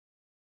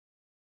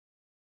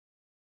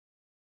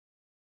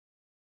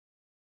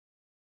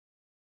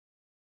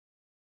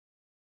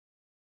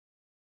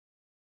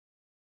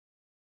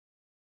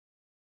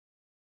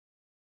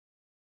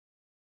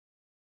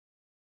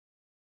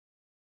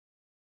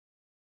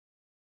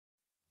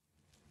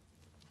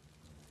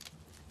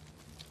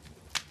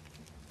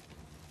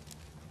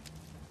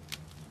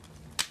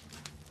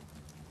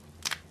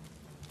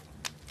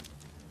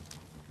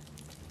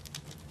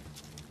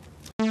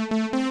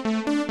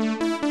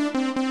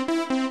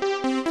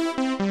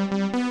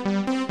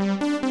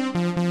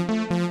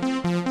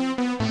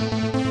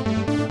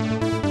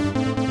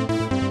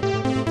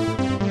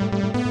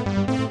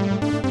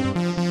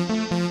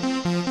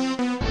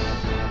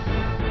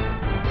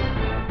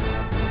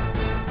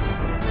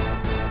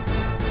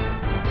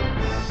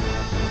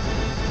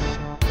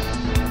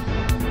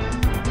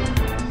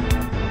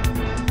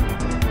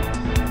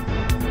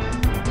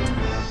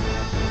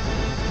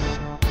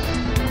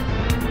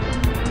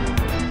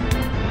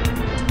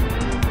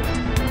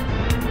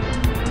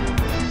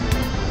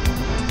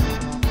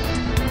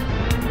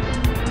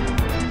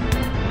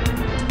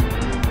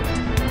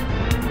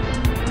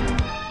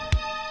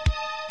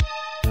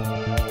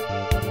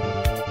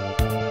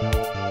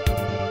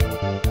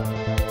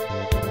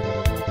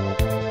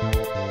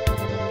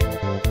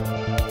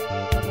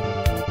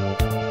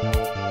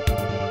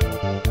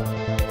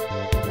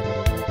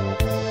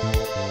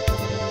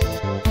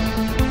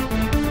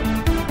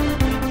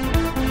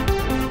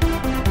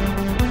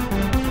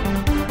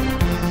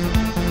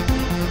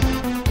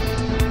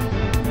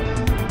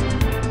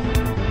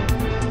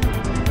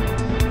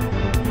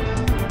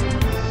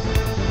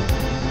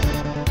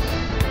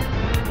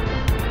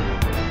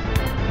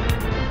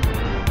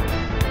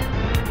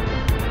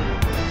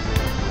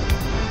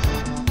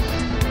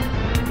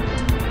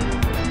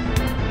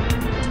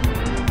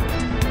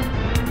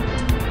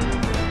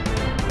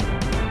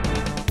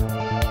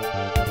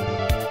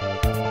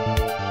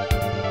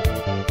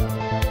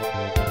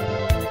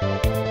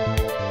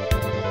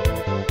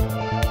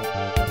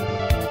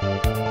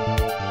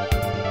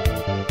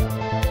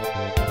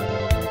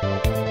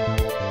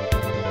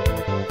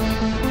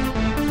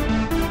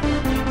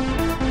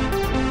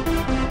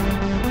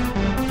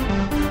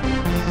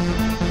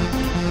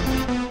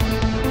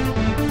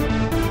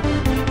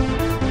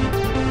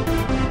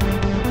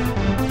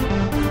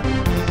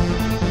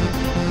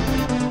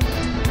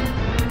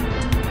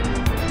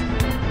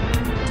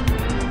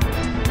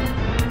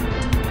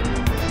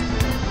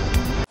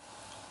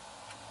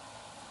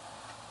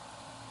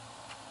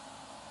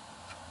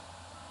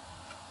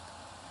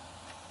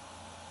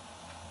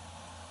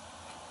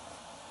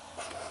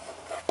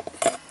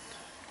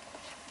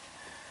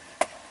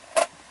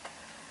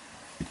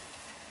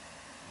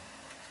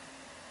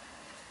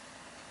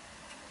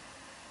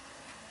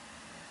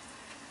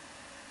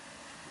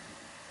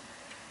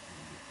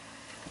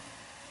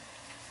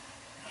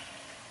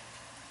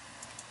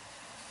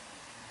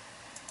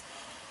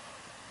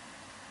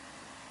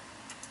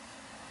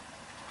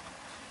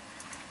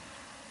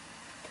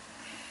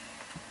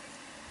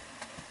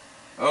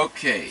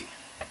Okay.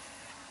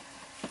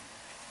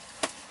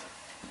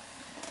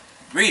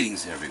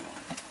 Greetings, everyone.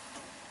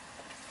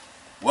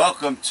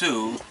 Welcome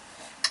to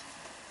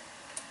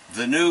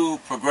the new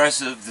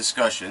Progressive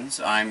Discussions.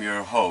 I'm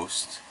your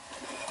host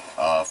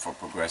for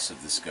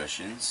Progressive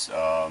Discussions,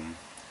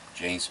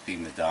 James P.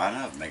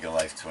 Madonna of Mega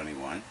Life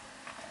 21.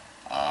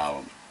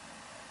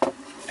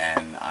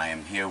 And I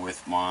am here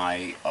with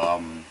my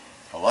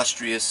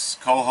illustrious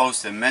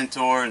co-host and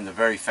mentor and the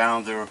very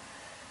founder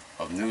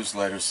of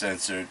Newsletter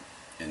Censored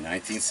in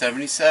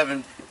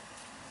 1977,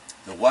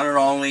 the one and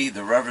only,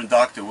 the Reverend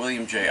Dr.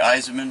 William J.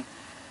 Eisenman.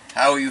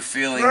 How are you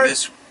feeling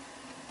this...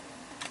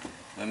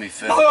 Let me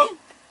finish.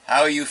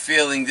 How are you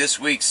feeling this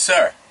week,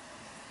 sir?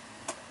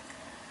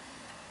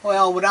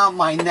 Well, without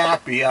my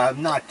nappy,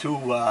 I'm not too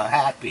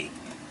happy.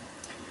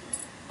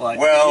 But,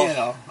 well, you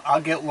know, I'll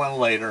get one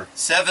later.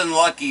 7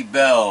 lucky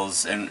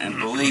bells, and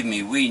believe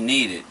me, we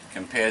need it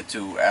compared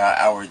to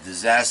our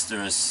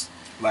disastrous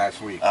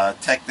last week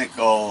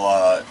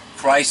technical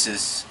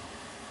crisis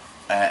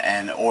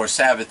or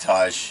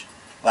sabotage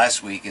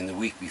last week and the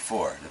week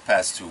before, the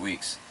past 2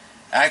 weeks.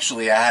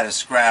 Actually, I had to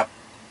scrap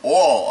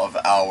all of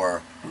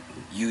our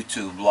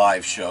YouTube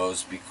live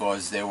shows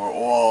because they were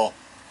all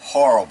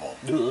horrible.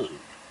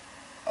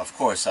 Of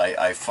course,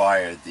 I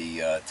fired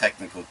the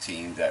technical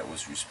team that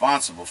was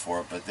responsible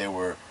for it, but they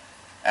were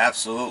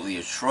absolutely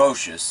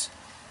atrocious,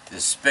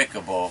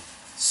 despicable,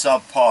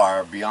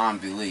 subpar,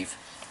 beyond belief.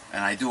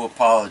 And I do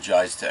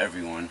apologize to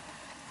everyone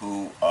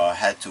who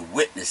had to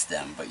witness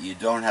them, but you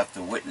don't have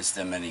to witness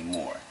them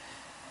anymore.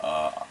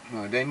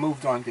 No, they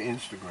moved on to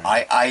Instagram.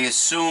 I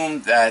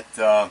assumed that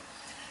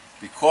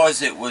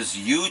because it was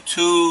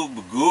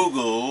YouTube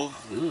Google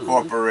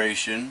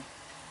Corporation,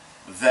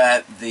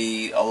 that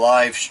the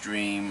live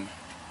stream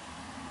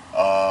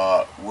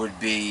would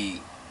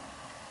be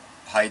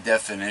high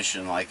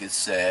definition, like it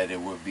said.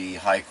 It would be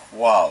high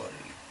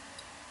quality,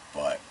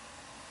 but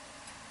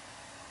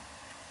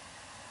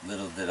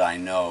little did I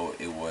know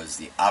it was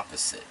the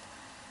opposite.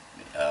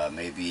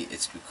 Maybe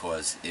it's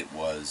because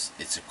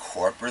it's a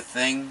corporate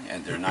thing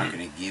and they're not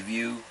going to give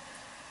you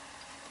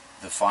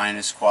the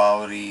finest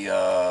quality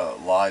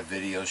live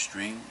video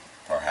stream,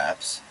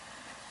 perhaps.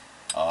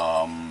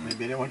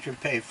 Maybe they want you to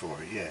pay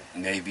for it, yeah.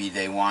 Maybe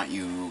they want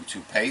you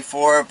to pay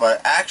for it, but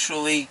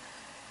actually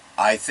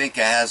I think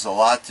it has a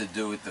lot to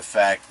do with the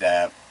fact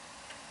that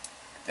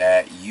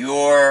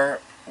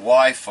your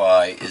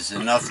Wi-Fi is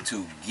enough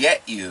to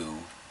get you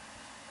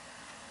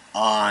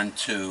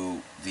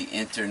onto the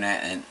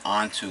internet and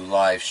onto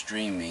live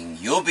streaming.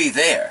 You'll be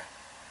there,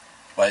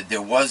 but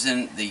there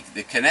wasn't the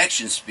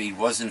connection speed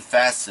wasn't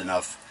fast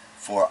enough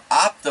for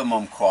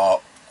optimum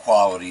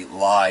quality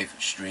live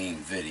stream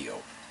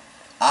video,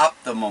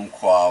 optimum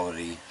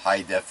quality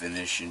high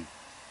definition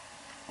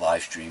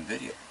live stream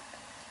video.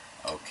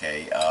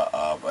 Okay,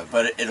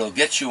 but it'll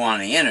get you on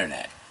the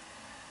internet,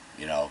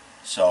 you know.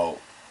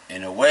 So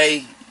in a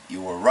way,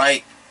 you were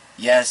right.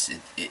 Yes,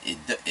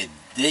 it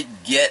did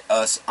get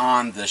us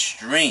on the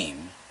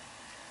stream,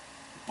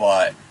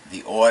 but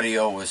the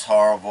audio was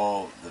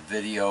horrible. The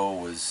video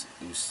was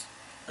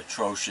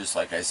atrocious.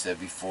 Like I said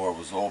before, it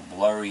was all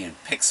blurry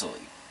and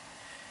pixely.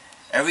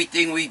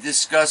 Everything we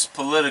discuss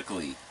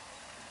politically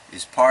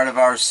is part of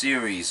our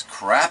series,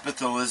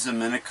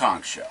 Crapitalism in a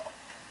Conch Shell.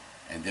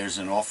 And there's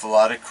an awful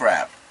lot of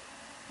crap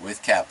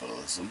with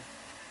capitalism.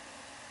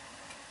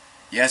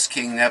 Yes,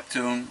 King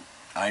Neptune,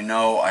 I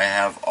know I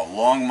have a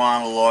long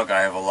monologue.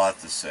 I have a lot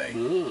to say.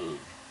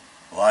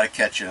 A lot of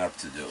catching up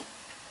to do.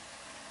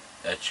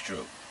 That's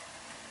true.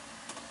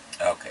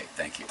 Okay,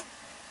 thank you.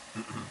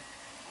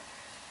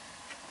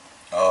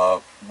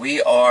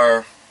 We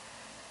are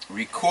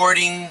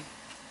recording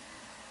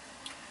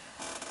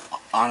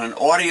on an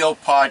audio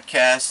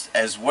podcast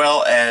as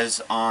well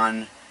as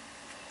on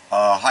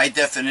high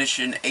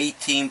definition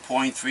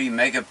 18.3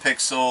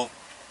 megapixel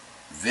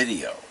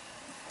video,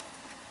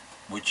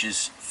 which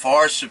is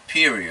far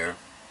superior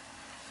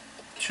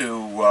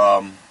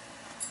to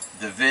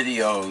the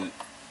video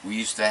we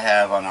used to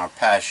have on our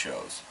past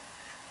shows,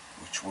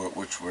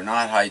 which were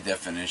not high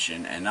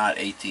definition and not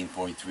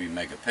 18.3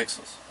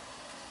 megapixels.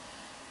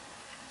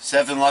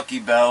 7 lucky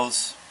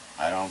bells.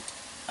 I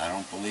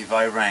don't believe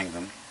I rang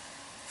them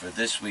for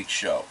this week's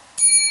show.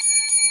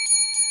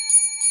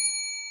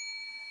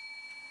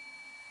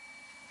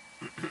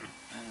 I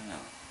don't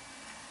know.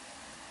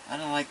 I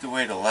don't like the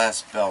way the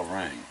last bell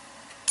rang.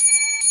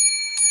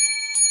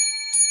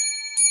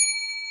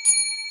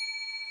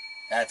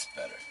 That's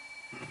better.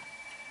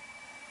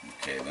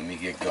 Okay, let me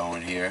get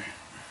going here.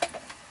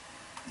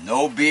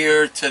 No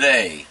beer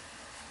today.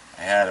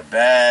 I had a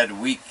bad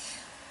week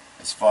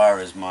as far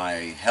as my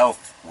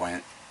health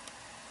went,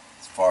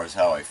 as far as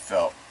how I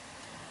felt.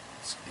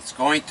 It's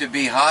going to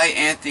be high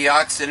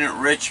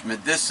antioxidant rich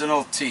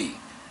medicinal tea.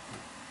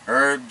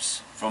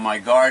 Herbs from my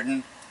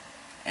garden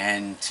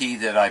and tea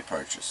that I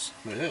purchase.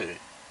 Hey.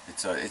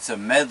 It's a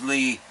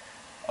medley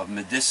of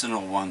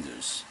medicinal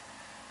wonders,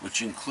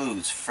 which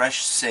includes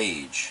fresh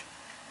sage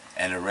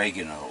and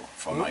oregano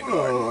from my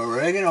garden.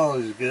 Oregano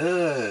is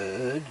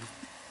good.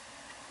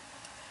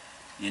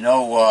 You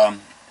know,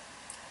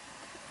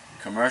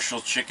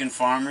 commercial chicken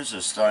farmers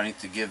are starting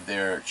to give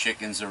their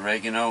chickens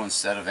oregano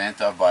instead of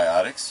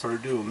antibiotics.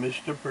 Purdue,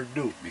 Mr.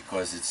 Purdue.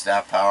 Because it's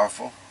that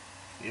powerful.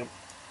 Yep.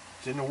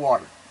 It's in the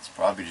water. It's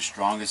probably the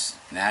strongest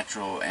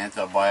natural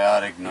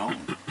antibiotic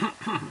known.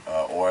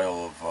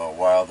 Oil of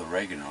wild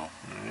oregano.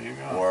 There you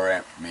go.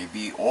 Or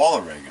maybe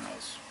all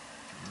oreganos.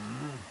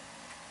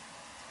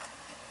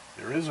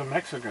 There is a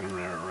Mexican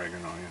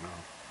oregano, you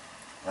know.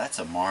 That's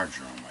a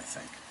marjoram, I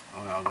think.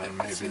 Well, then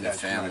maybe It's in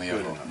that's the family not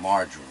good of enough.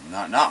 marjoram.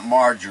 Not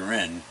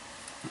margarine.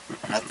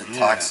 Not the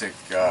toxic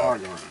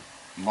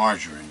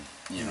margarine.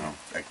 You know,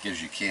 that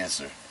gives you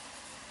cancer.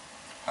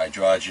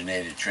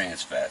 Hydrogenated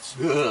trans fats.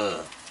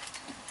 Ugh.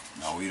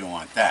 No, we don't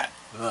want that.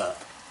 Ugh.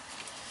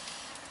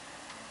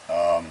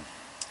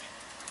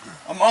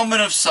 A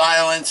moment of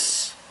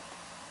silence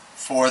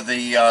for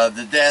the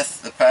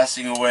death, the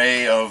passing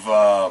away of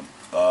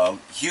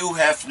Hugh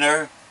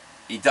Hefner.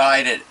 He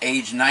died at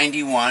age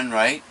 91,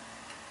 right?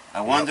 I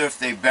wonder if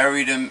they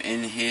buried him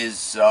in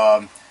his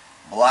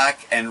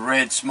black and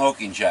red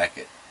smoking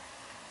jacket.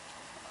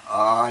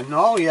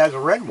 No, he has a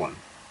red one.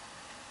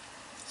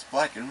 It's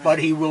black and red. But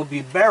he will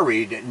be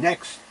buried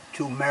next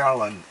to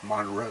Marilyn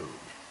Monroe.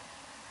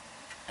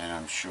 And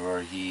I'm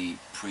sure he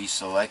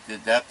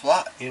pre-selected that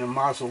plot. In a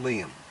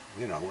mausoleum,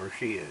 you know, where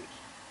she is.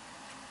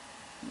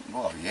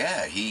 Well,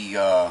 yeah, he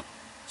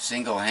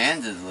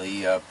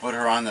single-handedly put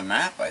her on the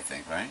map, I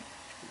think, right?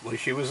 Well,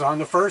 she was on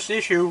the first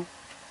issue.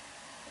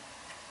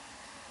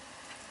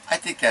 I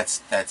think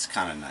that's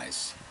kind of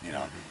nice, you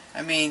know.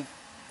 I mean,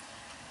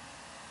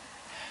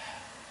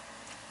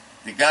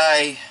 the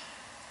guy,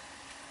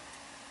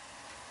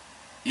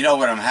 you know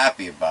what I'm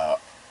happy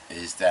about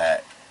is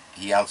that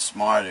he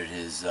outsmarted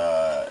his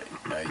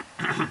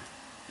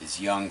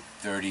young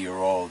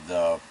 30-year-old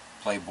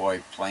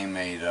Playboy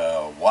Playmate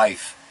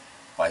wife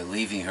by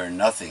leaving her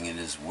nothing in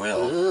his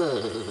will.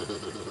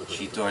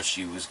 She thought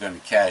she was going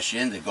to cash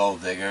in the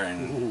gold digger,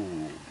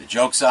 and the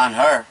joke's on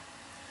her.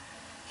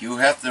 Hugh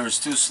Hefner was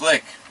too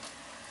slick.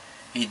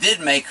 He did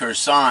make her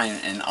sign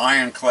an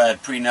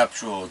ironclad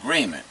prenuptial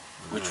agreement,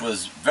 which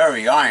was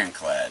very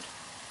ironclad.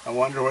 I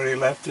wonder where he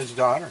left his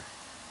daughter.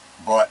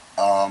 But,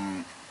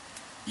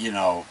 you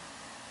know,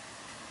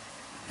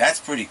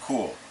 that's pretty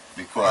cool,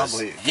 because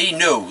he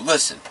knew,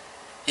 listen,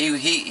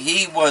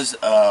 he was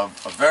a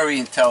very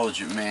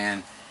intelligent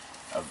man,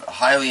 a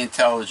highly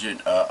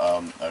intelligent,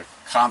 a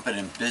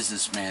competent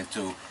businessman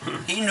too.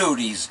 He knew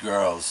these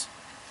girls,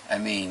 I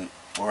mean,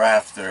 were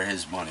after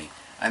his money.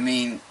 I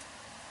mean,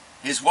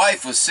 his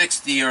wife was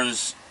 60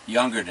 years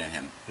younger than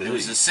him. There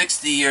was a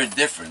 60-year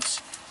difference.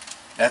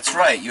 That's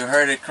right, you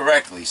heard it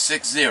correctly,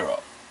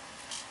 6-0.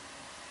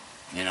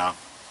 You know?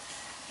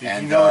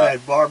 Did you know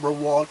that Barbara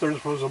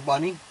Walters was a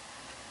bunny?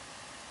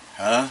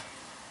 Huh?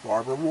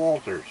 Barbara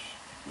Walters.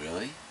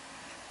 Really?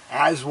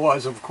 As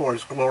was, of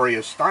course,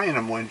 Gloria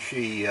Steinem when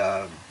she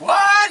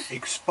what?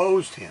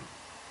 exposed him.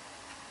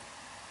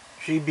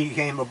 She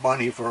became a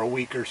bunny for a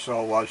week or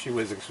so while she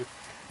was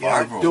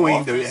doing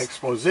Walters? the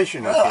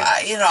exposition of well,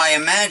 him. you know, I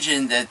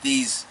imagine that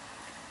these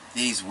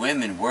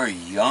women were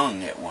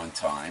young at one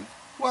time.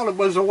 Well, it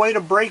was a way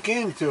to break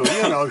into,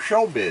 you know,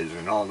 showbiz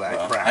and all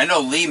that crap. I know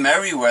Lee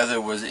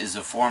Merriweather is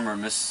a former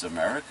Mrs.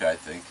 America, I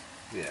think.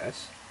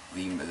 Yes.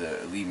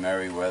 Lee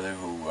Merriweather,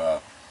 who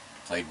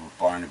played with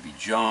Barnaby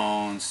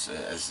Jones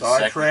as the Star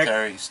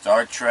secretary. Trek.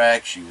 Star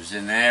Trek. She was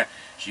in there.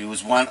 She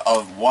was one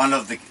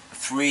of the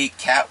 3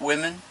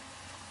 Catwomen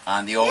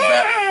on the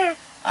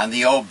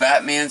old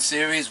Batman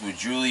series with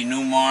Julie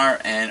Newmar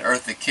and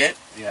Eartha Kitt.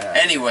 Yeah.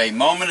 Anyway,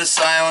 moment of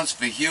silence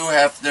for Hugh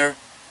Hefner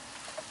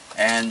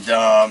and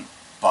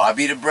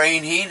Bobby the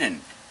Brain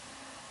Heenan.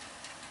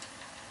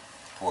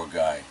 Poor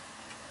guy.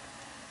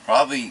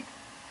 Probably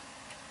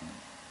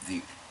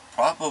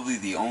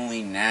the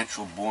only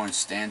natural-born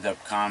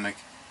stand-up comic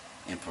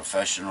in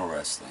professional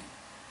wrestling.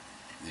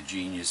 The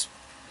genius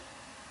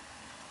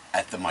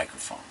at the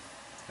microphone.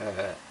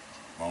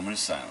 Moment of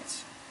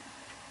silence.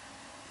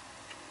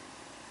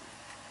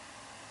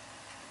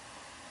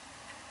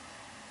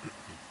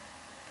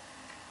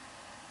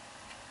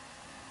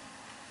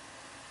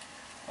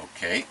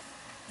 Okay,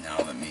 now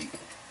let me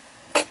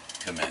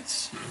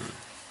commence.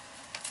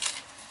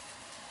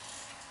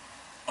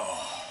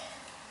 Oh,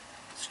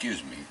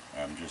 excuse me.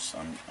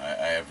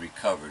 I have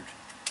recovered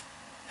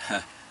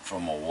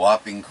from a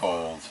whopping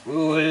cold,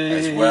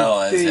 as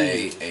well as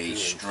a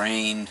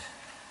strained,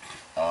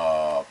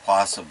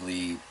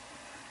 possibly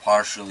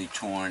partially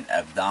torn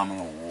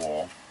abdominal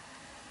wall,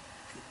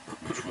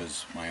 which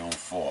was my own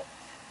fault.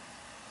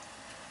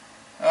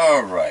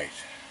 All right,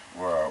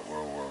 where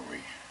were we?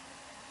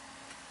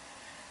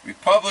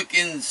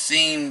 Republicans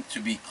seem to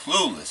be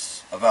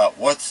clueless about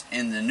what's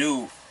in the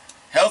new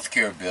health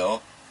care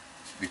bill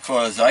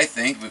because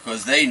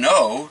they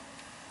know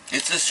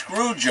it's a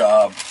screw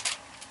job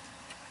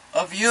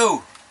of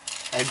you.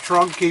 And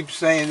Trump keeps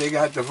saying they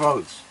got the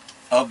votes.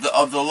 Of the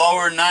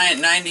lower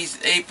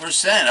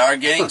 98% are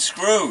getting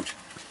screwed.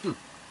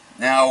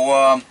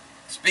 Now,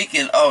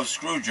 speaking of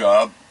screw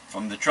job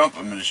from the Trump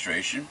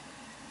administration,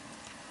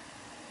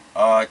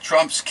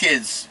 Trump's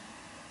kids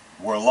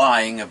were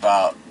lying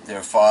about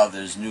their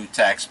father's new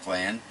tax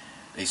plan.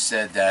 They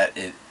said that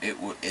it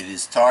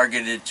is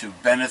targeted to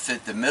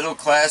benefit the middle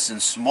class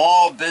and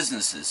small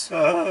businesses.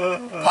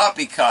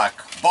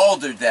 Poppycock,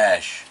 Boulder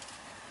Dash,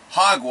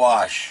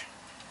 Hogwash.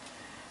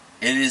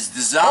 It is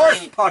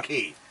designed...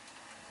 Horsepucky,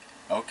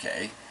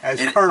 Okay. as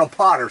Colonel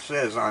Potter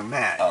says on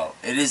that. Oh,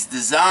 it is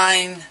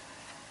designed...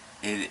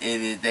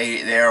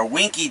 They are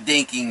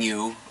winky-dinking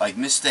you, like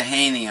Mr.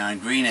 Haney on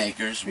Green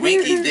Acres,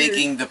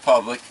 winky-dinking the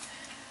public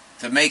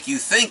to make you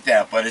think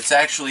that, but it's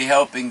actually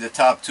helping the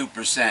top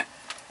 2%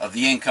 of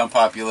the income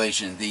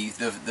population,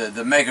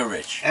 the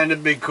mega-rich. And the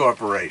big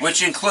corporation.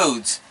 Which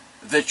includes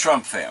the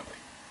Trump family.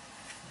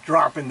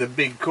 Dropping the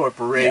big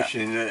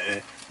corporation.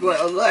 Yeah.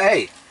 Well,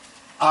 hey,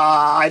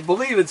 I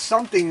believe it's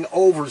something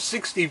over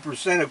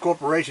 60% of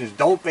corporations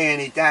don't pay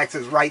any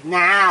taxes right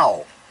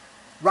now.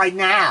 Right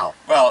now.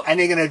 Well, and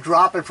they're going to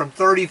drop it from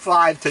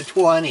 35 to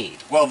 20.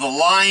 Well, the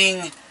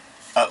lying,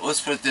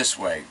 let's put it this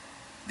way.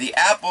 The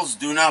apples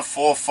do not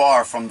fall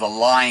far from the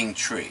lying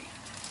tree.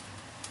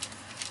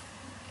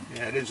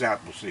 Yeah, it is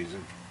apple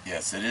season.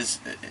 Yes, it is.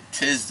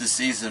 Tis the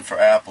season for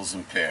apples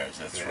and pears.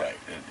 That's right.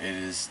 It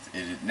is.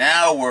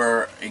 Now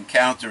we're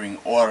encountering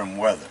autumn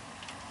weather.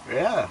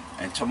 Yeah.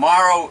 And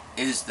tomorrow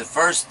is the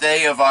first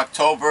day of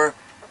October,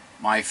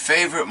 my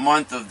favorite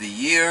month of the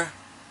year.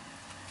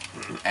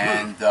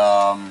 And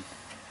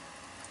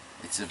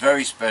it's a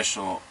very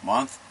special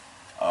month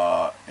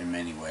in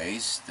many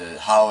ways. The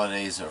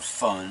holidays are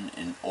fun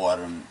in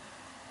autumn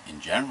in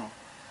general,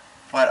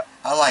 but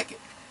I like it.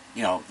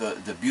 You know,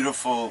 the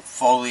beautiful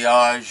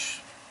foliage,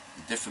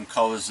 the different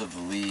colors of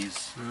the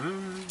leaves.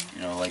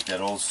 You know, like that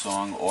old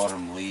song,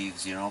 Autumn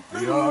Leaves, you know.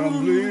 The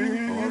autumn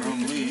leaves.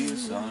 Autumn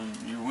leaves on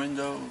your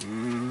window.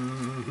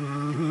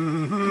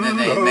 And then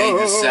they made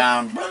the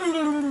sound.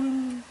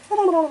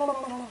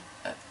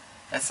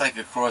 That's like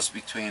a cross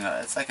between,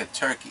 it's like a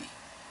turkey.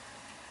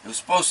 It was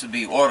supposed to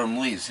be autumn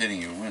leaves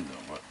hitting your window,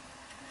 but...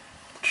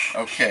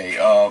 Okay,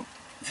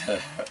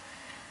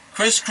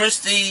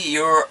 Christie,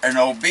 you're an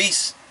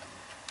obese,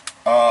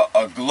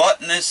 a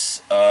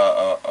gluttonous,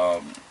 a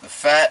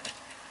fat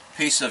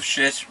piece of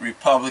shit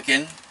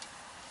Republican.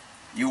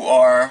 You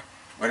are,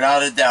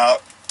 without a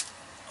doubt,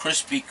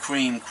 Krispy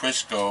Kreme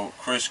Crisco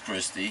Chris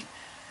Christie,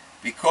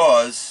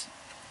 because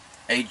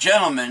a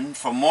gentleman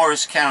from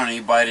Morris County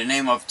by the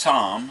name of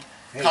Tom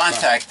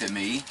contacted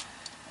me,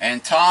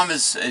 and Tom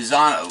is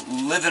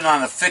living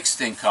on a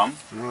fixed income.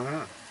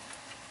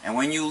 And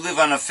when you live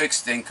on a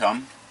fixed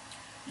income,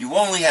 you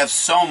only have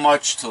so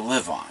much to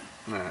live on.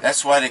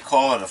 That's why they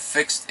call it a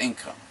fixed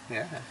income.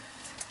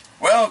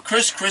 Well,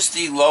 Chris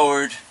Christie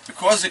lowered,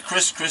 because of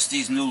Chris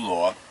Christie's new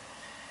law,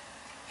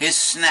 his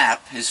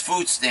SNAP, his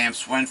food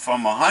stamps, went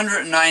from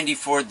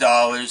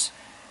 $194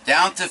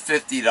 down to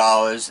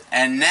 $50,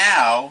 and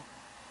now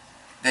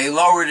they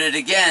lowered it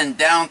again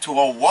down to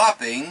a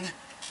whopping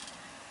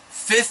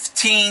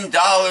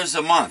 $15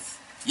 a month.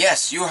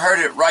 Yes, you heard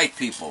it right,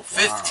 people.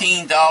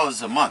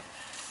 $15 a month.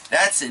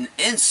 That's an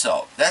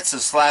insult. That's a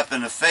slap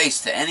in the face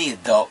to any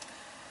adult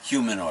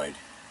humanoid.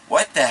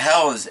 What the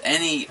hell is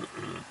any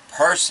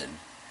person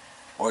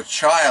or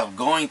child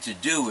going to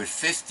do with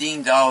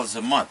 $15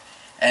 a month?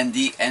 And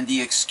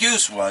the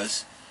excuse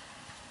was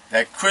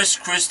that Chris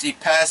Christie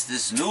passed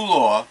this new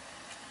law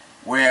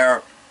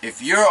where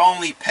if you're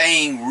only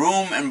paying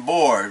room and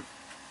board,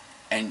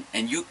 and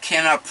you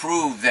cannot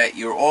prove that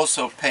you're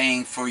also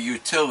paying for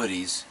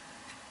utilities,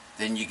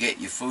 then you get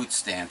your food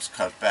stamps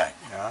cut back.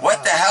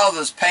 What the hell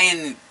does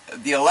paying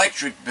the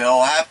electric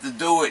bill have to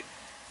do with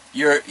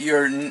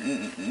your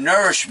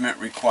nourishment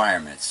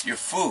requirements, your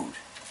food?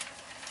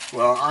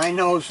 Well, I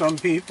know some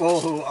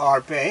people who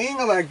are paying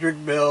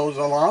electric bills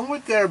along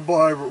with their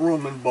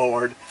room and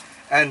board,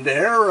 and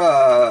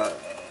their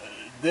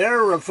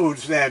food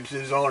stamps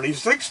is only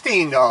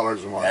 $16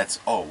 a month. That's,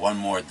 oh, one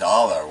more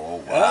dollar.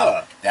 Oh,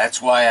 wow. That's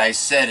why I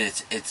said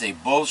it's a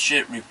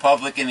bullshit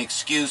Republican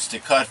excuse to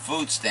cut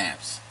food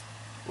stamps.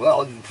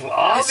 Well,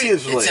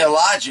 obviously. It's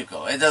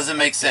illogical. It doesn't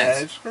make sense.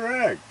 That's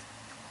correct.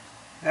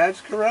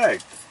 That's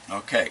correct.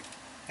 Okay.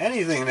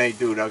 Anything they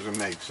do doesn't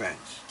make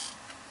sense.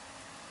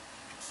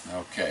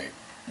 Okay.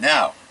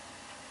 Now,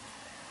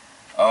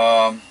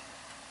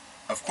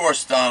 of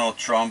course, Donald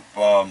Trump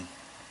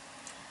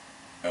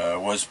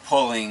was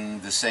pulling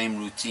the same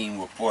routine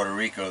with Puerto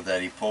Rico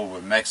that he pulled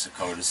with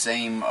Mexico, the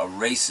same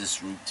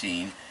racist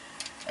routine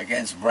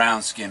against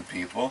brown-skinned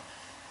people,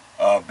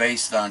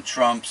 based on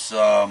Trump's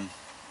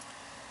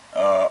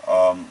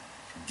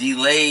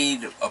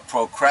delayed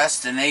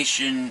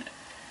procrastination,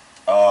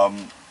 a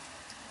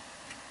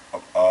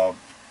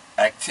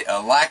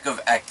lack of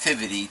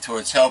activity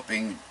towards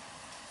helping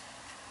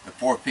the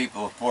poor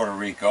people of Puerto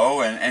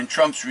Rico, and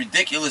Trump's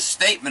ridiculous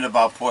statement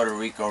about Puerto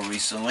Rico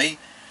recently,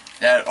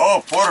 that,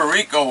 oh, Puerto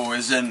Rico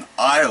is an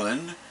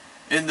island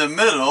in the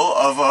middle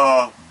of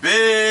a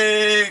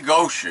big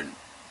ocean.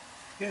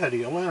 Yeah,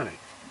 the Atlantic.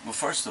 Well,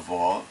 first of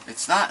all,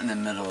 it's not in the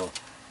middle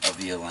of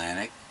the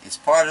Atlantic. It's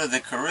part of the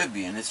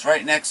Caribbean. It's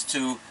right next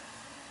to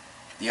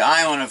the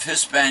island of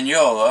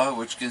Hispaniola,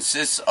 which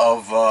consists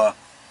of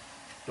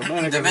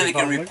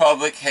Dominican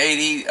Republic,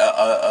 Haiti,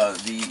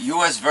 the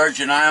U.S.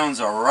 Virgin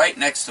Islands are right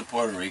next to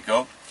Puerto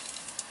Rico.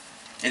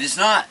 It is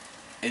not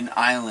an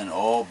island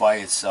all by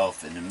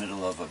itself in the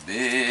middle of a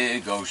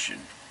big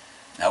ocean.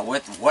 Now,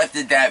 what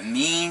did that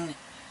mean?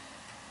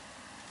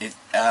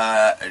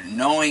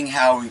 Knowing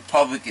how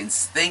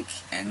Republicans think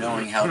and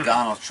knowing how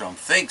Donald Trump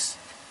thinks,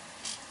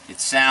 it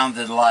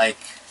sounded like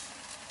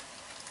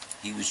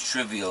he was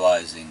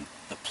trivializing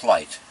the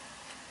plight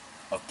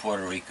of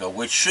Puerto Rico,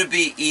 which should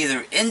be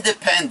either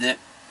independent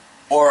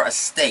or a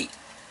state.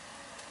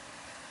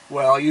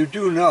 Well, you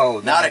do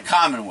know that not a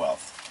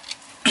commonwealth.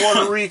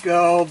 Puerto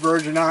Rico,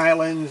 Virgin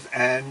Islands,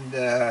 and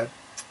the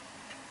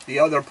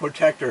other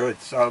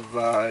protectorates of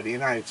the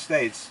United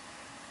States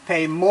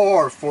pay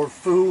more for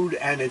food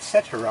and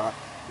etc.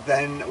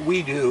 than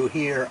we do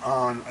here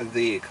on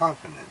the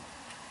continent.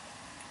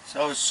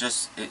 So it's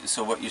just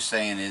so what you're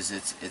saying is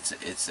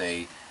it's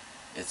a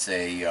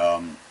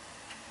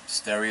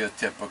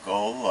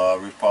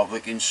stereotypical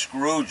Republican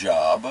screw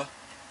job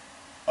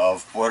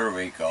of Puerto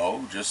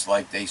Rico, just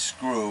like they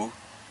screw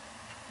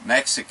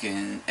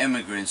Mexican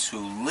immigrants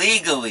who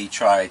legally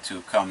try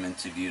to come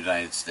into the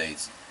United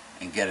States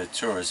and get a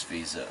tourist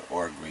visa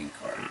or a green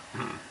card.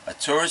 A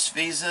tourist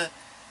visa,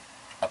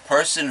 a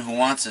person who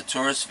wants a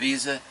tourist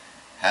visa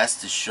has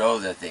to show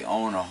that they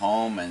own a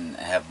home and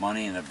have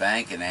money in the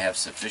bank and they have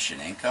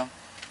sufficient income.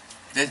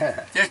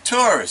 They're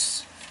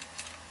tourists.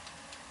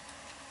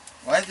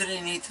 Why do they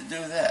need to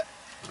do that?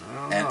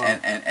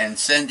 And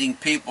sending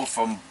people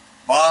from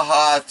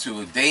Baja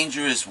to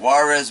dangerous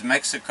Juarez,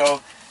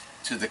 Mexico,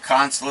 to the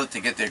consulate to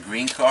get their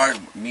green card.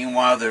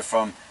 Meanwhile, they're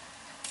from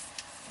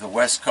the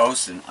West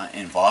Coast in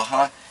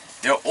Baja.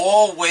 They're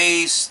all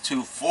ways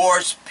to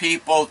force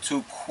people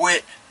to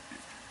quit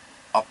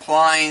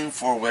applying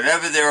for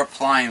whatever they're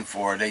applying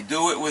for. They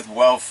do it with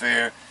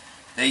welfare.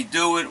 They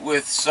do it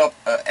with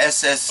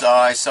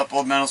SSI,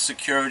 supplemental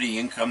security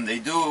income. They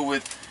do it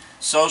with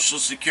Social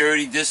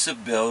Security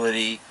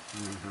disability.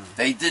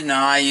 They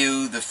deny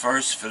you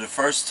for the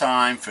first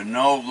time for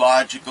no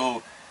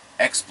logical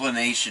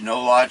explanation, no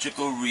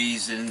logical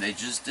reason. They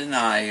just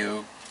deny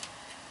you.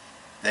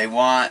 They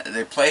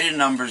play the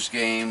numbers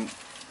game.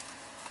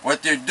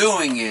 What they're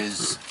doing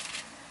is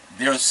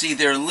they'll see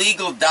their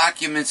legal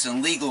documents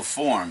and legal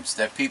forms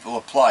that people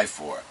apply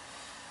for,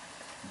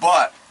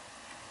 but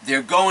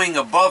they're going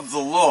above the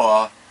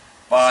law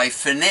by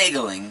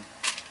finagling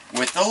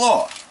with the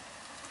law.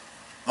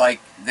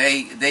 Like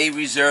they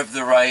reserve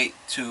the right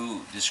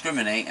to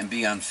discriminate and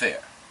be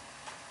unfair.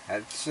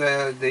 That's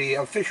the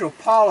official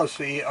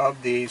policy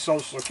of the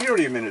Social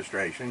Security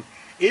Administration,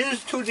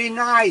 is to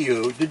deny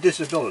you the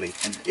disability,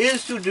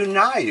 is to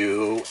deny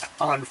you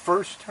on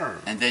first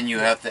term. And then you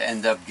have to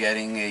end up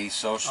getting a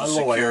Social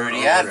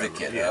Security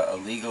advocate, a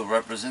legal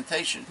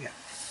representation. Yeah.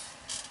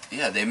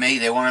 Yeah,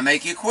 they want to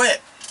make you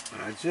quit.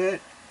 That's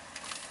it.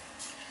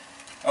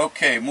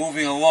 Okay,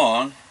 moving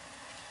along,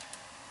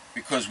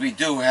 because we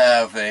do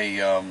have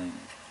a,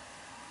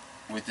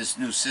 with this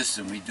new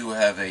system, we do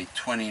have a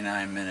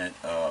 29-minute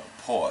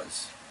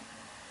pause.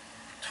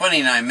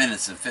 29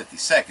 minutes and 50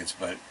 seconds,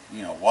 but,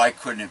 you know, why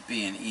couldn't it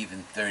be an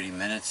even 30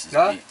 minutes?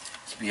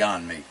 It's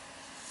beyond me.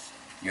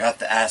 You have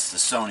to ask the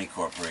Sony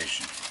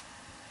Corporation.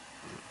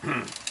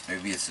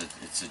 Maybe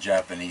it's a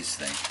Japanese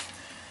thing.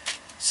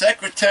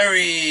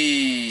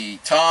 Secretary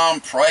Tom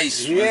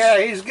Price.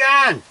 He's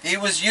gone. He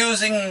was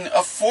using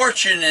a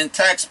fortune in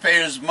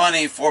taxpayers'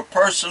 money for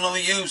personal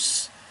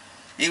use.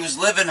 He was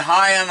living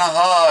high on the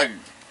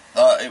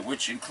hog,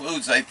 which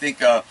includes, I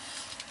think, a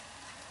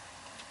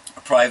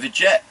private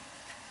jet.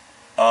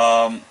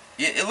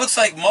 It looks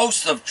like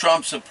most of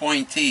Trump's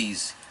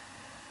appointees,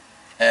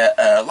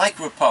 like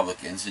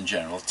Republicans in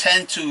general,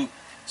 tend to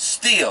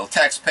steal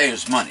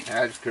taxpayers' money.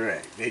 That's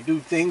correct. They do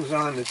things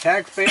on the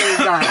taxpayer's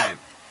dime.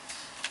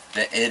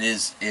 It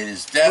is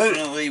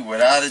definitely,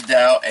 without a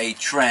doubt, a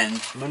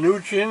trend.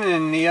 Mnuchin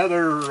and the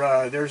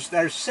other, there's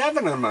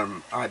 7 of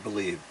them, I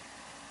believe.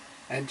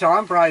 And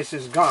Tom Price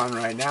is gone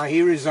right now.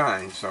 He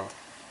resigned, so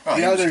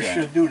the others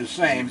should do the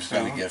same. He's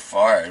going to get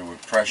fired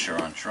with pressure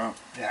on Trump.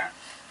 Yeah.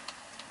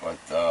 But,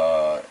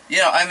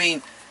 yeah, I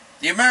mean,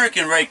 the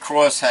American Red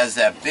Cross has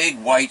that big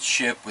white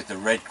ship with the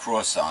Red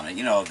Cross on it.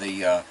 You know,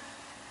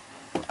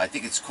 I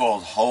think it's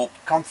called Hope.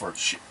 Comfort.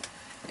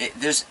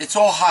 It's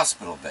all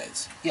hospital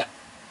beds. Yeah.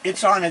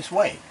 It's on its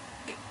way.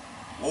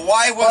 Well,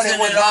 why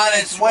wasn't it on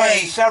its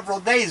way several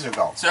days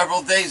ago?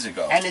 Several days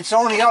ago. And it's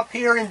only up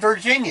here in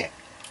Virginia.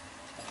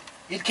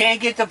 It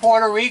can't get to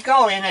Puerto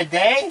Rico in a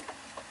day?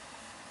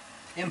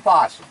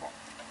 Impossible.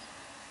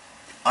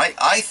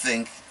 I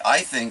think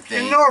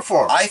in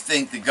Norfolk. I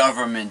think the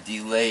government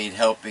delayed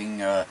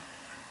helping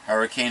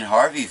Hurricane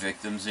Harvey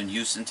victims in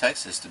Houston,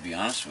 Texas, to be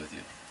honest with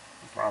you.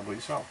 Probably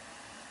so.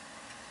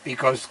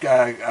 Because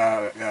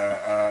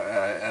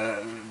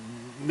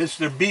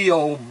Mr.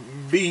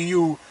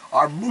 B.U.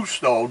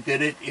 Arbusto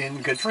did it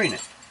in Katrina.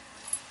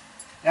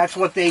 That's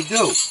what they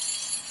do.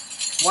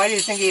 Why do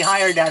you think he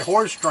hired that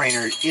horse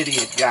trainer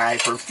idiot guy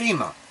for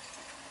FEMA?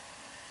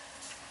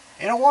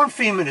 They don't want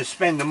FEMA to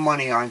spend the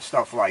money on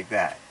stuff like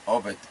that.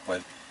 Oh,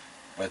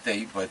 but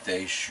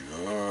they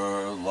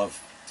sure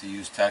love to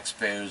use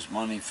taxpayers'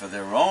 money for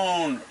their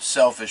own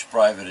selfish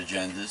private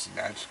agendas.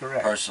 That's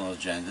correct. Personal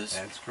agendas.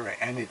 That's correct.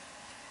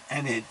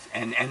 And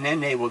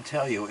then they will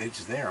tell you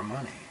it's their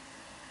money.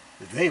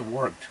 They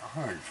worked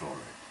hard for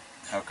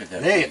it. How could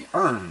that be? They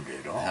earned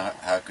it all.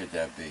 How could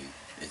that be?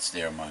 It's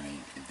their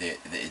money.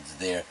 It's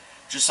their,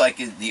 just like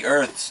the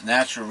Earth's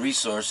natural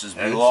resources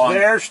belong. It's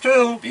theirs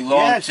too.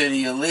 Belong Yes. to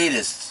the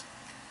elitists.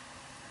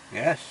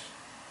 Yes.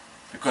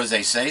 Because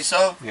they say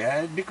so.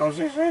 Yeah, because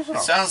they say so.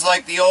 It sounds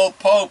like the old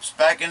popes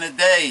back in the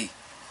day.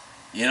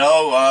 You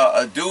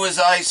know, do as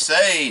I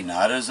say,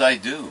 not as I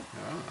do.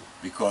 Oh.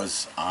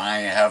 Because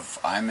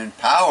I'm in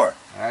power.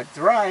 That's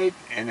right.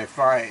 And if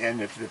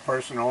the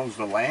person owns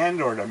the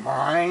land or the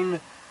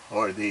mine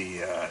or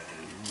the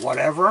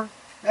whatever,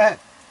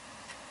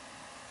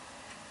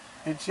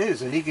 it's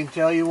his, and he can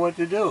tell you what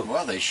to do.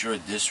 Well, they sure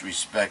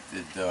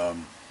disrespected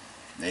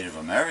Native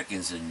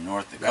Americans in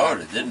North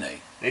Dakota, didn't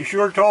they? They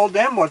sure told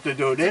them what to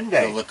do, didn't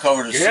they? The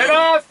Lakota Get Sioux.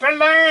 off the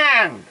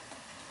land!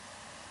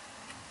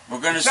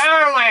 It's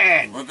our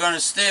land! We're gonna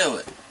steal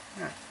it.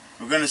 Yeah.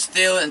 We're gonna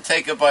steal it and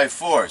take it by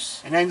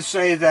force. And then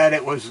say that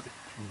it was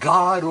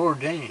God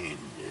ordained.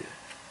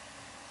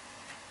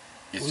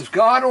 It was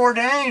God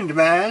ordained,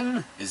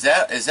 man. Is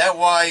that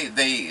why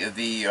the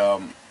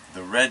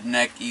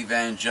redneck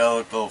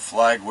evangelical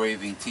flag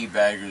waving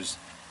teabaggers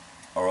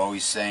are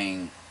always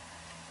saying,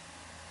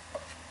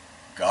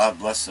 God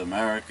bless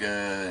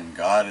America, and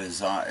God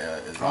is on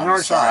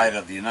the side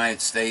of the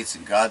United States,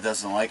 and God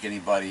doesn't like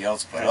anybody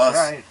else but us.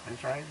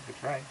 That's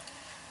right.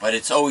 But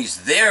it's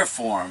always their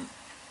form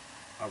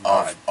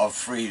of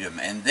freedom,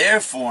 and their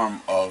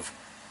form of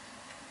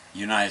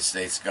United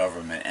States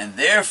government, and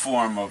their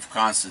form of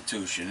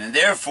Constitution, and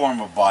their form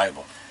of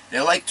Bible.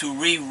 They like to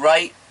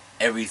rewrite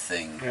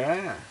everything.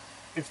 Yeah.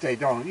 If they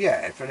don't,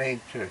 if it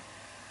ain't...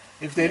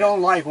 If they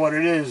don't like what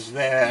it is, you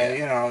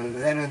know,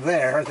 then and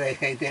there,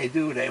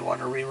 they want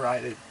to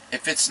rewrite it.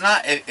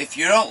 If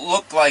you don't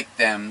look like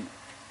them,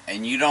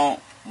 and you don't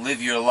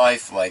live your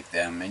life like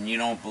them, and you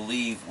don't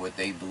believe what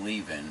they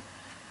believe in,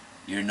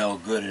 you're no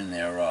good in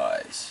their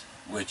eyes.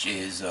 Which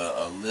is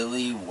a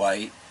lily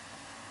white,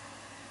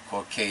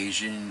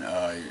 Caucasian,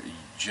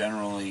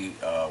 generally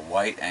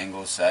white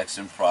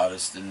Anglo-Saxon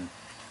Protestant,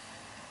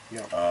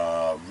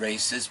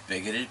 racist,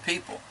 bigoted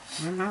people.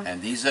 Mm-hmm.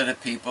 And these are the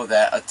people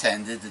that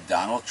attended the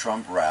Donald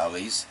Trump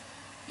rallies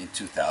in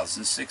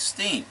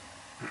 2016.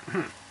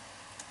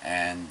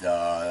 And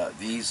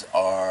these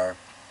are,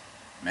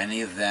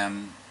 many of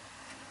them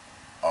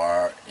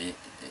are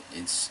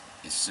in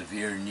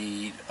severe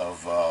need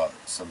of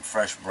some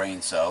fresh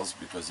brain cells,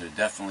 because they're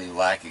definitely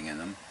lacking in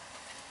them.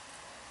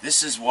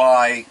 This is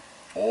why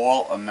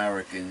all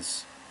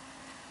Americans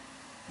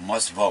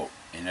must vote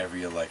in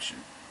every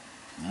election.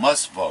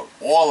 Must vote.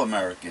 All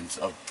Americans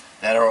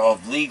that are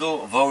of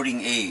legal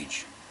voting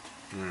age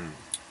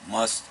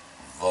must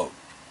vote.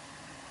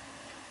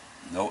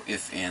 No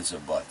ifs, ands, or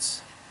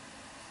buts.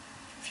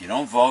 If you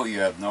don't vote,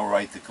 you have no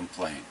right to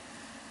complain.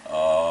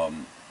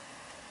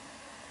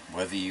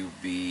 Whether you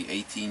be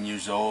 18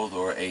 years old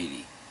or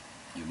 80,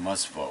 you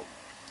must vote.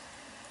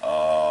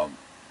 The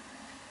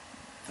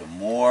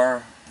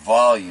more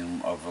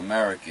volume of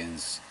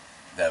Americans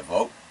that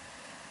vote,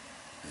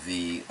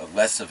 the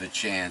less of a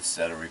chance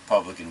that a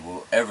Republican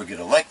will ever get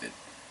elected.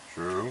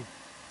 True.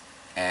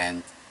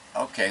 And,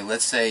 okay,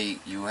 let's say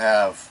you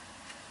have...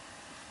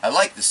 I'd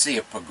like to see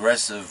a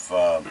progressive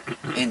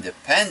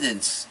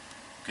independence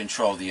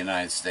control the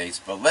United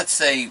States, but let's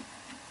say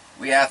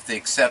we have to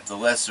accept the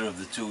lesser of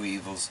the two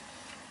evils,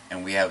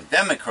 and we have a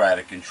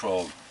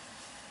Democratic-controlled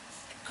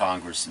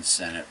Congress and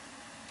Senate,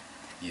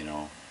 you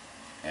know,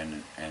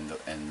 and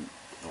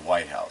the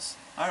White House.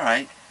 All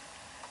right.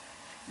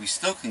 We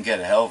still can get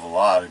a hell of a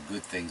lot of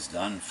good things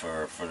done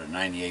for the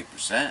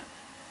 98%.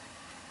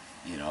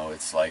 You know,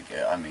 it's like,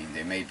 I mean,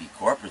 they may be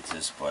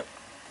corporatists, but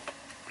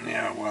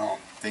yeah, well,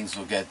 things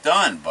will get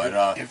done. But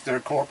if they're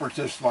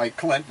corporatists like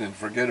Clinton,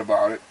 forget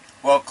about it.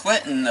 Well,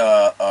 Clinton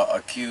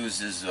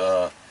accuses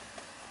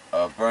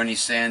Bernie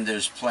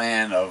Sanders'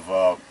 plan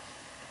of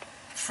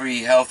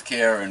free health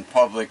care and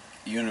public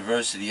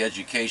university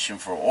education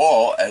for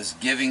all as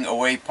giving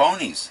away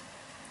ponies.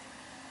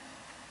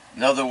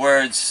 In other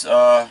words,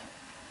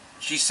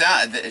 she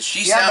sounds...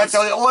 but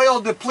the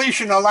oil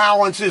depletion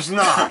allowance is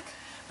not.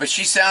 But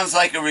she sounds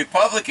like a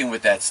Republican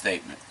with that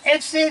statement.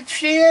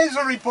 She is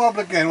a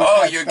Republican with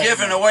that you're statement.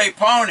 giving away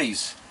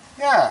ponies.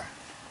 Yeah.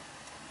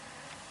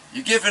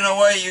 You're giving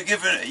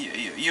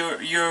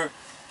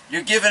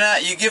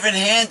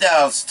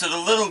handouts to the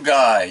little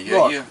guy.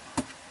 Look,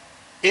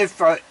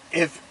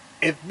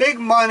 if big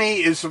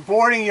money is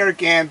supporting your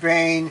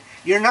campaign,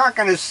 you're not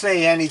going to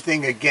say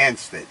anything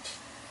against it.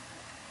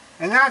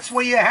 And that's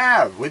what you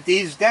have with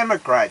these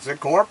Democrats, the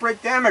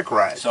corporate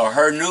Democrats. So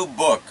her new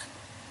book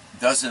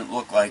doesn't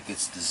look like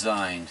it's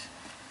designed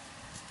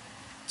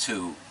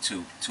to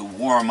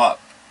warm up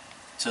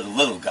to the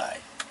little guy.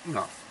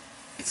 No.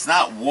 It's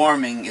not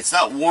warming. It's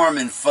not warm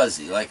and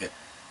fuzzy like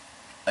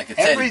like a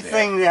teddy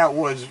Everything bear. that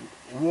was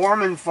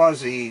warm and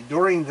fuzzy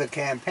during the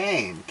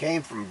campaign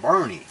came from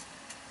Bernie.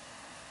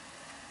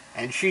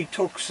 And she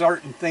took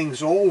certain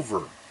things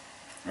over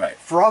Right.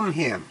 from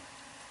him.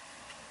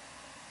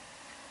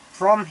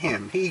 From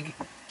him. He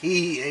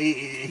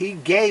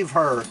gave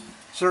her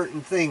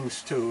certain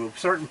things to,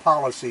 certain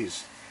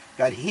policies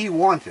that he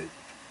wanted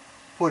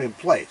put in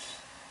place.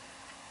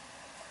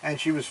 And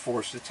she was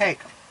forced to take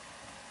them.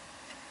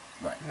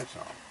 Right. That's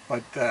all.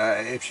 But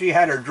if she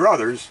had her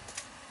druthers,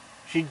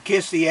 she'd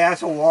kiss the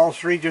ass of Wall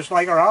Street just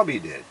like her hubby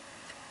did.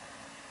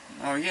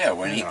 Oh yeah,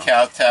 when You he know.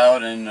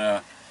 kowtowed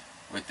and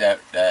with that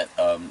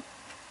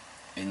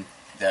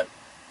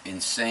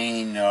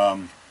insane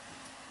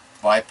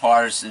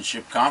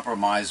bipartisanship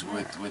compromise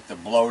with the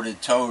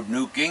bloated toad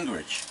Newt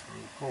Gingrich.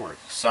 Of course.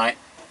 Sign.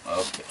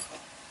 Okay.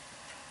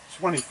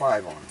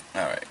 25 on it.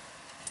 All right.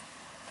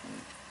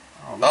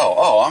 Oh,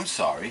 Oh, I'm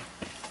sorry.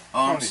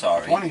 Oh, I'm 20,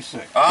 sorry.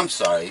 26. I'm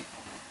sorry.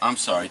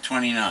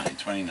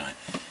 29.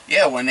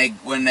 Yeah, when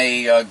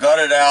they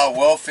gutted out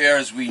welfare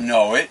as we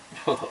know it,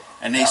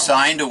 and they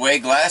signed away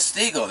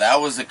Glass-Steagall. That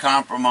was a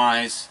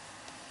compromise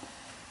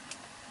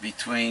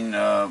between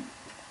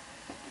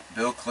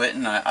Bill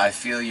Clinton. I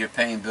feel you're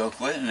paying Bill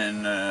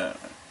Clinton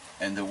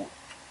and the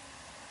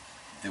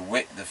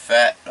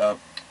fat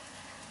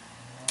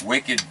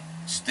wicked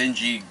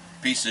stingy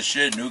piece of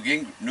shit Newt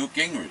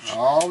Gingrich.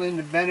 All in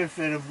the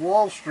benefit of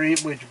Wall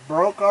Street, which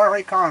broke our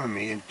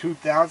economy in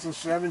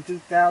 2007,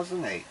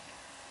 2008.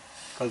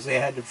 Because they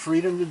had the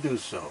freedom to do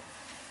so.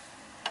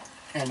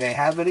 And they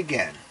have it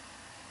again.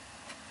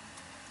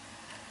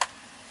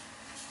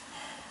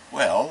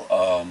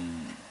 Well,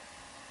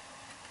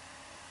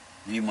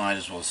 we might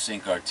as well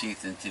sink our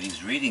teeth into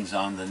these readings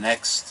on the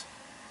next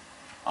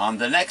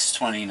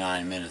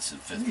 29 minutes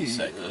and 50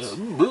 seconds.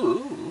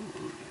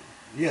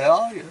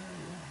 Yeah.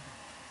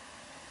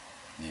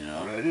 You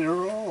know? Ready to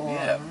roll.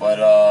 Yeah, but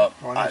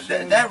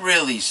that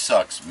really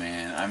sucks,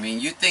 man. I mean,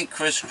 you think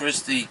Chris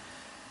Christie,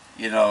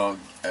 you know,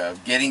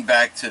 getting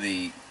back to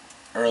the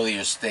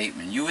earlier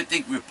statement, you would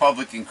think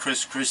Republican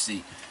Chris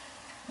Christie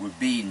would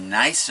be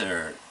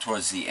nicer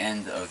towards the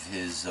end of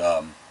his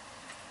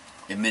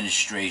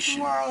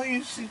administration. Well,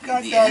 he's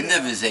got the that, end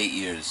of his 8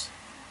 years.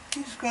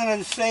 He's going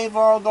to save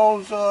all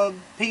those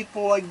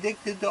people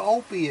addicted to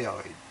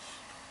opioids.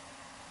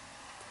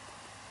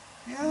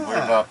 Yeah. What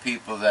about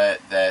people that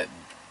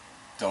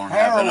don't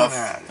Heroin have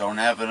addicts.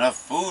 enough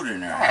food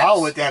in their house?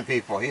 Hell with them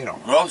people, you know.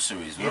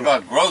 Groceries. What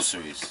about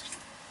groceries?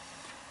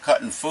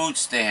 Cutting food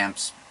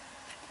stamps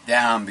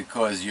down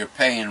because you're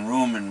paying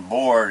room and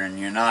board, and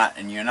you're not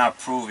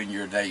proving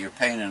that you're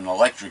paying an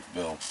electric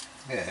bill.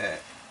 Yeah.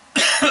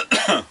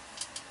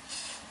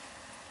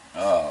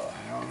 Oh,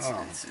 I don't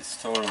know.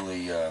 It's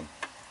totally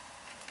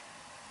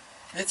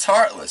it's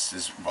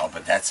heartless.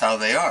 But that's how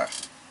they are.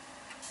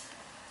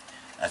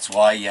 That's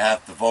why you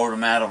have to vote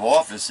them out of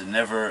office and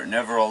never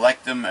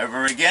elect them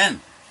ever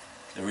again.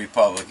 The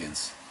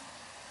Republicans.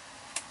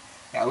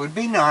 That would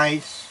be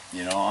nice.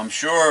 You know, I'm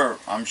sure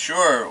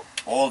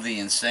all the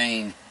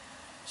insane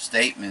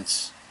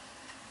statements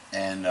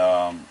and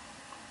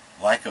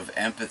lack of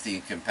empathy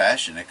and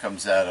compassion that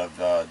comes out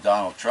of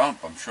Donald Trump,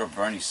 I'm sure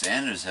Bernie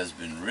Sanders has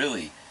been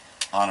really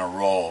on a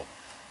roll.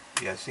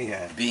 Yes, he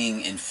has.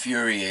 Being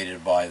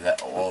infuriated by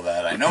all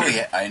that.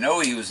 I know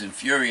he was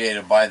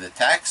infuriated by the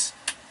tax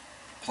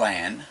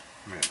plan,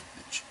 Yeah.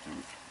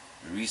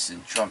 the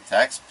recent Trump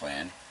tax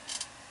plan,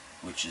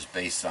 which is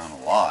based on a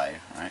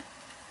lie, right?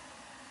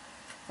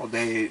 Well,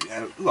 they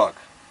look.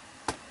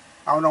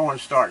 I don't want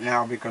to start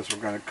now because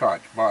we're going to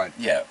cut, but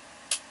Yeah.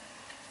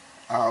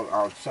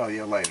 I'll tell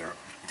you later.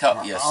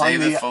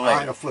 Save it for later.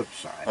 On the flip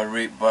side.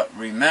 But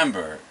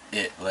remember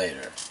it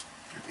later.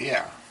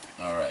 Yeah.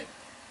 All right.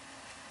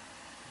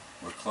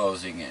 We're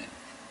closing in.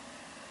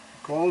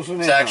 Closing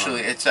in.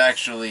 It's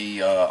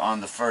actually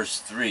on the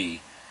first three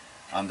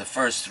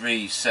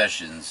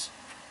sessions.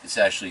 It's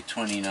actually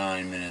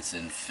 29 minutes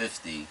and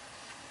 50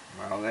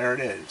 Well, there it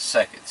is.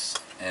 seconds,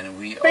 and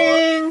we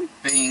Bing! are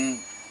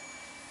bing.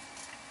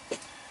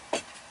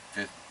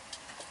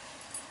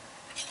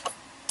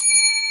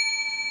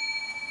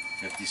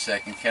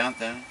 50-second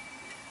countdown.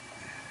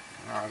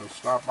 It'll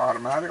stop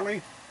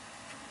automatically.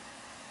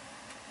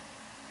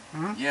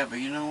 Hmm? Yeah, but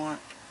you know what?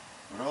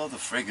 With all the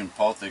friggin'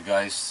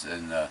 poltergeists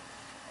and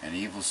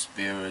evil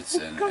spirits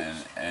and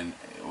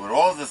with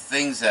all the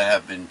things that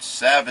have been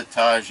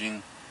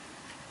sabotaging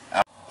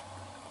our...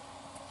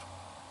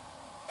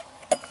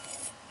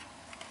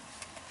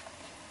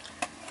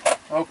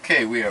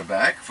 Okay, we are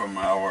back from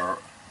our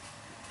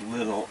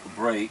little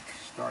break.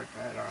 Start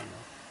that on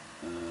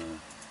the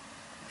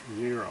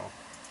 0.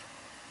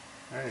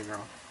 There you go.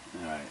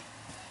 All right.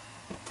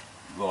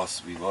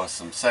 We lost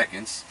some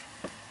seconds,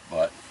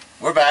 but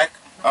we're back.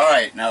 All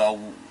right. Now,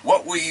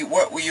 what were you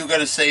going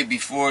to say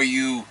before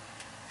you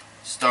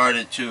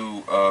started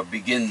to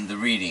begin the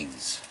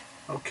readings?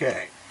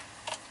 Okay.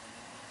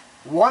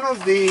 One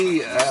of the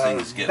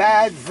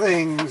bad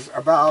things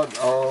about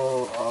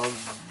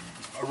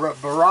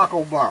Barack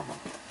Obama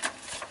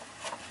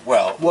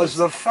Well, was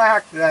the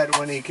fact that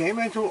when he came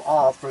into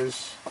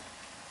office,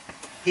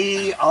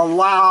 he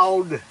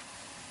allowed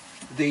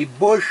the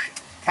Bush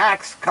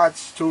tax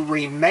cuts to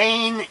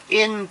remain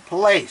in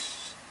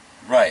place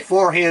right.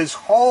 for his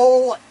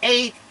whole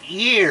 8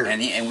 years.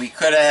 And we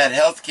could have had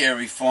health care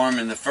reform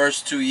in the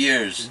first 2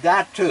 years.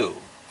 That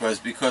too.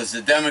 Because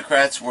the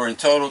Democrats were in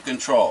total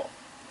control.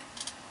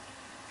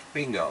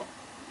 Bingo.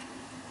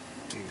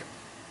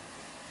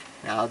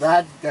 Now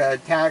that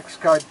tax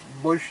cut,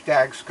 Bush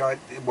tax cut,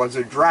 was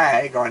a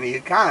drag on the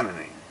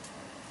economy.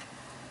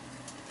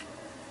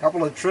 A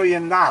couple of $1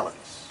 trillion that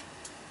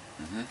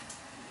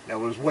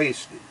was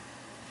wasted.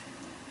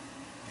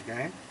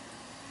 Okay?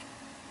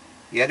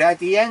 Yet at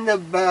the end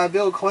of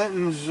Bill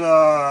Clinton's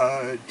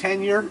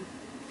tenure,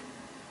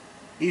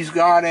 he's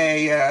got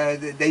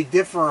they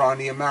differ on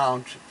the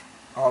amount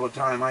all the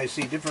time. I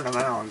see different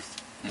amounts.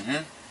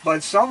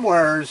 But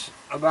somewhere's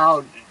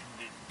about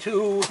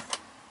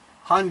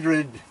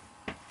 200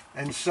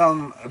 and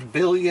some $1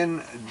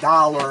 billion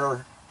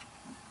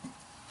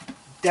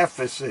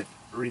deficit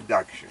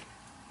reduction.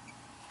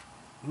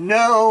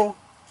 No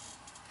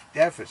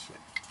deficit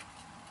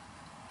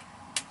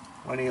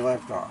when he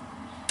left office.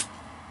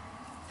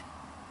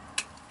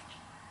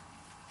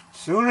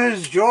 Soon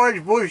as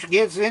George Bush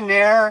gets in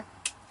there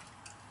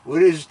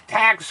with his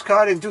tax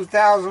cut in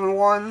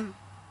 2001,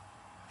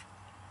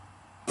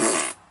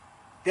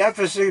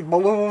 deficit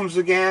balloons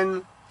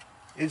again,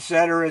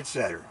 etc.,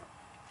 etc.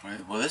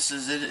 Well,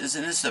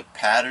 isn't this a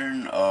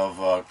pattern of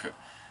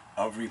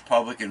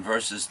Republican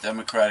versus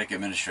Democratic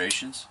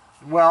administrations?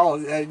 Well,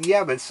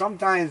 yeah, but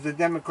sometimes the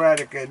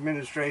Democratic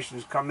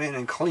administrations come in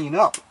and clean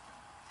up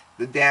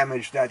the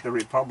damage that the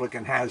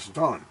Republican has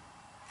done,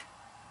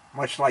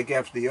 much like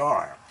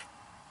FDR.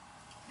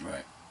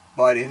 Right.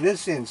 But in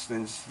this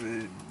instance,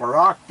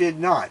 Barack did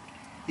not.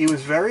 He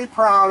was very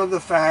proud of the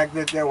fact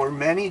that there were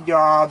many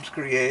jobs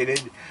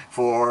created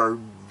for,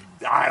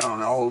 I don't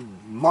know,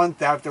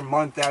 month after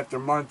month after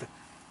month,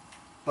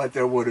 but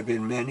there would have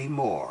been many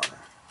more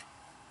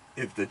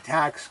if the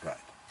tax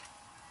cut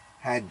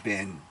had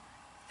been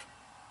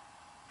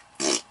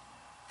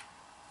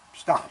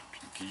stopped.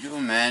 Could you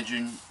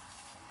imagine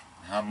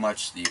how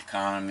much the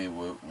economy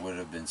would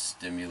have been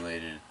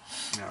stimulated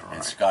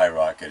and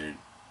skyrocketed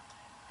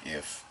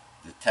if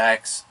the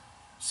tax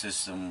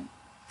system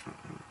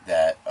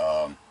that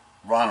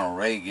Ronald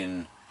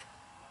Reagan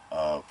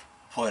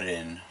put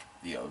in,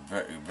 the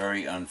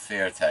very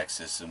unfair tax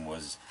system,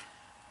 was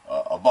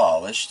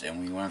abolished, and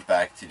we went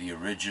back to the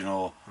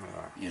original,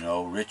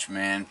 rich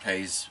man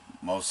pays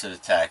most of the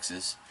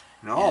taxes.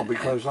 No,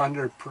 because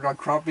under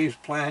Trumpy's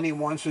plan, he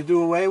wants to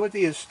do away with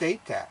the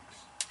estate tax,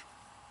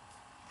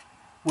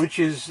 which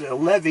is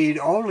levied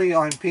only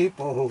on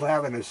people who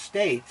have an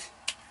estate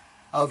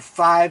of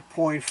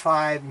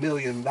 $5.5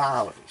 million.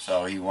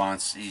 So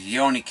he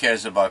only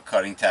cares about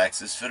cutting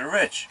taxes for the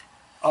rich.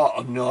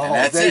 Oh,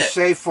 no, they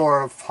say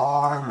for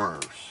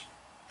farmers.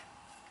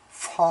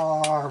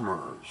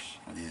 Farmers.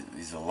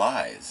 These are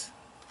lies.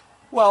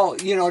 Well,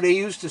 they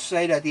used to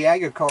say that the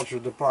agriculture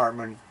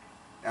department,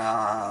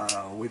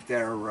 with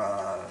their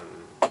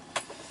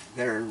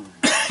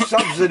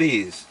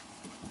subsidies,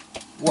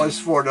 was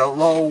for the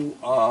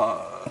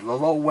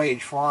low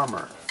wage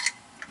farmer.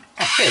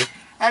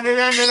 And it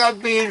ended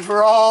up being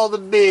for all the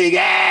big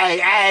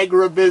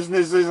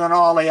agribusinesses and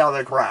all the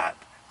other crap.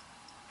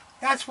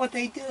 That's what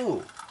they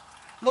do.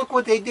 Look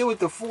what they did with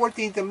the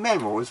 14th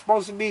Amendment. It was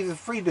supposed to be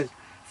free to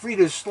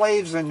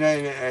slaves and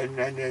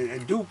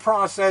due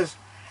process,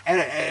 and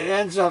it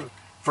ends up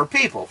for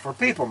people,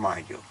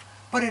 mind you.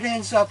 But it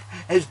ends up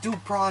as due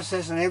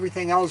process and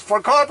everything else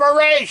for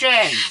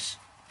corporations.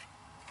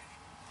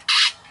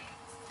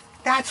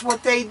 That's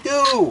what they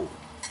do.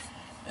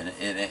 And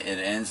it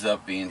ends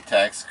up being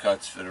tax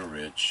cuts for the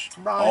rich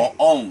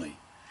only,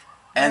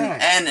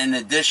 and an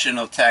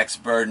additional tax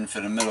burden for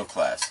the middle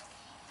class.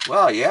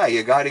 Well, yeah,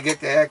 you got to get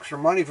the extra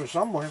money from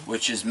somewhere.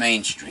 Which is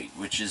Main Street,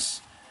 which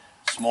is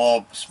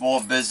small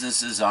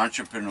businesses,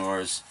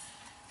 entrepreneurs.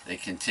 They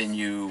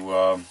continue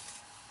to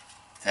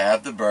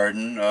have the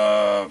burden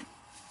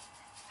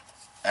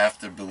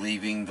after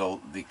believing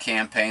the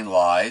campaign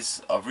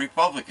lies of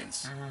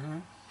Republicans.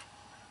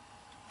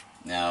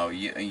 Now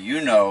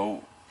you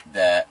know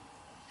that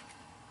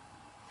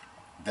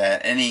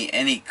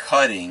any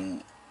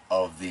cutting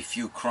of the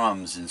few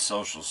crumbs in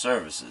social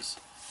services,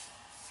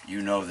 you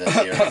know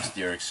that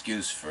their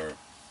excuse for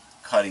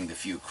cutting the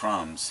few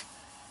crumbs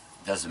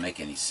doesn't make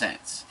any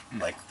sense.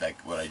 Like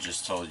what I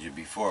just told you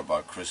before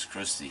about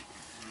Christie.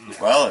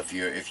 Well, if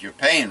you're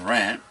paying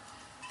rent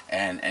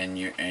and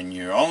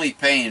you're only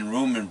paying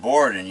room and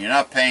board, and you're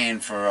not paying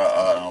for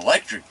an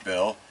electric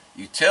bill,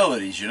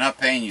 utilities, you're not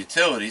paying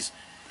utilities,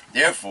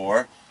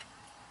 therefore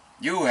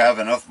you have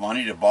enough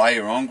money to buy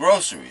your own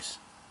groceries.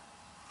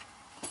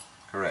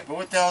 Correct. But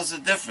what the hell's the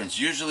difference?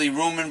 Usually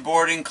room and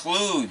board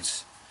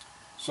includes.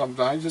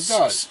 Sometimes it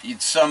does.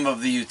 Some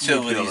of the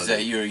utilities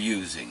that you're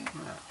using.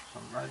 Yeah,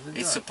 sometimes it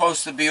It's does.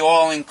 supposed to be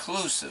all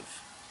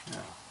inclusive.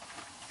 Yeah.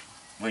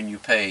 When you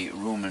pay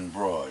room and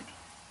board.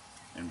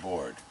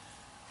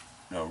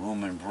 No,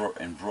 Room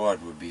and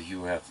Broad would be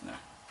Hugh Hefner.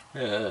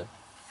 Yeah.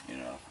 You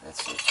know,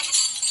 that's it.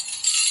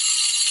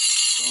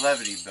 The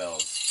Levity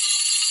Bells.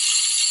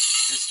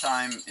 This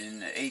time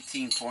in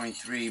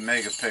 18.3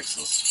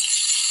 megapixels.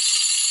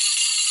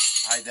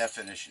 High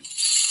definition.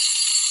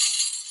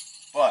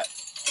 But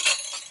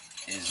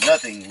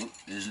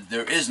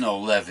there is no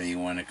levity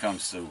when it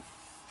comes to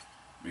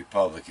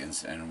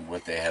Republicans and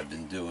what they have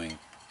been doing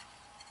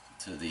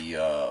to the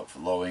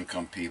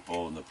low-income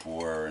people and the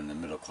poor and the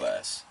middle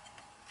class.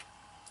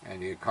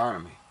 And the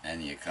economy.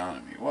 And the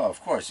economy. Well, of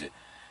course,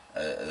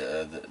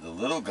 the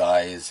little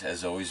guy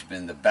has always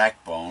been the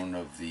backbone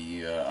of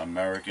the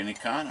American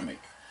economy.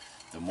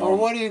 Well,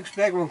 what do you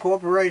expect when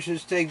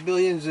corporations take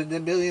billions of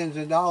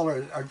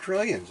dollars, or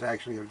trillions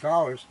actually of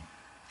dollars,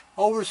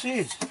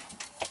 overseas,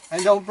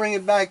 and don't bring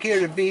it back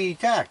here to be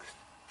taxed?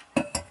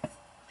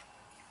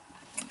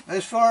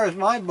 As far as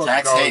my book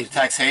goes,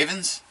 tax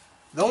havens?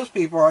 Those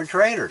people are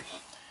traitors.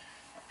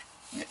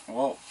 Yeah,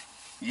 well,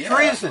 yeah.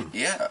 Treason.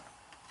 Yeah.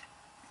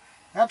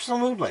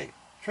 Absolutely.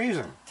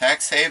 Treason.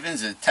 Tax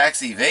havens and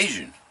tax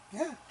evasion.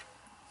 Yeah.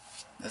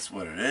 That's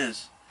what it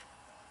is.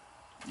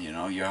 You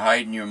know, you're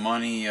hiding your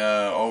money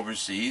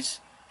overseas.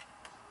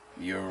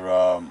 You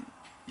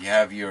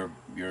have your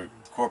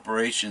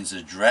corporation's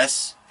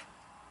address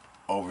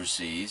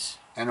overseas.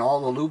 And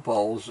all the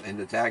loopholes in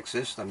the tax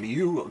system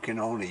you can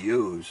only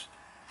use.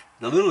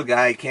 The little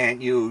guy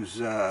can't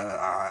use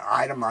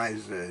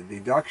itemized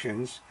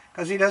deductions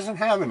because he doesn't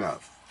have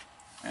enough.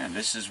 And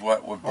this is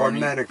what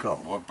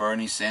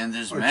Bernie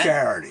Sanders meant.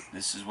 Charity.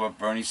 This is what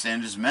Bernie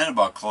Sanders meant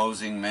about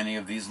closing many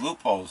of these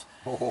loopholes.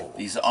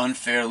 These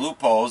unfair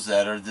loopholes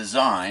that are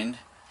designed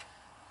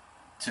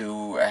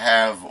to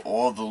have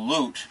all the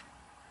loot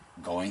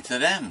going to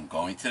them,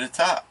 going to the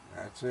top.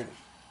 That's it.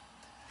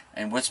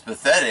 And what's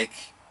pathetic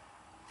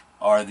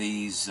are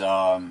these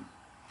 9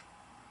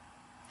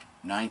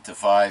 to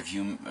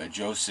 5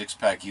 Joe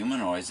Six-Pack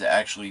humanoids that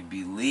actually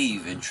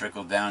believe in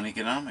trickle-down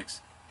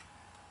economics.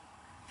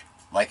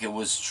 Like it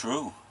was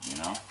true, you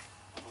know.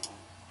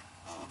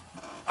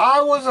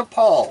 I was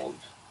appalled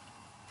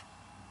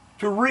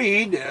to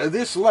read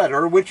this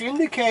letter, which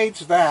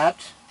indicates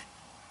that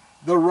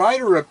the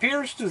writer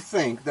appears to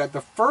think that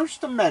the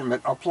First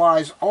Amendment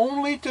applies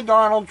only to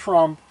Donald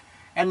Trump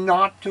and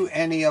not to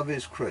any of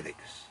his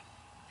critics.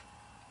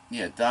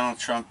 Yeah, Donald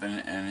Trump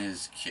and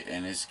his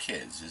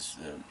kids, his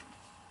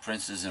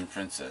princes and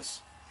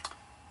princess.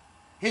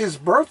 His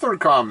birther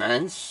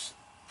comments,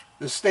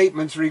 the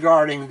statements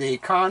regarding the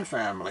Khan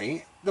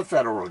family, the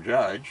federal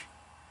judge,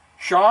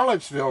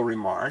 Charlottesville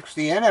remarks,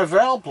 the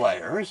NFL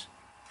players,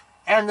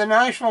 and the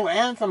national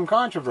anthem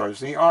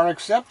controversy are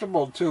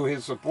acceptable to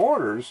his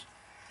supporters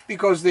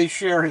because they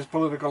share his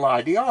political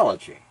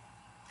ideology.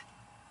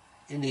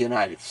 In the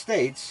United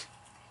States,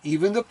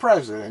 even the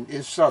president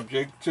is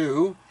subject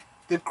to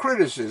the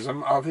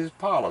criticism of his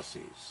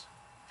policies,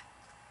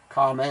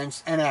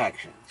 comments, and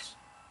actions.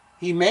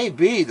 He may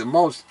be the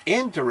most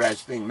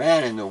interesting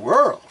man in the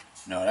world.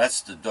 No, that's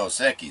the Dos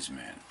Equis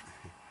man.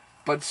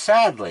 But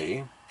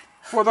sadly,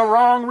 for the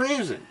wrong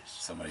reasons.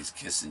 Somebody's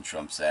kissing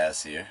Trump's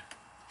ass here.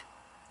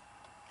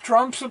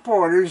 Trump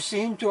supporters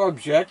seem to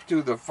object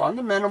to the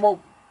fundamental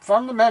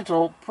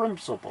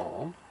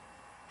principle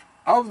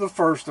of the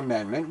First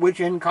Amendment, which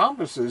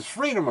encompasses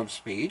freedom of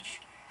speech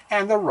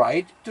and the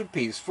right to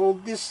peaceful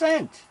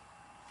dissent.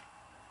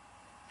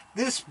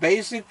 This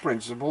basic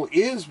principle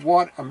is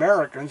what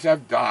Americans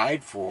have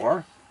died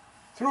for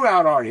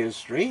throughout our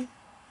history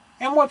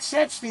and what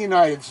sets the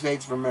United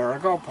States of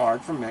America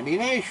apart from many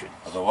nations.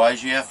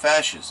 Otherwise you have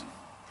fascism.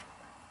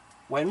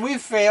 When we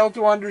fail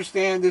to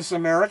understand this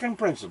American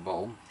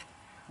principle,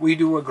 we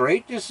do a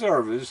great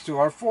disservice to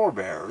our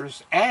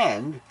forebears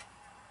and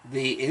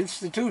the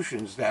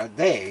institutions that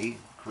they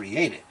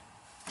created.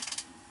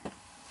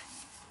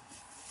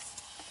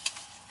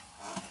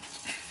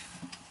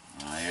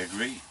 I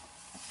agree.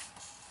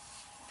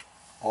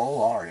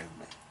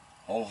 Wholeheartedly.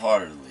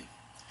 Wholeheartedly.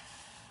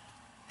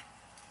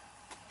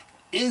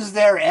 Is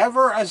there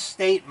ever a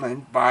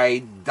statement by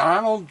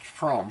Donald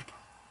Trump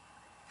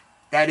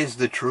that is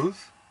the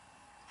truth?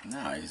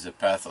 No, he's a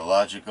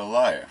pathological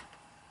liar.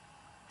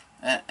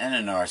 And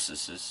a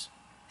narcissist.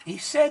 He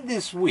said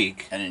this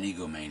week... And an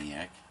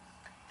egomaniac.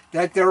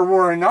 ...that there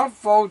were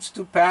enough votes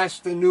to pass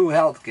the new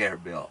health care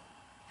bill.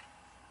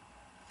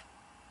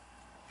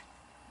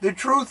 The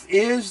truth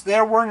is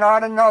there were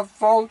not enough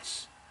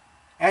votes,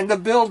 and the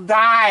bill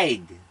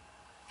died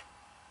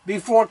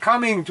before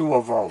coming to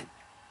a vote.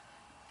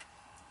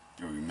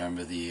 You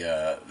remember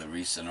the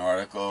recent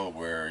article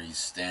where he's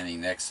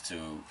standing next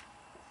to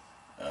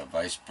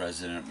Vice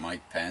President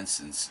Mike Pence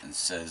and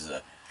says,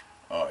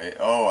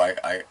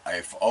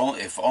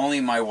 if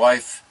only my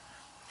wife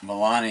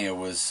Melania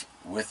was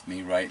with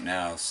me right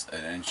now,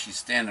 and she's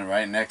standing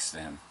right next to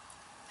him,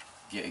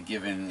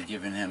 giving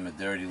him a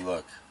dirty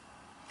look.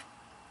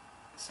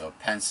 So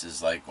Pence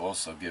is like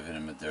also giving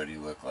him a dirty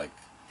look, like,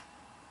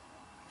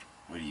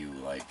 what do you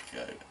like?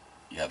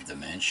 You have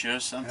dementia or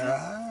something?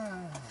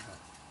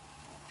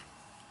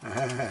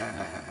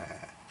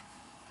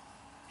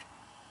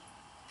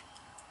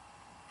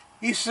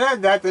 He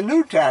said that the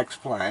new tax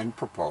plan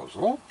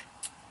proposal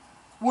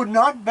would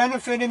not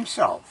benefit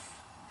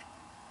himself,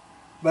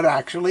 but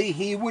actually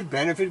he would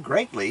benefit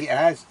greatly,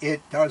 as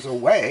it does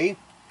away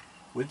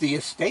with the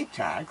estate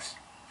tax,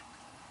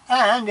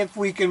 and if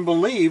we can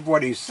believe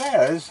what he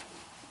says,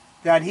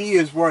 that he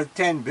is worth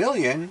 $10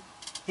 billion,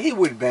 he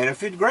would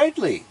benefit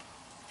greatly.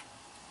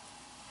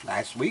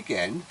 Last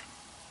weekend,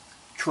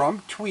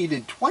 Trump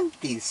tweeted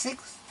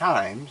 26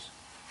 times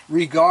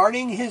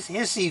regarding his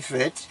hissy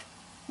fit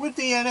with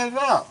the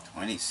NFL.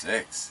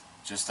 26?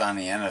 Just on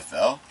the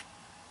NFL?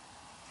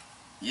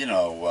 You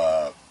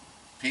know,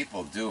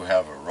 people do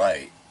have a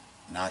right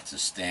not to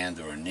stand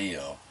or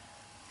kneel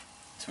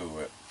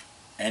to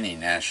any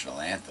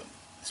national anthem,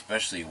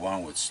 especially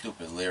one with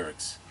stupid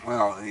lyrics.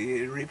 Well,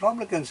 the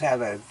Republicans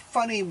have a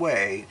funny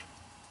way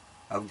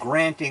of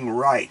granting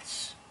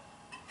rights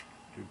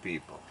to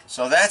people.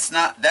 So that's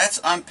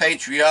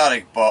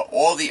unpatriotic, but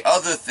all the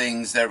other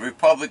things that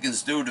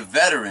Republicans do to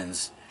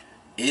veterans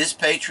is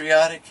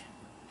patriotic?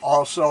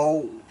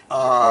 Also,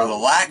 or the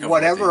lack of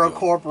whatever a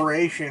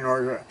corporation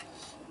or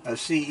a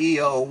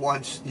CEO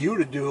wants you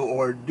to do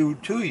or do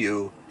to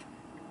you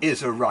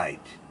is a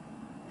right.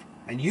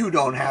 And you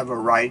don't have a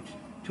right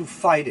to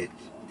fight it.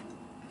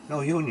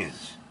 No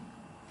unions.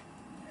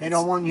 They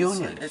don't want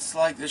unions. It's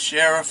like the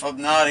sheriff of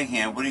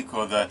Nottingham. What do you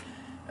call that?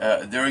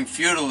 During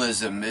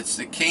feudalism, it's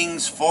the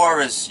king's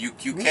forest. You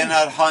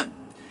cannot hunt.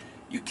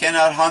 You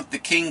cannot hunt the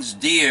king's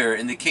deer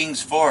in the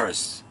king's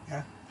forest.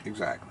 Yeah,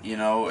 exactly. You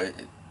know.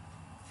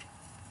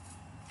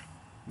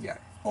 Yeah.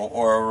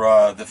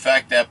 Or the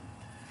fact that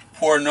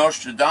poor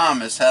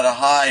Nostradamus had to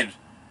hide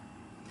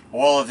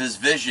all of his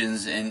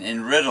visions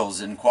in riddles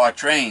and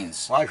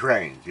quatrains.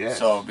 Quatrains, yes.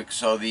 So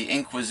the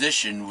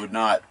Inquisition would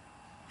not,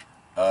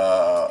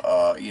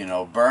 you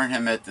know, burn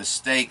him at the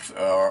stake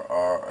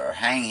or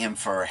hang him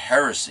for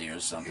heresy or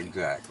something.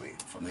 Exactly.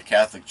 From the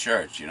Catholic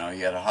Church, you know,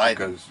 he had to hide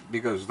them.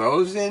 Because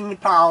those in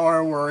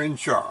power were in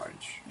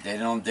charge.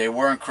 They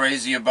weren't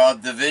crazy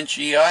about Da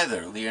Vinci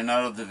either.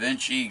 Leonardo da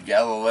Vinci,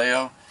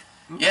 Galileo.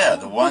 Yeah,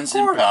 the ones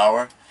in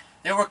power.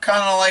 They were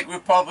kind of like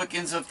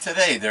Republicans of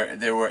today.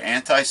 They were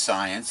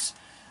anti-science.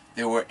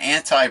 They were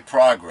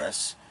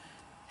anti-progress.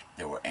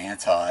 They were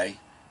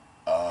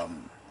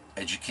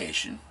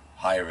anti-education,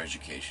 higher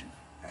education.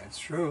 That's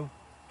true.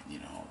 You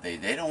know, they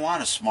don't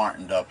want a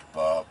smartened up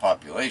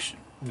population.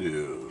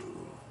 No.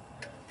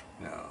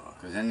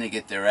 Because then they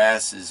get their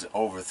asses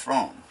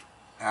overthrown.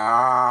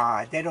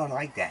 They don't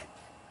like that.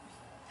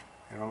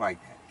 They don't like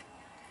that.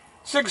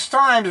 6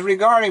 times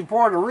regarding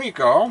Puerto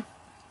Rico,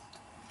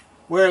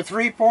 where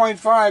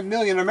 3.5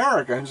 million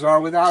Americans are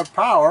without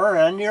power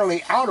and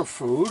nearly out of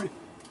food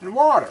and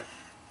water.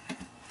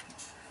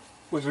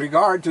 With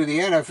regard to the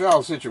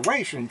NFL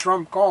situation,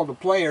 Trump called the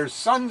players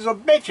sons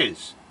of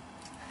bitches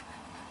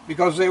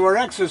because they were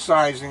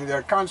exercising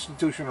their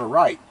constitutional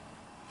right.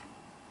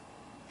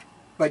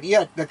 But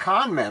yet the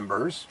con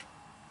members,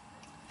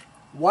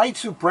 white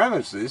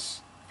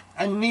supremacists,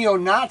 and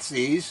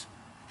neo-Nazis,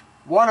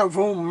 one of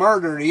whom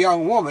murdered a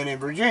young woman in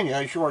Virginia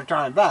a short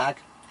time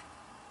back,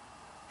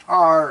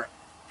 are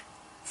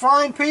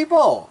fine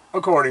people,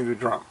 according to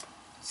Trump.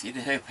 You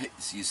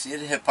see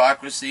the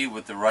hypocrisy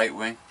with the right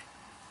wing?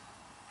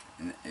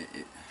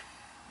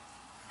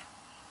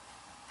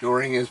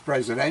 During his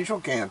presidential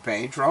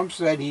campaign, Trump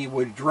said he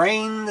would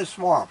drain the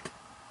swamp.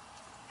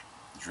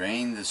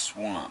 Drain the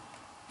swamp.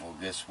 Well,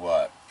 guess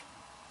what?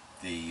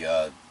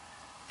 The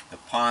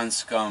pond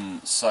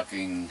scum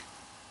sucking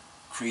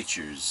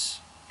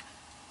creatures.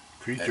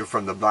 Creature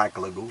from the Black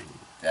Lagoon.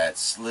 That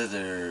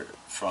slither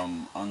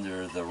from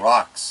under the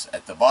rocks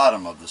at the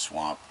bottom of the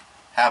swamp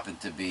happened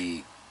to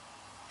be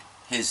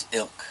his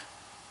ilk.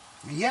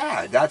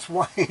 Yeah, that's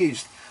why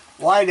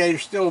they're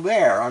still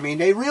there. I mean,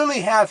 they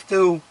really have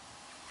to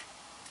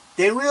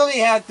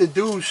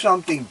do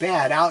something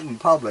bad out in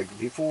public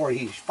before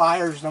he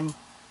fires them,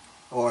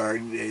 or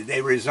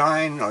they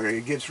resign, or he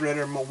gets rid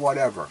of them, or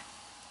whatever.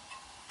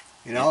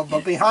 You know,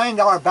 but behind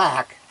our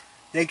back,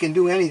 they can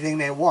do anything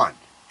they want.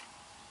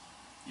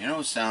 You know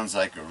who sounds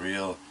like a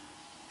real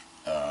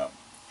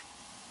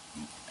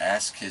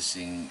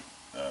ass-kissing,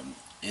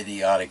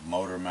 idiotic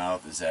motor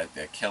mouth is that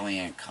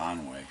Kellyanne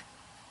Conway.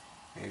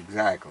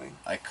 Exactly.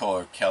 I call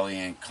her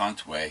Kellyanne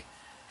Cuntway.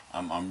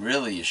 I'm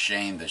really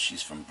ashamed that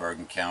she's from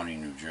Bergen County,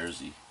 New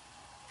Jersey,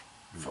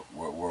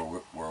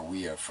 where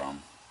we are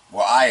from.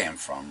 Where I am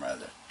from,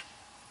 rather.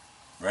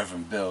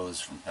 Reverend Bill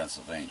is from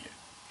Pennsylvania.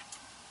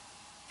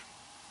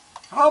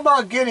 How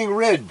about getting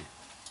rid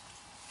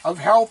of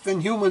Health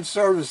and Human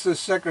Services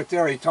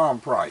Secretary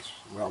Tom Price?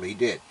 Well, he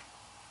did.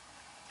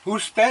 Who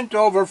spent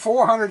over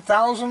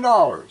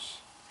 $400,000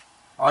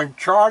 on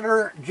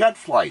charter jet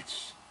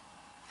flights.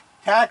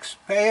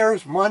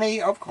 Taxpayers'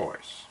 money, of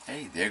course.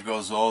 Hey, there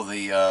goes all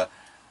the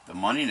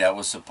money that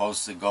was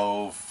supposed to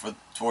go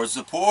towards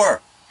the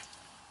poor,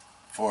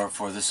 for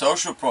the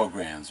social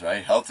programs,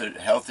 right?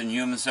 Health and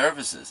Human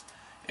Services.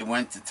 It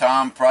went to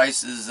Tom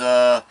Price's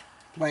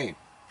plane.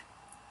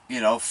 You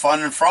know,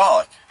 fun and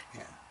frolic.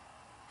 Yeah.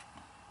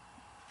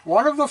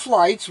 One of the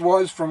flights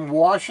was from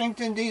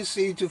Washington,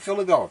 D.C. to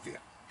Philadelphia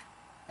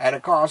at a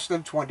cost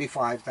of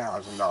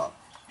 $25,000.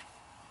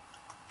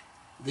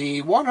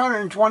 The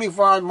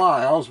 125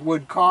 miles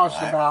would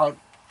cost about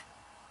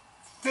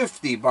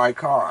 50 by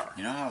car.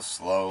 You know how not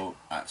slow,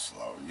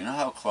 you know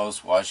how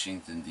close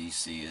Washington,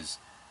 D.C. is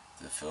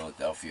to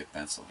Philadelphia,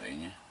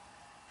 Pennsylvania?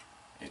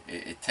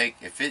 It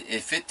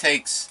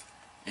takes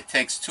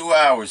 2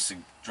 hours to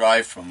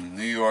drive from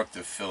New York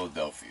to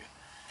Philadelphia.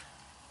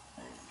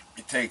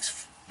 It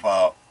takes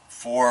about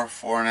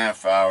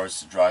 4.5 hours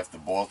to drive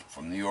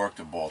from New York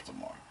to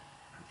Baltimore.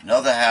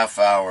 Another half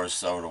hour or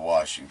so to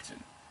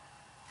Washington.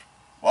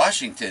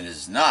 Washington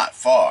is not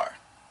far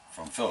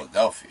from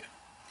Philadelphia.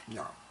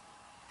 No.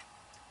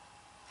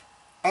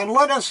 And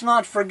let us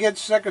not forget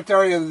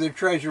Secretary of the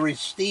Treasury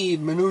Steve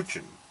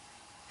Mnuchin,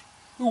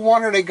 who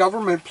wanted a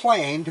government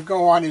plane to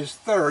go on his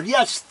third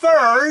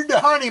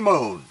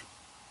honeymoon.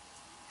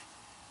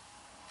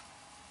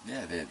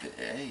 Yeah,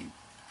 hey,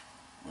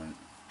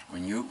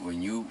 when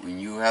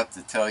you have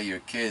to tell your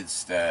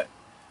kids that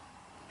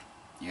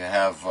you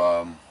have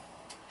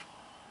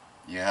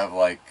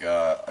like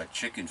a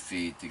chicken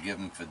feed to give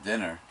them for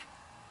dinner,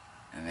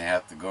 and they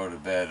have to go to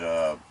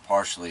bed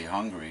partially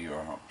hungry,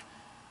 or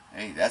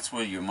hey, that's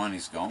where your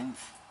money's going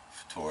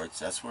towards.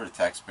 That's where the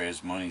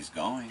taxpayers' money's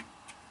going.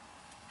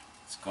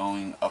 It's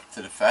going up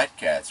to the fat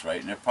cats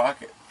right in their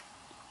pocket.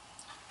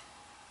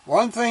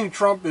 One thing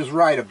Trump is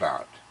right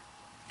about: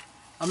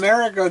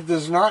 America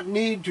does not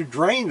need to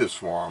drain the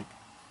swamp,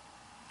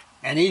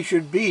 and he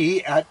should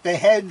be at the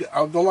head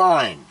of the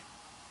line.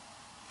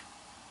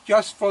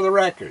 Just for the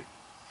record,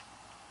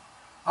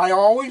 I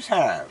always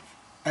have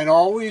and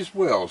always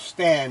will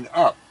stand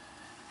up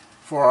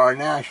for our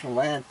national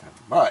anthem,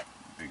 but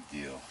big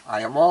deal.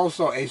 I am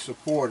also a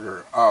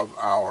supporter of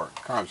our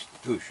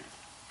Constitution.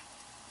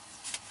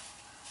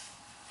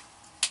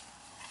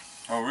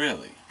 Oh,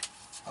 really?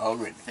 Oh,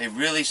 really? They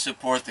really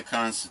support the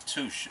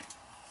Constitution.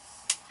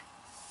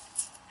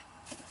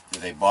 Do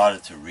they bother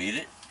to read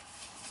it?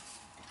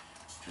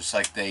 Just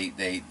like they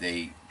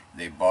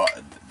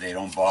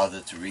don't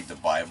bother to read the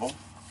Bible?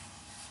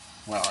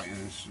 Well,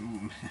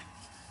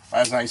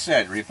 as I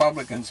said,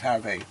 Republicans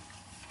have a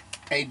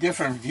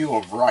different view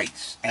of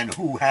rights and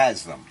who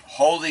has them.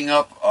 Holding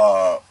up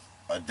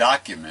a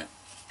document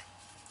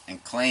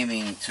and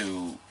claiming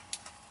to,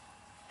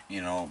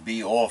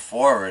 be all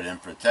for it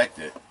and protect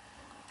it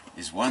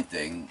is one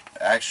thing.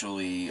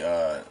 Actually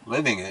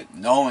living it,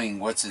 knowing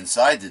what's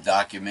inside the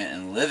document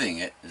and living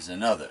it is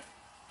another.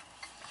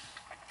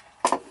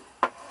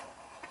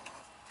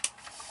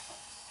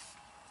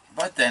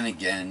 But then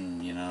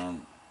again,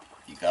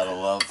 you gotta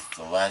love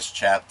the last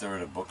chapter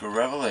of the book of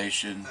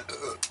Revelation.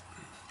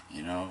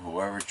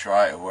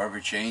 Whoever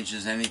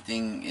changes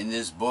anything in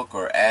this book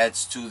or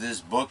adds to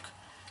this book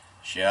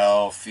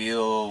shall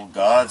feel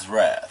God's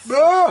wrath.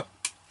 Ah!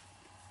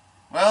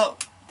 Well,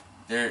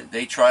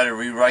 they try to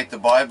rewrite the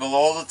Bible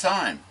all the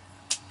time.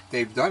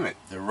 They've done it.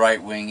 The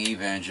right-wing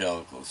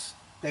evangelicals.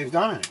 They've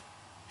done it.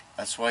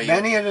 That's why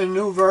many of the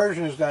new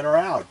versions that are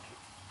out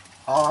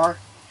are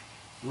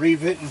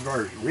rewritten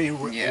versions.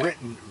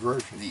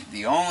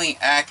 The only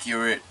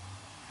accurate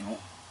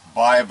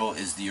Bible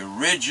is the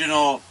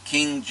original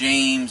King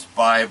James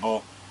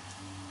Bible,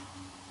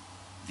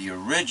 the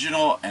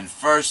original and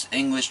first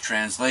English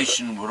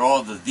translation with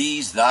all the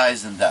these,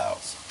 thys, and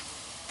thous.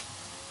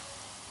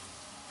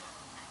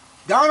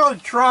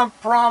 Donald Trump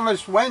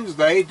promised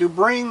Wednesday to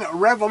bring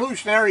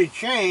revolutionary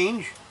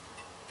change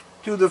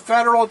to the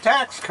federal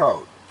tax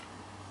code.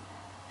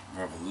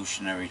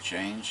 Revolutionary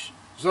change?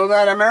 So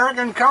that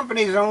American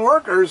companies and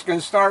workers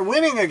can start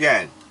winning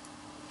again.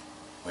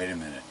 Wait a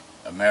minute.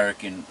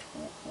 American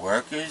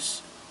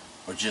workers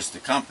or just the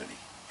company?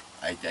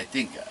 I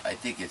think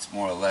it's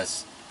more or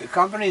less the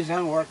companies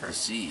and the workers.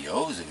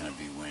 CEOs are going to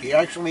be winning. He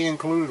actually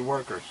included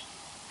workers.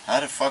 How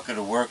the fuck are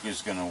the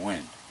workers going to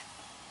win?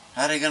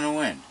 How are they going to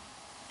win?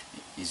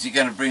 Is he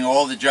going to bring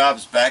all the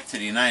jobs back to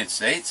the United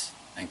States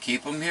and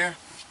keep them here?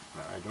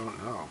 I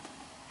don't know.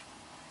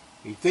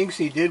 He thinks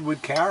he did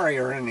with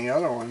Carrier and the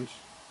other ones.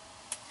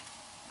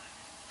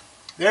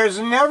 There's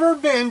never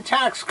been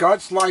tax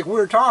cuts like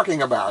we're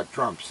talking about,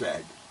 Trump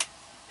said.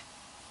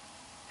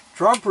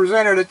 Trump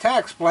presented a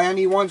tax plan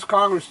he wants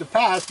Congress to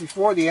pass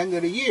before the end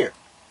of the year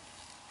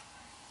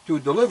to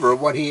deliver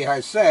what he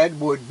has said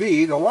would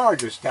be the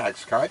largest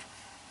tax cut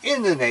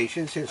in the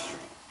nation's history.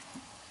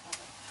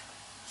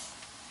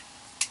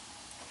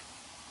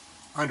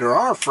 Under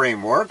our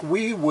framework,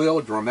 we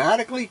will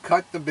dramatically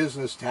cut the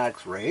business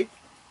tax rate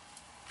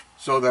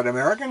so that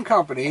American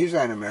companies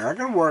and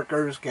American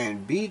workers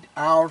can beat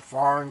our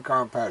foreign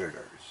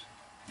competitors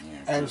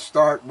and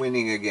start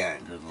winning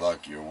again. Good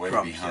luck. You're way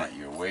Trump behind. said.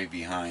 You're way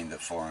behind the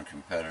foreign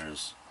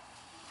competitors.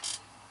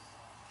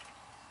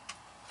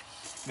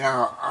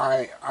 Now,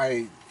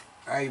 I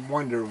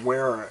wonder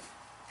where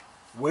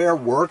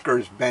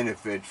workers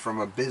benefit from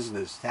a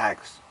business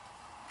tax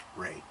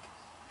rate.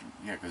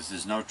 Yeah, because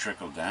there's no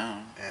trickle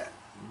down. Yeah,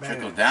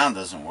 Trickle down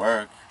doesn't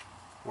work.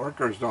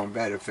 Workers don't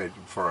benefit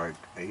for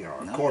a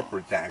No.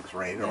 corporate tax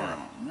rate or a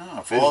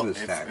No.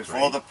 business tax If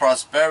rate. all the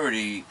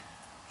prosperity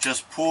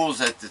just pools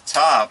at the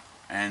top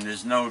and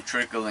there's no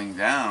trickling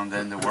down,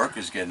 then the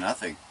workers get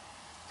nothing.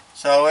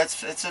 So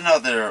it's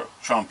another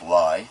Trump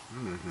lie.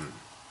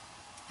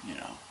 You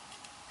know.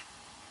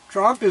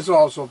 Trump is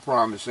also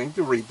promising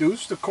to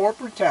reduce the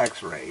corporate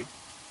tax rate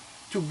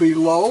to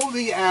below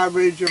the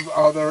average of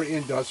other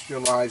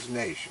industrialized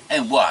nations.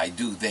 And why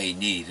do they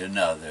need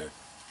another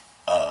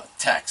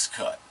tax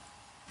cut?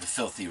 The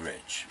filthy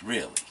rich,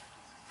 really.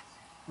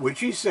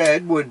 Which he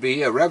said would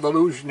be a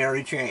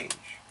revolutionary change.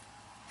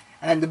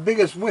 And the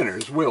biggest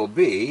winners will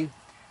be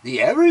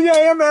the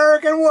everyday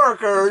American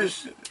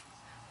workers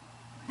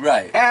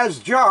Right. as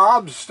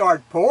jobs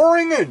start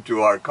pouring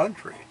into our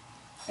country.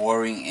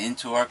 Pouring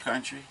into our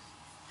country?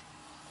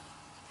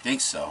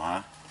 Think so,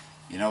 huh?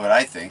 You know what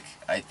I think?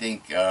 I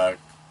think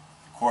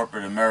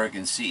corporate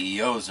American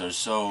CEOs are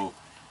so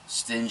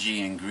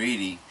stingy and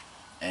greedy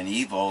and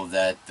evil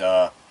that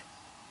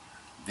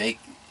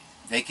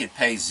they could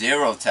pay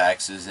zero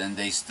taxes and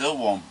they still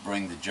won't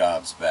bring the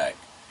jobs back.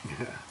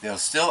 They'll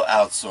still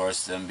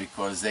outsource them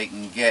because they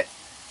can get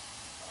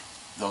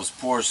those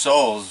poor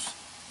souls,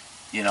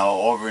 you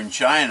know, over in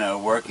China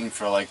working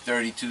for like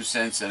 32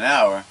 cents an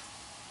hour.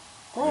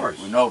 Of course.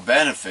 With no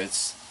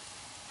benefits.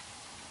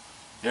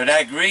 They're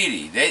that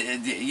greedy.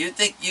 You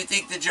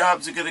think the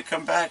jobs are going to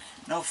come back?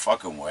 No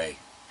fucking way.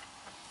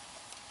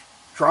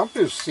 Trump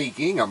is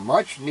seeking a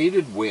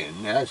much-needed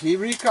win as he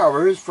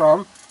recovers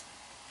from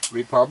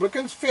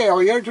Republicans'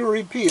 failure to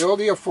repeal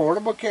the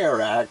Affordable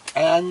Care Act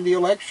and the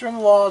election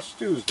loss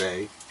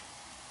Tuesday,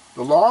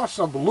 the loss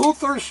of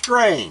Luther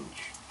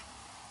Strange,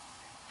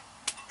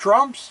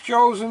 Trump's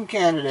chosen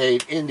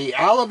candidate in the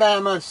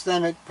Alabama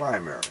Senate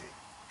primary.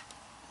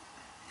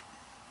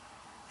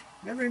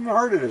 Never even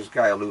heard of this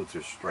guy,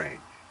 Luther Strange.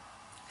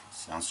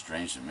 Sounds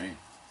strange to me.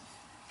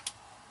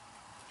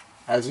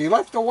 As he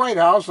left the White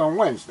House on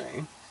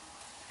Wednesday,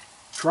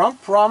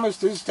 Trump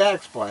promised his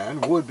tax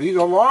plan would be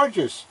the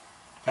largest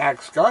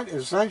tax cut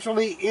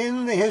essentially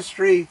in the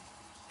history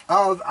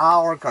of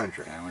our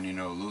country. And when you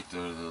know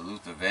Luther, the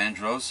Luther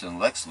Vandross and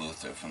Lex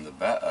Luthor from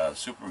the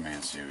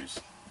Superman series.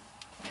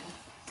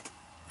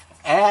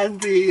 And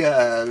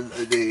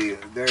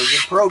there's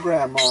a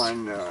program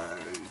on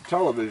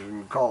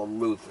television called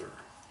Luther.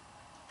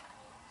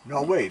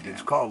 No, wait,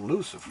 it's called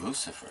Lucifer.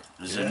 Lucifer.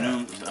 There's a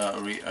new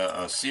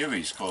a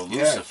series called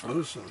Yes, Lucifer.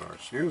 Lucifer,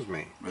 excuse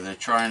me. Where they're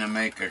trying to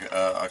make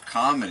a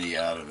comedy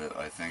out of it,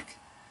 I think.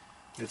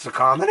 It's a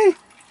comedy?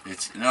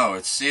 It's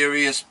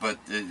serious, but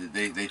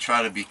they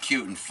try to be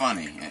cute and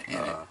funny in it.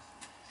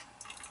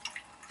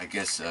 I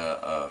guess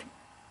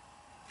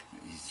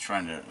he's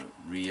trying to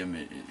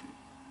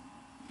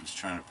he's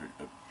trying to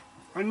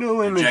a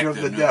new image of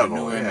the devil. A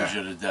new image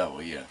of the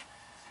devil, yeah.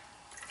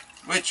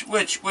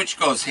 Which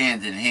goes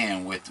hand in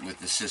hand with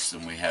the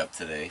system we have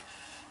today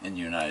in the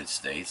United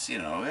States. You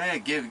know,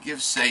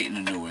 give Satan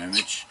a new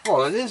image.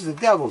 Well, it is the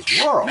devil's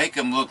world. Make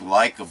him look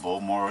likable,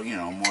 more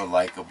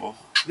likable.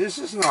 This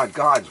is not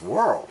God's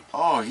world.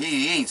 Oh,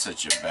 he ain't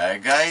such a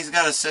bad guy. He's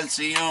got a sense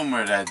of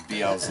humor, that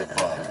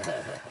Beelzebub.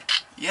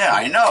 Yeah,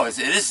 I know. It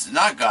is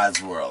not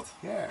God's world.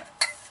 Yeah.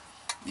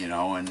 You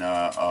know, and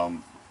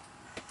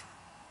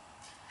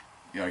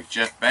like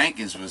Jeff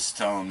Bankins was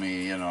telling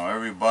me, you know,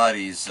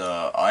 everybody's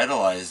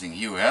idolizing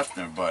Hugh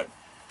Hefner, but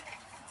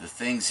the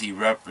things he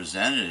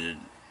represented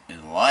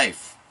in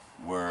life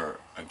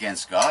were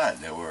against God.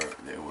 They were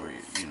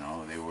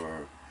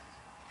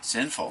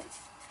sinful.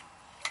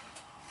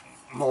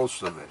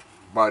 Most of it,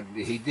 but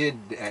he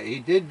did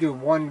do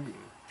one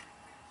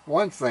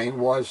thing,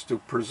 was to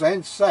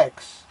present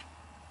sex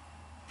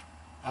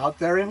out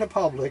there in the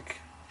public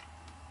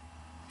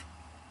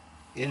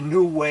in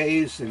new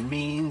ways and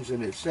means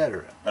and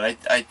etc. But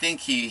I think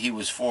he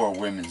was for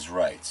women's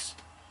rights.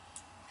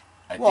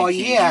 He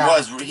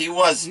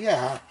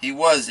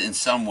was in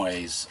some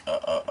ways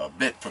a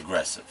bit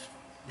progressive.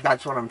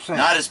 That's what I'm saying.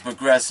 Not as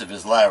progressive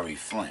as Larry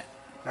Flint.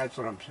 That's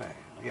what I'm saying.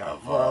 Yeah,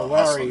 Of Larry,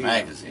 Hustler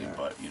magazine, yeah.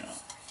 But you know.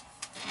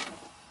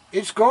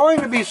 It's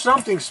going to be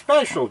something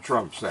special,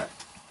 Trump said.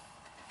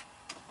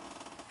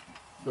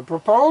 The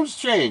proposed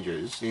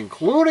changes,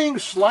 including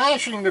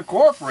slashing the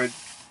corporate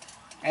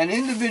and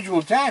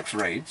individual tax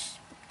rates,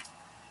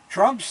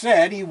 Trump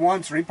said he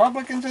wants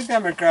Republicans and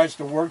Democrats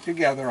to work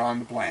together on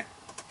the plan.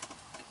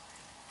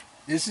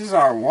 This is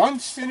our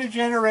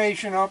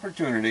once-in-a-generation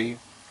opportunity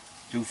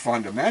to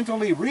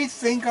fundamentally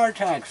rethink our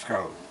tax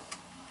code,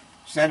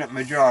 Senate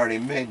Majority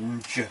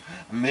Mitch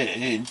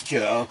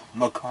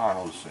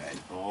McConnell said.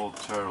 The old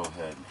turtle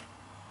head.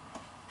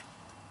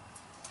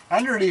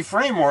 Under the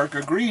framework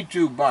agreed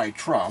to by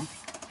Trump,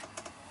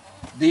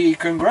 the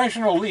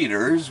congressional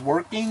leaders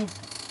working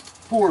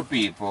poor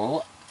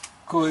people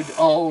could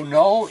owe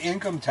no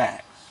income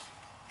tax.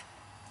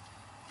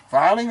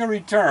 Filing a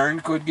return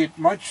could get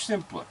much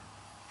simpler.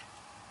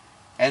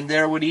 And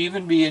there would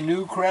even be a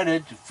new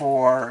credit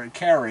for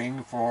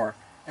caring for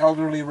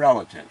elderly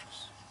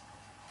relatives.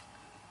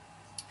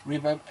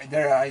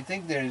 I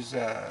think there's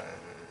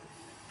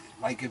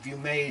like if you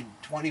made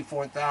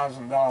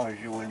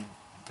 $24,000, you wouldn't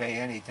pay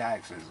any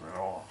taxes at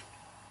all.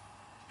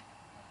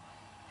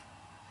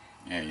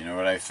 Yeah, you know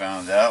what I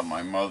found out?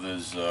 My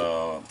mother's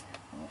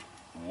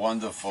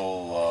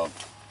wonderful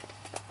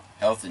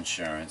health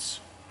insurance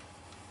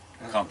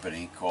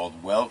company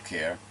called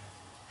WellCare.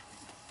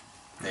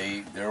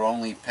 They're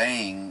only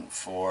paying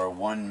for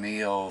 1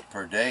 meal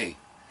per day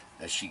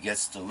that she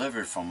gets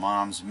delivered from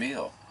Mom's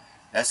meal.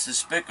 That's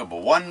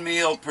despicable. 1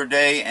 meal per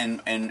day and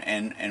 1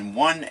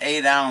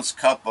 8-ounce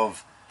cup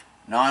of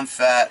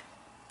non-fat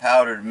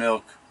powdered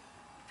milk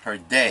per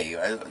day.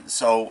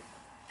 So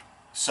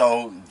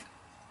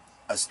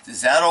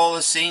is that all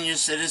a senior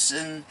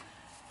citizen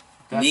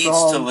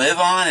needs to live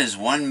on, is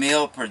 1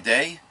 meal per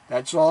day?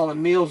 That's all that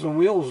Meals on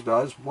Wheels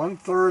does.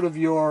 1/3 of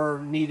your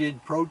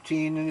needed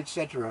protein and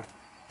etc.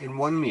 in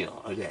 1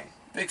 meal a day.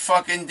 Big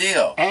fucking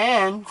deal.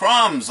 And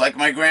crumbs, like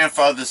my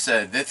grandfather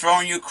said. They're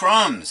throwing you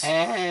crumbs.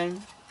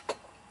 And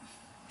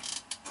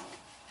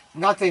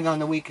nothing on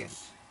the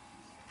weekends.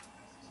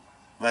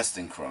 Less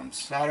than crumbs.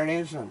 Saturday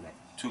and Sunday.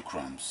 2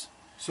 crumbs.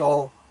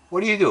 So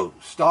what do?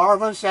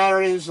 Starve on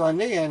Saturday and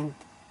Sunday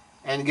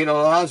and get a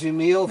lousy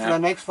meal for the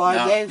next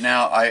 5 days?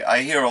 Now,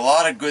 I hear a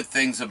lot of good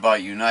things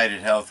about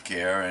United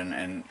Healthcare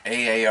and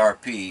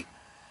AARP.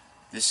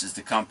 This is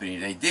the company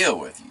they deal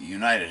with,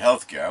 United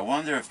Healthcare. I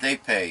wonder if they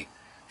pay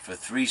for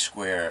 3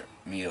 square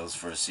meals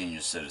for a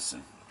senior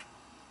citizen.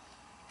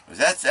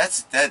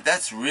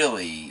 That's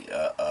really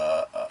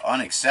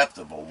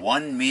unacceptable.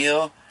 1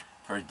 meal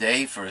per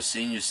day for a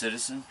senior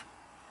citizen?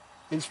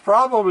 It's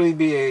probably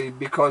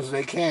because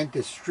they can't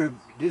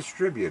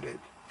distribute it.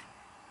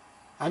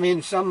 I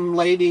mean, some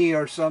lady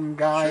or some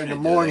guy in the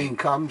morning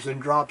comes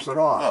and drops it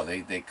off. Well,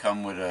 they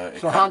come with a...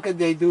 So how could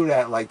they do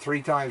that like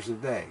 3 times a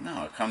day?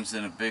 No, it comes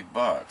in a big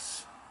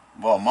box.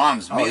 Well,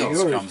 Mom's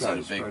Meals comes in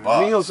a big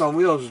box. Meals on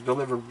Wheels is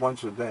delivered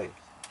once a day.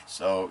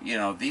 So, you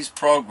know, these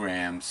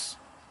programs...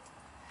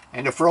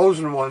 And the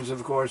frozen ones,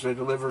 of course, are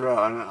delivered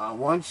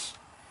once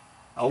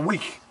a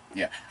week.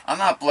 Yeah, I'm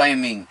not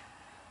blaming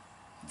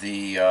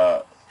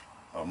the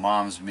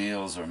Mom's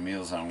Meals or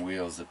Meals on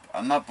Wheels.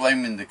 I'm not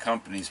blaming the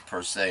companies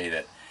per se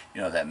that,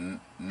 you know, that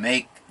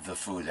make the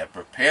food, that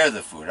prepare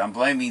the food. I'm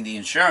blaming the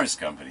insurance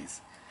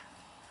companies,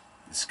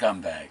 the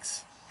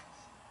scumbags.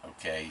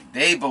 Okay,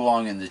 they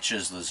belong in the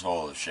Chiseler's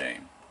Hall of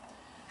Shame.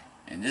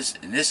 In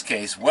this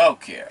case,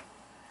 WellCare.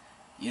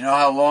 You know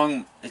how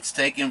long it's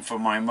taken for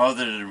my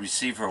mother to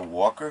receive her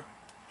walker?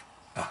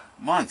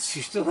 Months.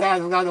 She still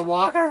hasn't got a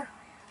walker?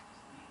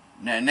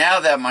 Now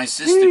that my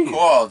sister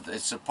called,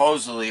 it's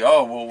supposedly,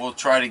 oh, well, we'll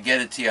try to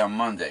get it to you on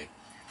Monday.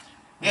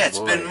 Yeah, it's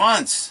been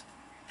months.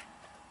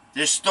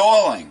 They're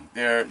stalling.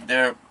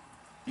 They're,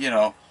 you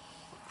know.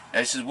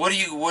 I said, what are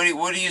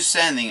you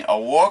sending? A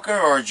Walker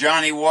or a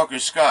Johnny Walker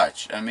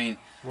Scotch? I mean,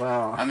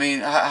 wow. I mean,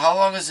 how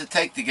long does it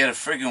take to get a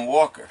friggin'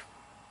 Walker?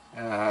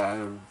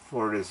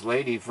 For this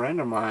lady friend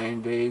of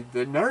mine,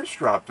 the nurse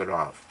dropped it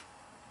off.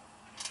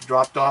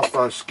 Dropped off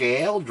a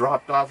scale,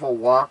 dropped off a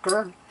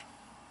walker.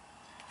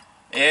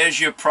 There's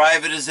your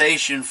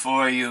privatization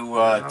for you,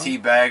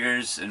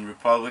 teabaggers and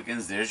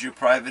Republicans. There's your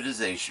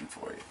privatization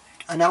for you.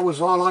 And that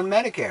was all on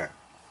Medicare.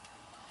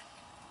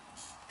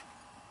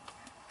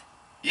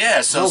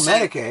 Yeah, so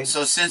Medicaid.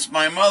 So since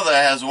my mother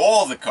has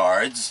all the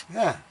cards,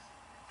 yeah,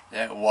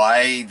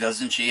 why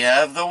doesn't she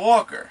have the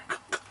walker?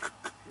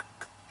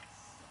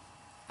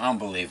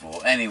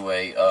 Unbelievable.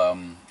 Anyway,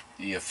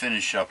 you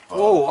finish up.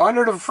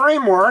 Under the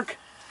framework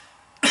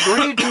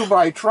agreed to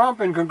by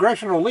Trump and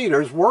congressional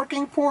leaders,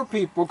 working poor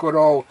people could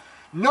owe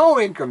no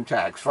income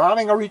tax.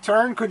 Filing a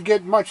return could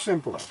get much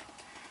simpler.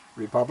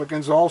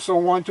 Republicans also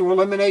want to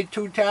eliminate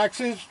 2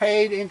 taxes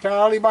paid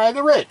entirely by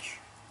the rich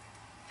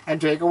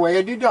and take away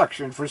a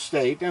deduction for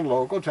state and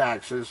local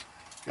taxes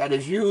that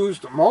is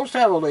used most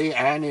heavily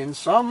and in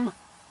some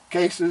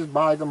cases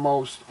by the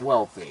most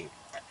wealthy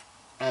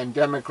and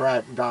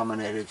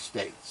Democrat-dominated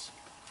states.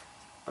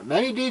 But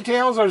many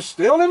details are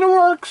still in the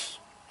works.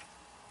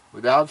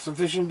 Without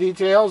sufficient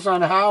details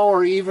on how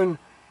or even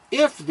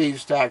if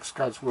these tax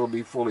cuts will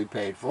be fully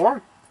paid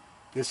for,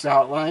 this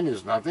outline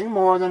is nothing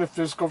more than a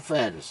fiscal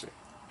fantasy.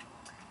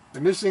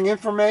 The missing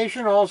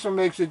information also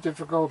makes it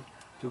difficult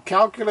to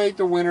calculate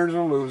the winners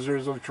and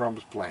losers of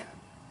Trump's plan.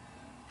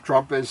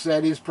 Trump has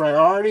said his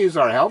priorities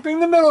are helping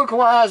the middle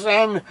class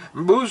and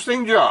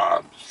boosting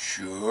jobs.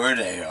 Sure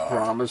they are.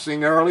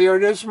 Promising earlier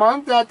this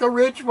month that the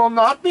rich will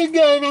not be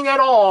gaining at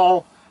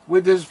all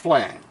with his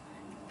plan.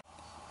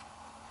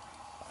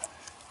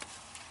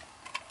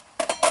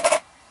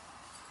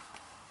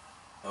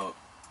 Oh,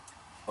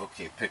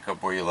 okay, pick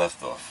up where you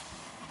left off.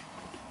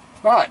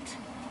 But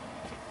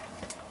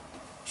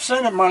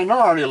Senate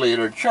Minority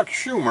Leader Chuck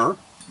Schumer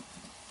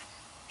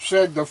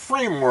said the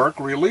framework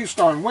released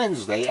on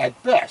Wednesday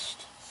at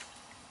best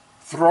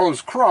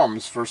throws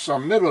crumbs for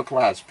some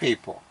middle-class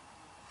people.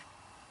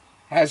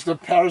 Has the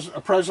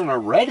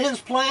president read his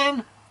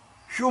plan?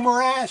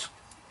 Schumer asked.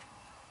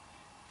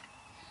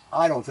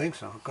 I don't think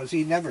so, because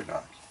he never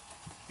does.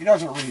 He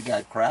doesn't read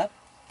that crap.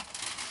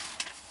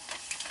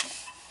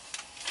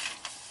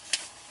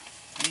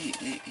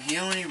 He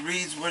only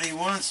reads what he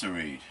wants to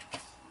read.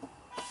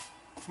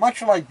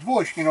 Much like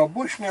Bush, you know,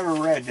 Bush never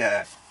read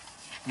the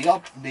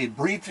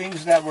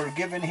briefings that were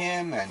given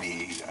him and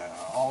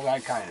all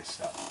that kind of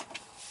stuff.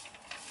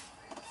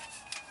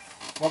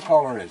 What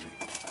color is he?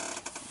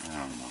 I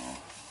don't know.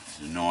 It's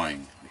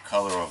annoying. The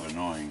color of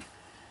annoying.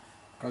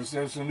 Because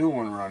there's a new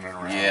one running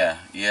around. Yeah,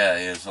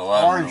 there's a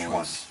lot orange of new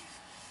ones.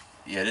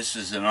 One. Yeah, this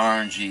is an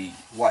orangey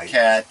white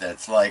cat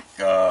that's like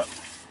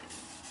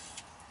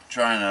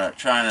trying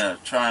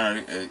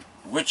to.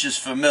 Which is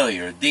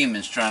familiar. A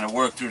demon's trying to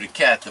work through the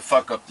cat to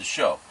fuck up the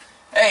show.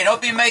 Hey,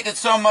 don't be making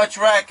so much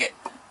racket.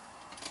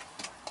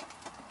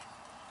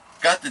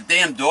 Got the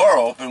damn door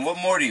open. What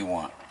more do you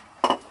want?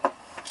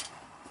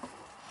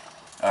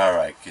 All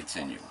right,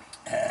 continue.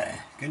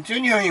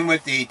 Continuing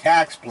with the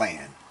tax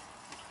plan.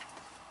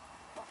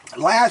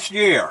 Last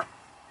year,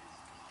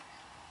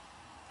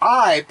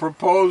 I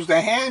proposed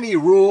a handy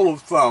rule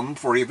of thumb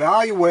for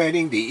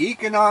evaluating the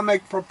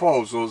economic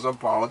proposals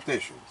of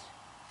politicians.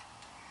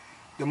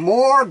 The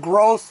more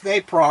growth they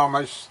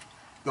promise,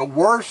 the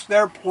worse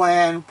their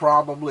plan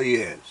probably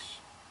is.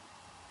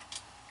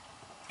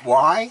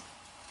 Why?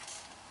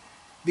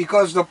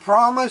 Because the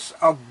promise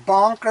of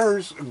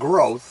bonkers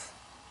growth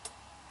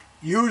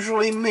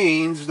usually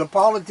means the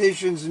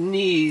politicians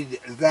need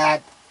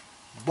that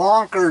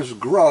bonkers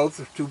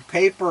growth to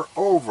paper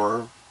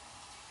over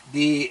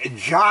the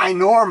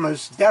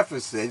ginormous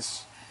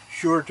deficits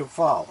sure to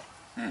follow.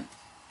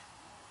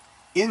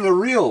 In the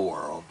real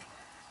world,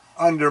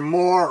 under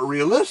more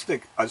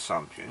realistic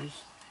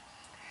assumptions,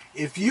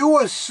 if you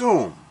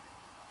assume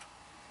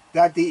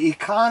that the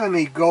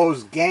economy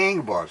goes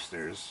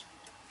gangbusters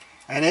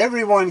and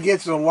everyone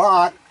gets a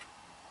lot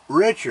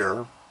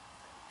richer,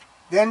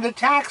 then the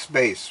tax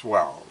base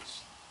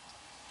swells.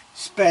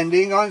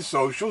 Spending on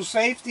social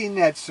safety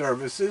net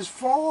services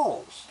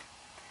falls.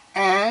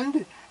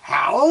 And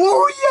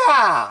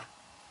hallelujah!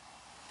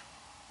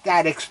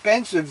 That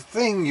expensive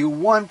thing you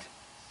want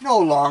no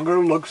longer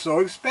looks so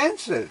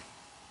expensive.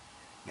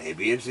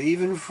 Maybe it's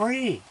even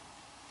free.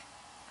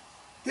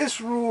 This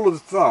rule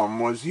of thumb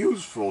was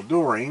useful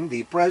during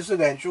the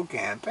presidential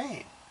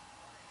campaign,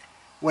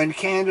 when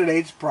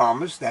candidates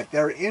promised that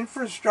their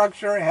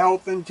infrastructure,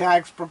 health, and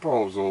tax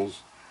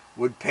proposals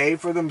would pay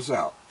for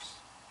themselves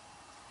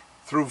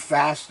through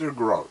faster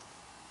growth.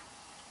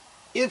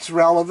 It's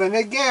relevant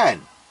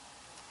again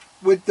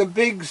with the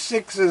Big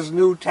Six's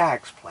new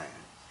tax plan.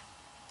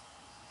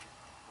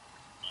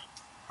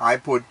 I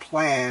put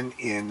plan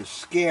in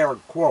scare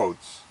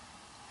quotes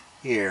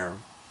here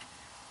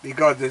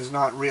because it's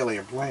not really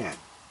a plan.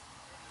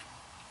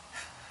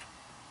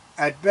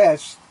 At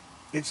best,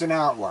 it's an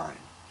outline,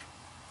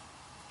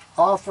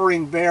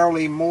 offering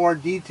barely more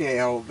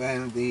detail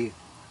than the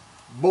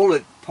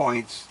bullet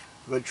points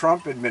the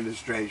Trump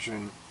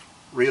administration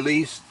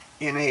released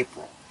in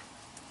April.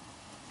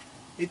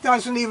 It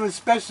doesn't even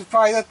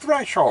specify the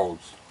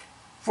thresholds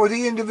for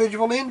the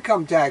individual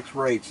income tax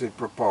rates it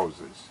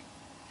proposes.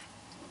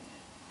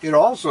 It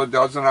also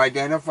doesn't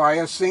identify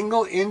a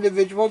single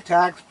individual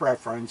tax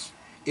preference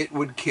it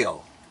would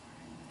kill,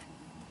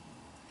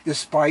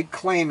 despite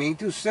claiming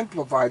to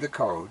simplify the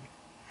code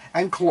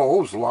and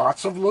close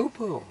lots of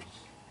loopholes.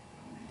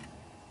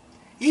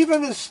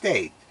 Even the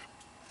state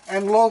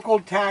and local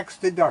tax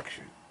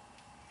deduction,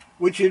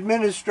 which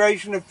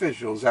administration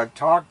officials have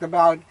talked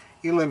about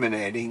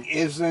eliminating,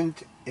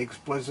 isn't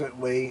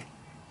explicitly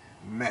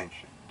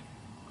mentioned.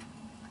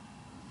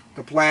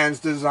 The plan's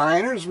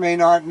designers may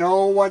not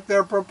know what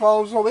their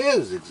proposal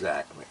is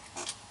exactly,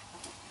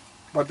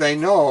 but they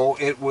know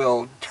it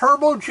will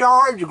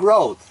turbocharge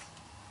growth.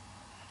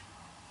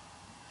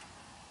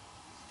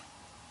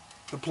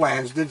 The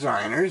plan's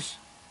designers,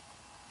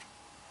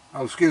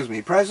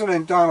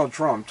 President Donald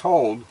Trump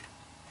told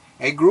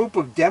a group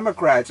of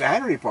Democrats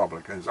and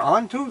Republicans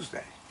on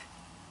Tuesday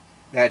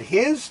that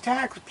his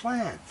tax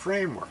plan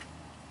framework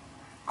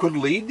could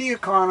lead the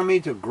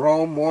economy to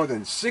grow more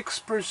than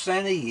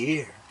 6% a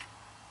year.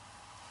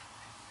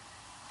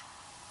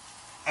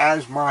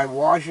 As my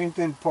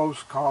Washington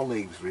Post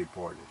colleagues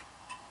reported.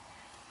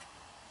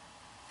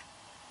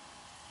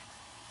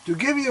 To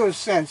give you a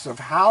sense of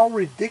how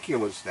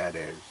ridiculous that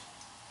is,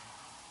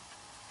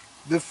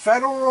 the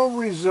Federal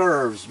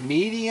Reserve's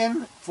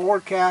median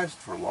forecast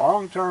for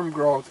long-term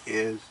growth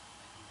is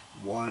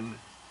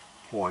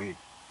 1.8%.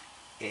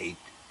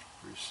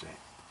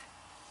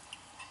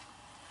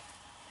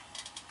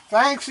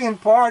 Thanks in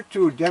part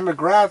to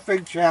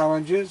demographic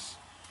challenges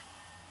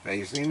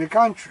facing the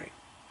country.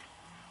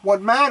 What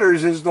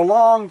matters is the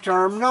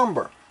long-term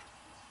number,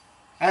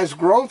 as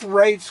growth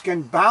rates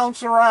can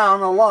bounce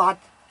around a lot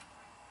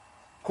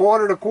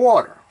quarter to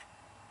quarter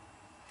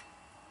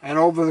and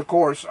over the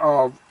course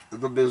of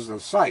the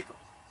business cycle.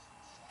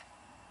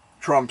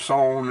 Trump's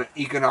own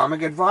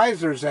economic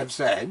advisors have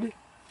said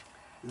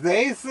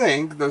they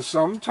think the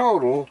sum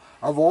total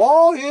of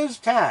all his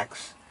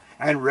tax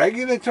and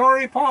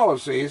regulatory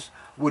policies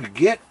would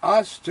get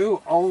us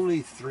to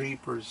only 3%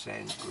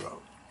 growth.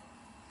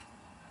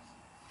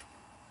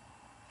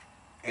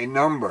 A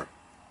number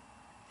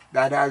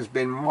that has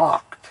been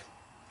mocked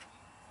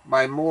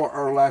by more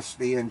or less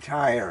the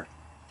entire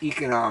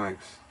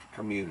economics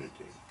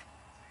community.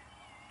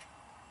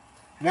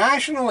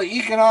 National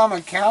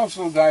Economic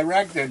Council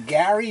Director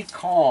Gary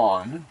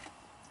Cohn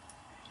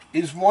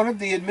is one of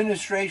the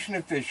administration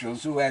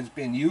officials who has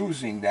been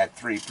using that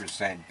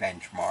 3%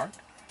 benchmark,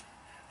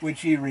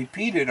 which he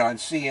repeated on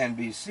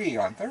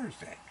CNBC on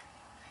Thursday,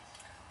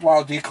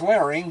 while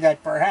declaring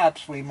that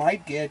perhaps we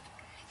might get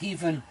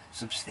even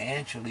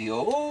substantially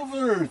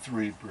over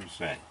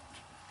 3%.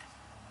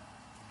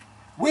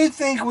 We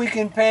think we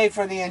can pay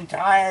for the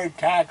entire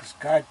tax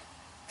cut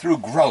through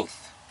growth.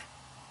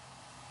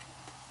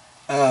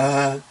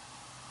 A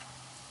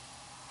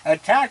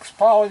tax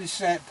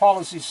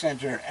policy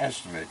center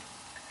estimate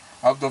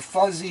of the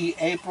fuzzy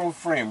April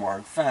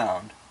framework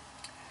found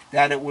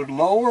that it would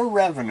lower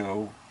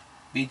revenue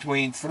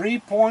between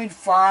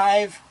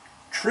 $3.5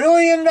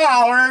 trillion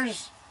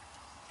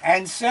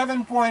and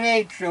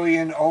 $7.8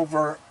 trillion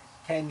over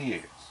 10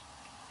 years,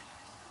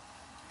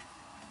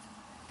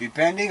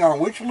 depending on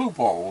which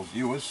loopholes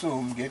you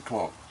assume get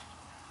closed.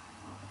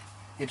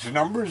 Its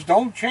numbers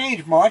don't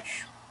change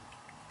much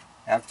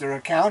after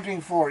accounting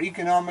for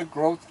economic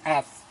growth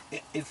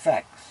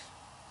effects.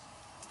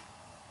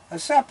 A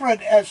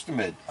separate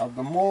estimate of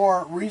the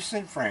more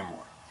recent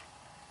framework,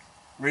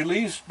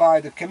 released by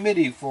the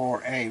Committee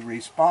for a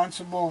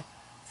Responsible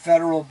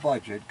Federal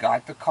Budget,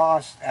 got the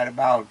cost at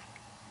about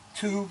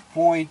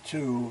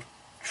 $2.2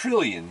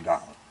 trillion.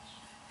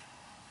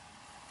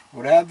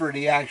 Whatever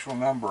the actual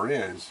number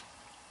is,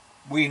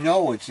 we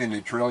know it's in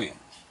the trillions.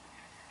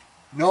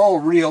 No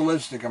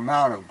realistic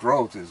amount of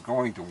growth is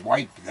going to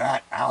wipe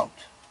that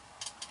out.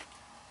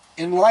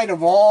 In light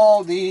of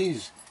all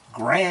these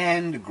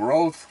grand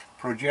growth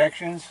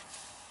projections,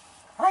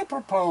 I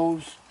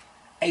propose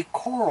a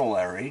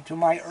corollary to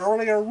my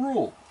earlier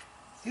rule.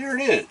 Here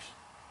it is.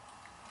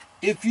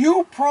 If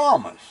you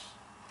promise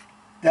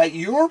that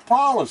your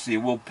policy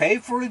will pay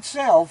for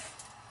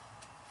itself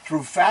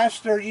through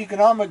faster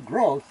economic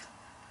growth,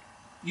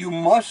 you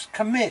must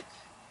commit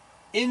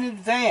in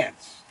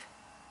advance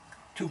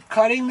to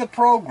cutting the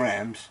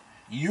programs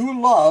you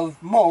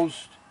love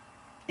most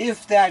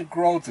if that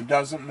growth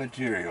doesn't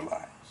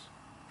materialize.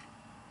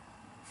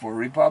 For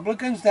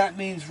Republicans, that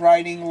means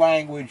writing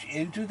language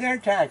into their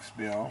tax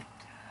bill,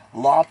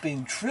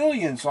 lopping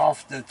trillions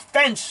off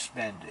defense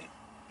spending.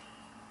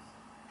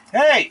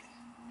 Hey,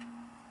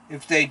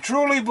 if they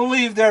truly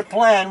believe their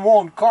plan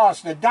won't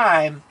cost a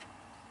dime,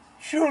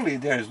 surely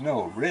there's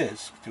no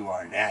risk to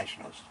our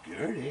national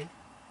security.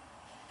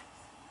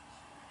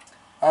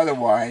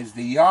 Otherwise,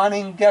 the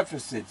yawning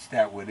deficits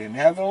that would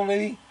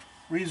inevitably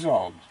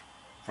result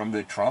from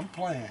the Trump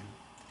plan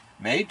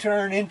may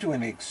turn into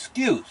an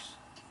excuse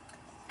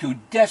to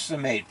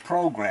decimate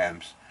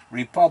programs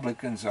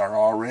Republicans are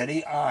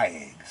already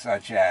eyeing,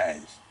 such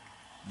as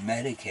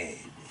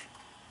Medicaid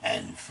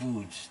and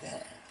food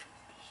stamps.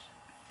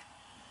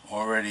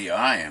 Already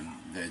eyeing.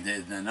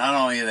 Not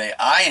only are they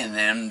eyeing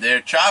them,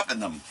 they're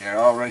chopping them. They're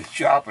already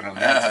chopping them.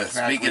 That's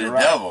exactly speaking of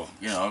right. devil,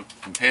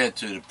 compared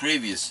to the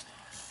previous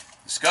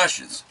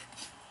discussions.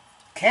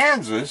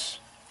 Kansas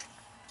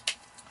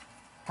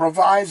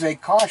provides a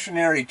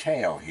cautionary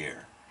tale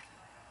here.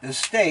 The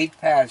state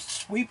passed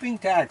sweeping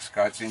tax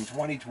cuts in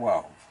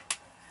 2012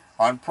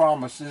 on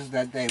promises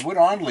that they would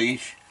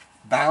unleash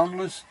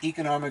boundless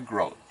economic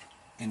growth.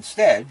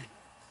 Instead,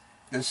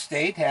 the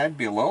state had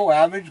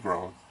below-average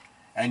growth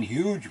and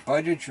huge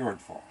budget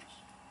shortfalls,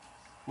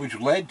 which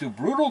led to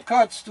brutal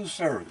cuts to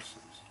services.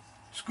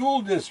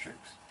 School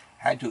districts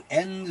had to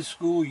end the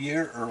school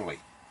year early.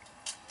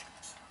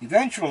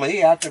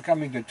 Eventually, after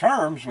coming to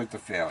terms with the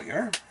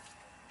failure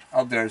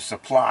of their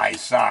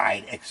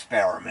supply-side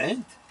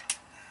experiment,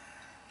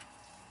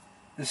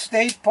 the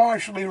state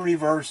partially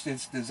reversed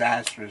its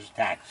disastrous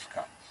tax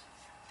cuts,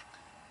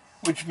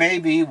 which may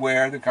be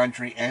where the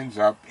country ends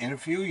up in a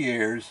few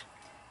years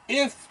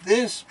if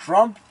this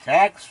Trump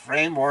tax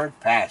framework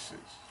passes.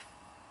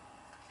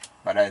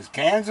 But as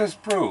Kansas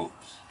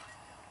proves,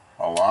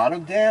 a lot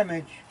of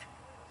damage,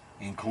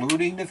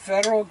 including the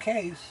federal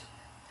case,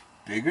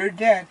 bigger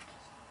debt,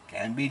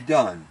 can be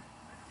done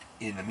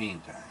in the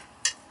meantime.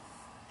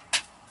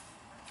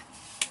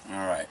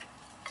 All right.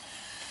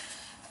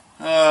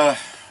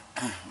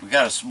 We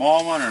got a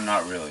small one or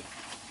not really?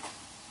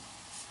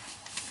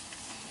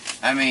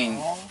 I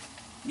mean,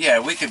 yeah,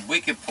 we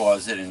could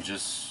pause it and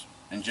just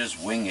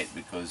wing it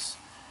because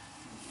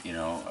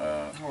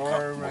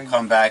we'll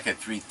come back at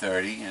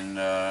 3:30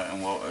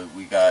 and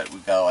we got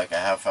like a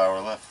half hour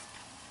left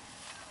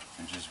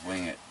and just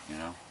wing it.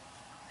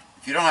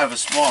 If you don't have a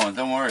small one,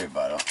 don't worry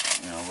about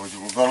it.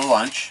 We'll go to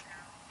lunch,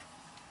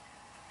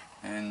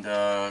 and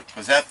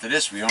because after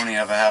this we only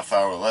have a half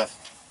hour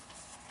left.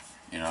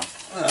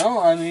 Well,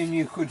 I mean,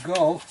 you could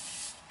go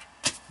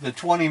the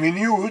 20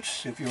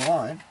 minutes if you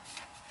want.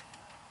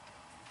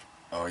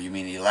 Oh, you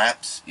mean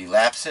elapse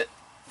it?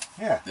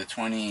 Yeah. The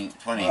 29.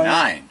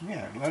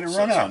 Yeah, let it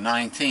run out. So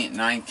 19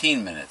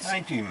 minutes.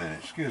 19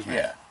 minutes, excuse me.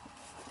 Yeah.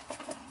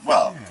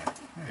 Well,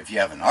 if you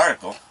have an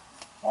article.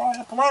 Oh, I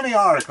have plenty of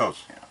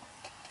articles. Yeah.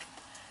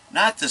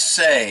 Not to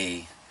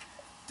say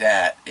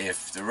that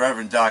if the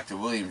Reverend Dr.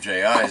 William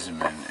J.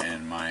 Eisenman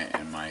and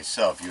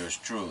myself, yours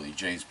truly,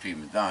 James P.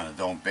 Madonna,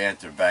 don't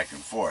banter back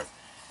and forth,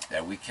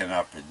 that we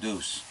cannot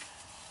produce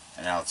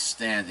an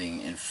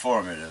outstanding,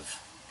 informative,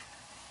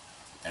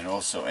 and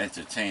also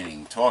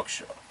entertaining talk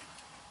show.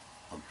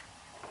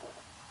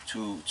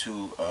 Two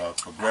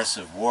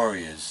progressive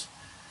warriors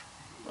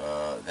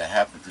that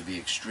happen to be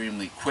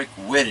extremely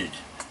quick-witted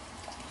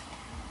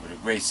with a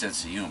great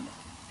sense of humor.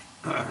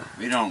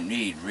 We don't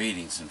need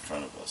readings in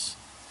front of us,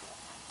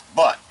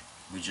 but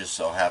we just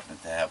so happen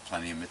to have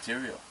plenty of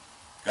material.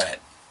 Go ahead.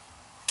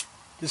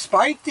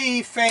 Despite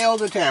the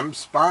failed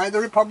attempts by the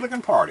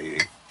Republican Party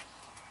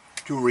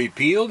to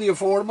repeal the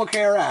Affordable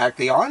Care Act,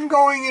 the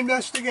ongoing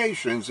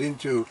investigations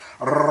into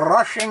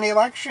Russian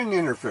election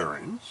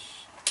interference,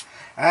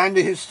 and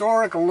the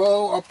historic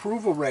low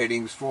approval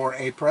ratings for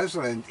a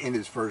president in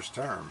his first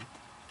term,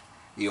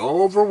 the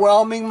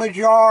overwhelming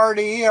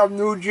majority of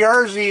New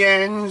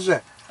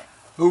Jerseyans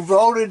who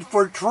voted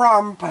for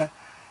Trump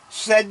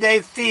said they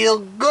feel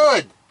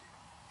good.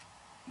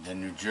 The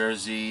New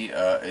Jersey,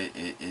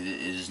 it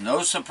is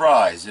no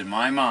surprise in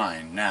my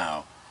mind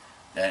now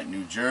that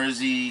New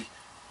Jerseyites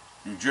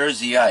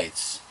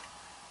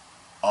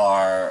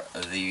are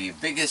the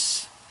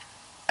biggest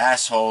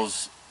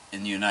assholes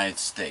in the United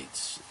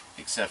States,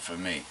 except for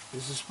me.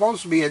 This is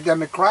supposed to be a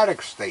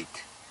democratic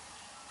state.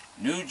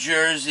 New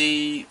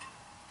Jersey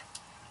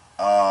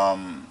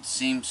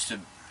seems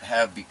to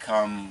have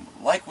become,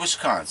 like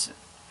Wisconsin,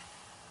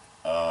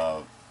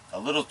 a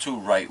little too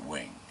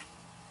right-wing.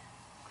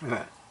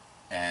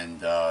 And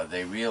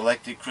they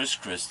re-elected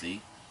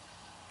Christie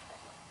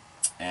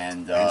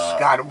and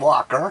Scott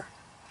Walker.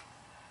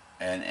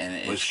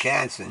 And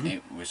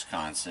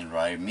Wisconsin,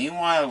 right?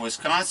 Meanwhile,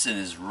 Wisconsin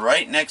is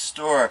right next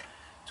door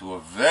to a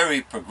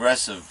very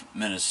progressive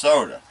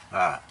Minnesota,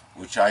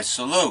 which I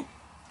salute.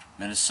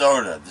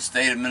 Minnesota, the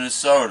state of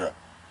Minnesota,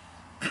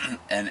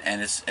 and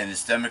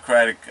its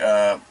Democratic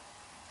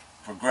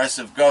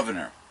progressive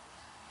governor,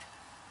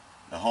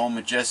 the home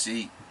of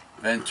Jesse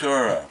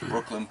Ventura,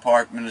 Brooklyn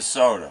Park,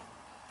 Minnesota.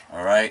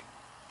 All right,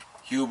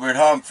 Hubert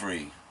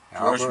Humphrey,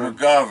 George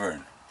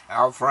McGovern,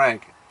 Al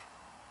Franken.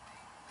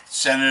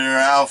 Senator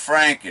Al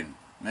Franken,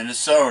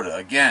 Minnesota,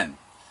 again.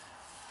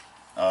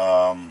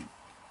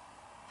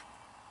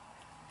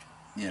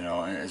 You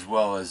know, as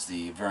well as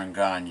the Vern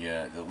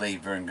Gagne, the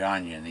late Vern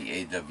Gagne in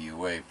the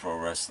AWA Pro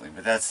Wrestling.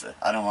 But that's,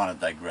 I don't want to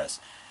digress.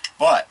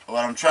 But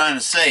what I'm trying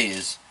to say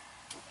is,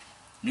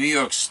 New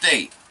York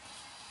State,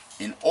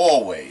 in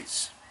all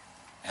ways,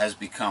 has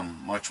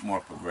become much more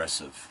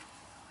progressive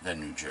than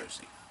New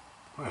Jersey.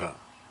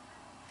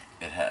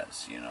 It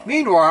has, you know.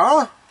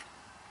 Meanwhile,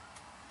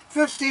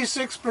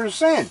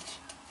 56%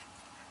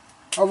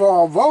 of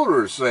all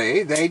voters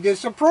say they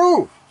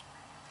disapprove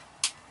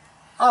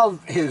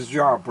of his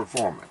job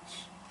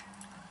performance.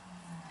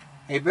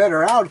 A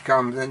better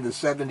outcome than the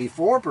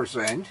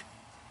 74%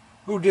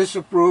 who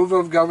disapprove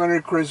of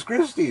Governor Chris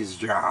Christie's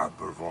job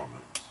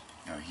performance.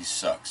 You know, he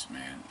sucks,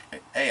 man.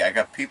 Hey, I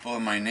got people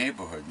in my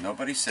neighborhood.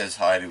 Nobody says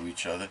hi to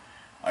each other.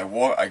 I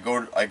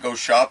go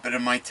shopping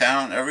in my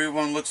town.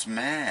 Everyone looks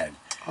mad.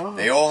 Oh.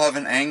 They all have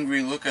an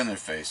angry look on their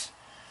face.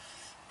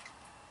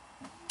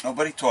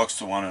 Nobody talks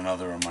to one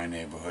another in my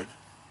neighborhood.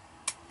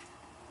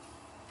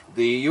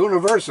 The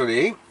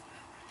university,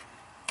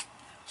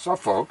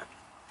 Suffolk,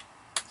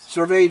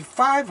 surveyed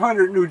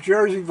 500 New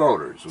Jersey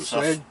voters who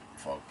said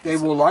they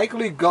will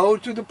likely go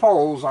to the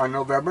polls on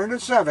November the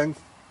 7th,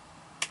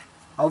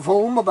 of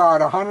whom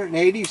about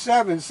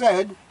 187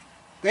 said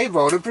they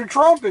voted for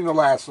Trump in the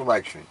last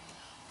election.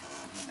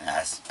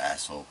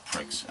 Asshole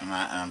pricks.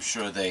 I'm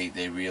sure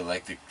they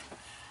re-elected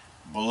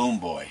Balloon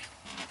Boy.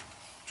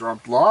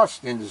 Trump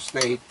lost in the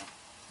state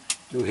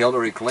to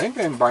Hillary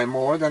Clinton by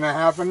more than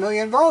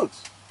 500,000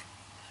 votes.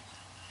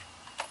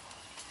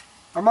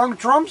 Among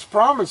Trump's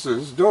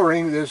promises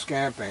during his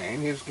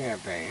campaign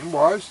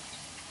was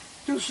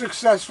to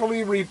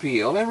successfully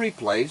repeal and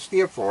replace the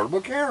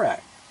Affordable Care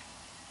Act,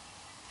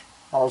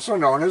 also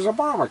known as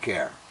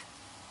Obamacare.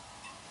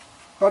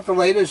 But the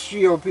latest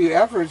GOP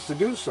efforts to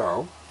do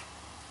so,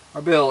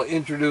 a bill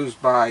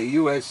introduced by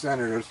U.S.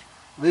 Senators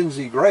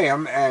Lindsey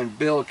Graham and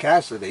Bill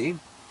Cassidy,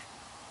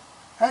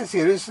 has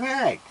hit a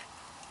snag,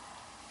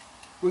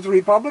 with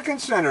Republican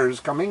senators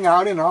coming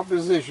out in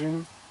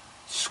opposition,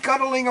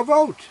 scuttling a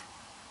vote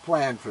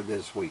planned for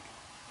this week.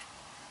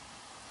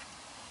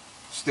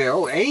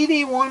 Still,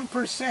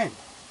 81%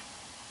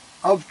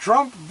 of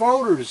Trump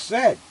voters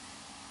said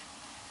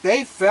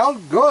they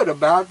felt good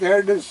about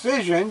their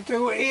decision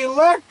to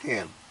elect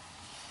him.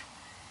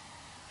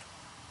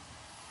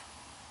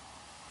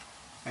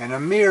 And a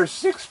mere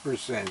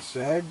 6%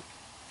 said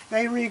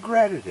they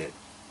regretted it.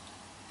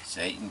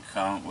 Satan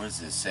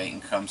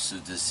comes to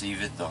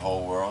deceive it, the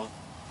whole world?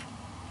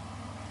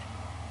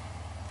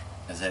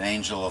 As an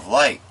angel of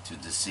light to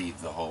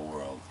deceive the whole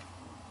world.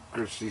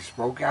 Christie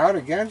spoke out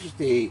against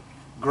the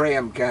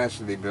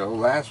Graham-Cassidy bill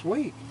last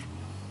week,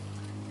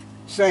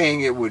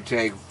 saying it would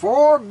take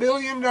 $4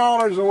 billion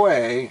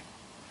away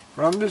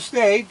from the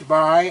state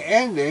by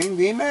ending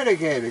the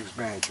Medicaid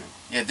expansion.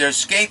 Yeah, they're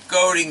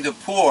scapegoating the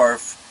poor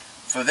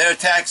for their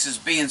taxes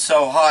being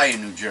so high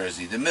in New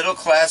Jersey. The middle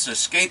class are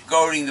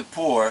scapegoating the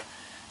poor,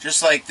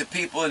 just like the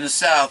people in the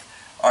South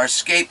are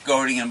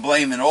scapegoating and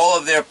blaming all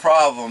of their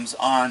problems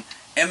on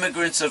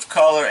immigrants of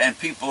color and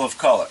people of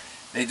color.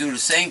 They do the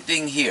same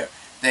thing here.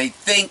 They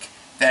think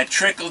that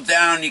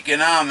trickle-down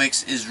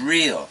economics is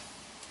real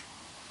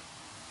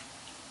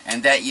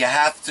and that you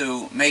have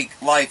to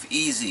make life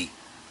easy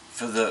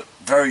for the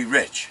very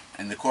rich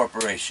and the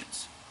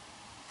corporations.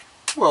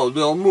 Well,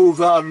 they'll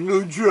move out of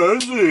New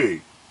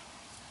Jersey.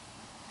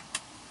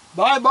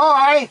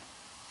 Bye-bye.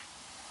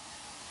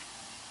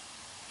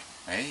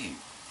 Hey,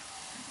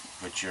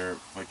 put your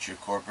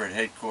corporate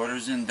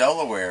headquarters in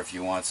Delaware if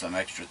you want some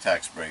extra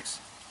tax breaks.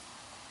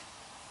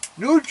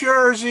 New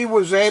Jersey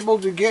was able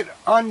to get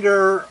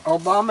under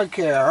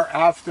Obamacare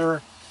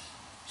after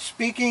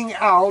speaking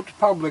out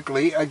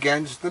publicly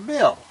against the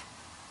bill.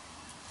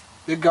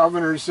 The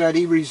governor said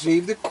he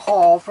received a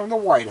call from the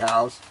White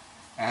House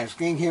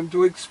asking him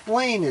to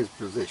explain his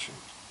position.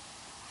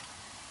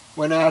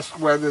 When asked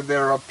whether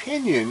their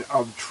opinion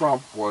of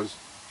Trump was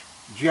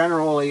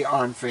generally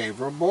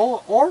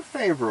unfavorable or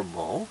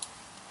favorable,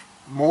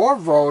 more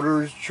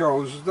voters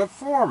chose the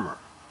former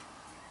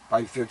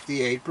by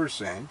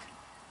 58%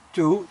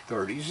 to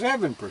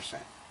 37%.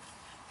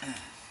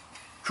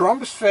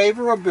 Trump's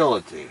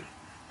favorability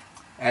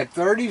at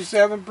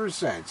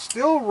 37%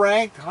 still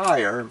ranked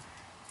higher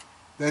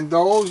than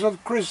those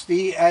of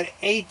Christie at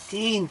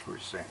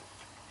 18%.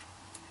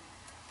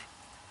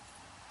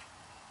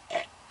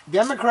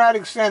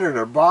 Democratic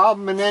Senator Bob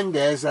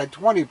Menendez at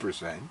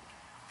 20%,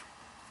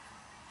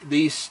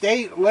 the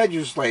state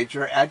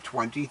legislature at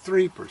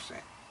 23%,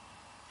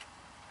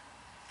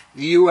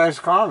 the U.S.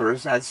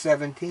 Congress at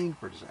 17%,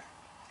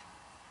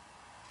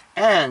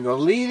 and the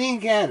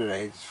leading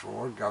candidates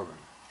for governor.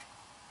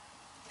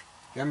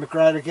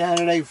 Democratic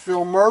candidate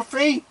Phil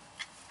Murphy,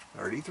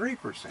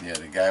 33%. Yeah,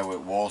 the guy with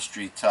Wall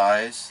Street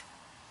ties.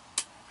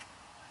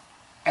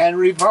 And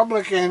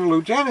Republican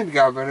Lieutenant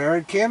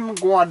Governor Kim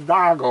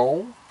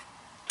Guadagnino,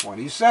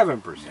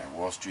 27%. Yeah,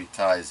 Wall Street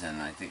ties,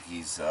 and I think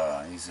he's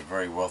a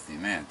very wealthy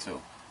man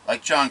too,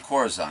 like John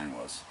Corzine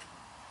was.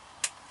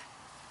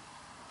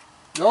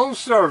 Those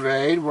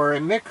surveyed were a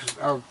mix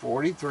of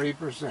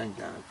 43%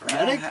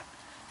 Democratic,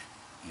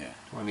 yeah,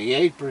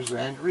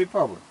 28%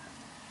 Republican.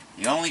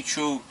 The only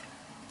true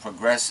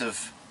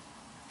progressive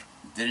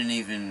doesn't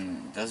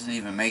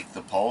even make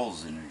the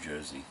polls in New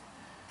Jersey.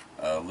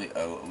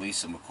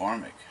 Lisa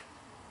McCormick.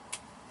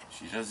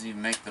 She doesn't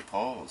even make the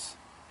polls.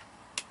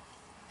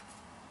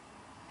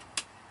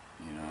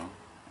 You know,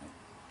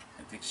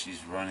 I think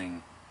she's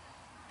running.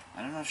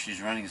 I don't know if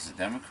she's running as a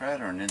Democrat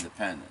or an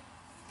independent.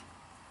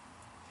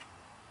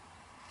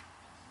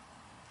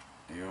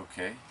 Are you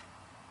okay?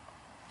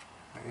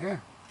 Yeah.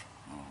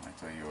 Oh, I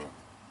thought you were.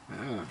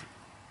 Yeah.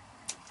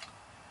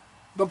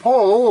 The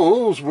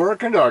polls were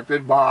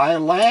conducted by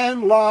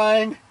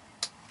landline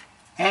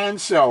and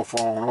cell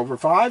phone over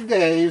 5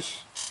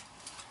 days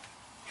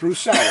through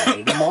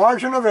Saturday. The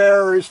margin of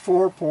error is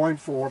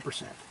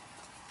 4.4%.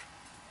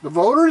 The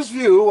voters'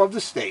 view of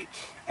the state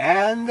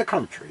and the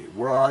country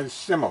was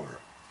similar,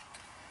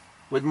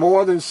 with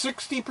more than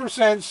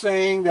 60%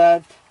 saying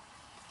that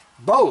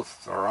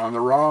both are on the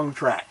wrong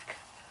track.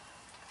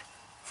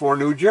 For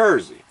New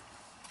Jersey,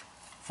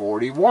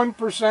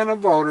 41% of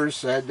voters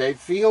said they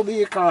feel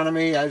the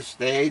economy has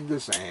stayed the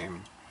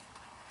same,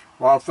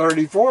 while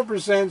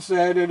 34%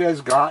 said it has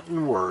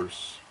gotten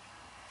worse,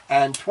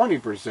 and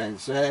 20%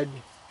 said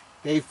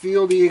they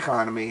feel the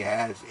economy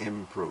has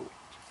improved.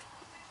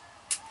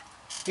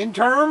 In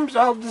terms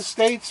of the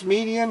state's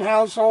median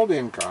household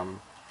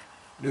income,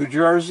 New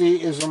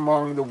Jersey is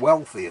among the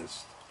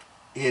wealthiest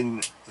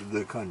in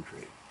the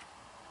country.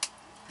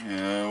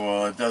 Yeah,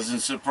 well, it doesn't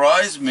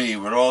surprise me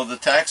with all the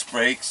tax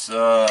breaks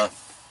the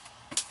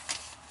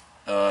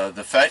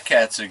fat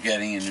cats are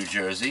getting in New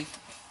Jersey.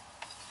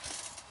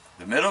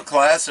 The middle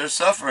class are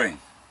suffering,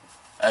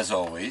 as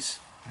always,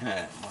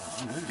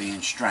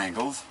 being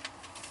strangled.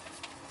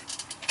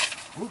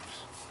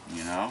 Oops.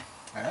 You know.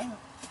 Yeah.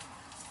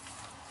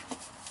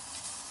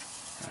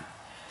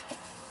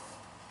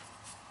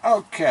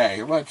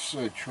 Okay, let's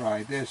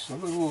try this. A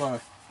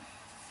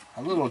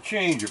little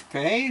change of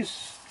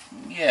pace.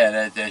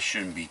 Yeah, that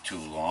shouldn't be too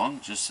long.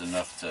 Just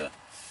enough to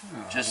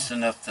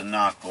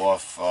knock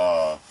off.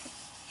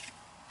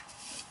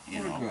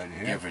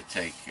 Give or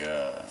take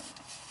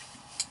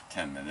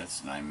 10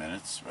 minutes, 9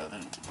 minutes, rather.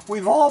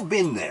 We've all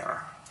been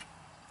there.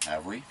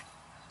 Have we?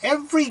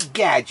 Every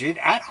gadget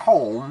at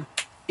home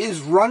is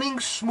running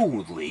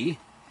smoothly,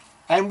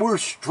 and we're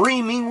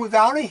streaming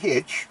without a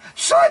hitch.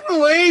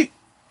 Suddenly,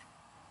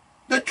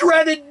 the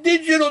dreaded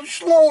digital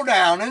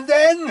slowdown, and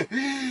then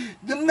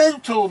the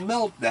mental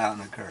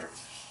meltdown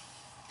occurs.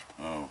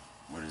 Oh,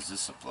 what does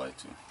this apply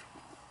to?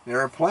 There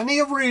are plenty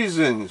of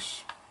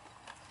reasons.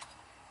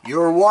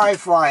 Your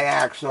Wi-Fi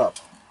acts up.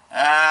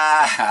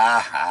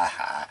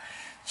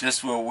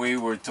 Just what we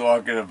were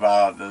talking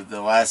about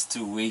the last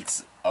 2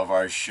 weeks of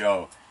our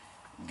show.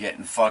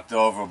 Getting fucked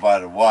over by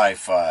the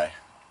Wi-Fi.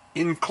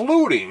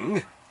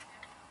 including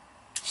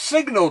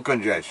signal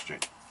congestion,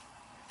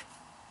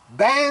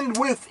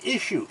 bandwidth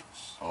issues,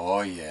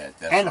 Oh yeah,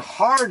 definitely. and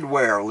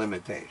hardware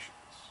limitations.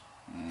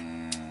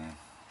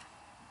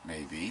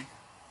 Maybe.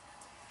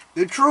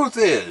 The truth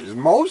is,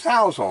 most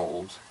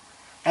households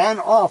and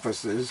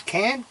offices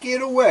can't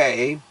get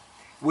away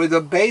with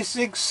a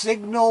basic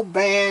signal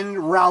band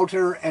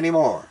router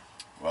anymore.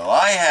 Well,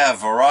 I have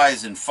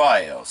Verizon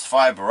Fios,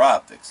 fiber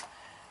optics,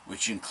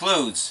 which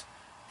includes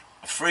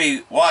free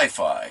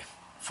Wi-Fi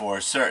for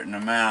a certain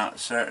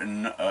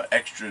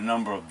extra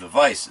number of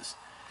devices,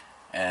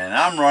 and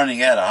I'm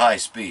running at a high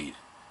speed.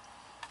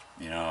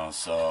 You know,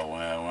 so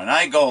when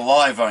I go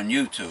live on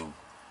YouTube,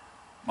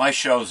 my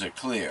shows are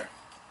clear.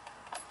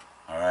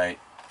 All right,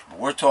 but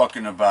we're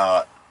talking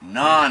about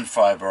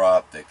non-fiber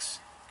optics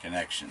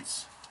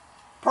connections.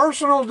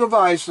 Personal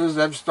devices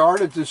have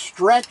started to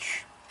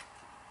stretch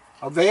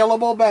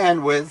available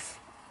bandwidth,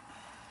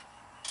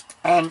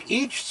 and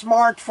each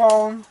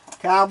smartphone,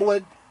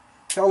 tablet,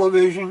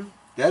 television,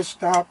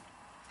 desktop,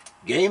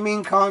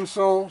 gaming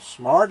console,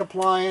 smart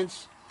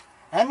appliance,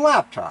 and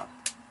laptop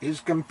is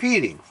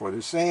competing for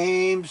the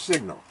same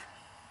signal.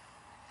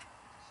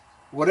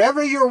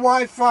 Whatever your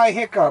Wi-Fi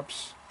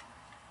hiccups,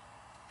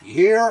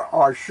 here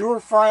are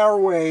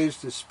surefire ways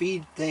to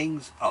speed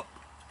things up.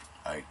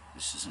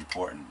 This is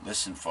important.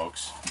 Listen,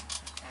 folks.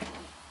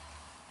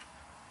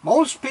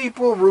 Most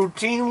people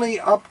routinely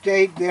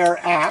update their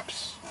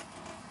apps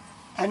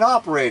and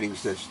operating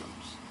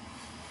systems,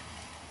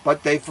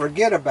 but they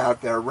forget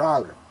about their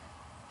router.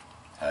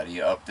 How do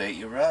you update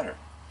your router?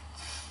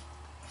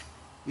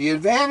 The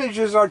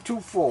advantages are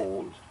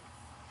twofold.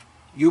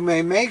 You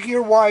may make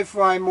your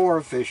Wi-Fi more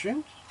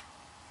efficient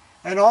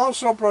and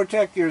also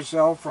protect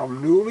yourself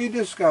from newly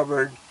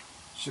discovered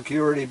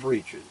security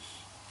breaches.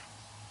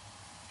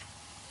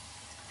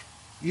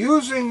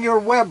 Using your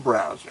web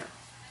browser,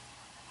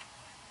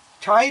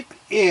 type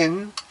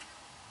in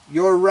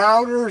your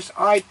router's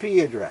IP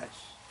address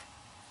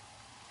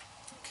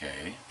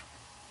Okay.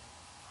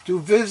 to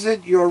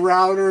visit your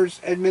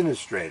router's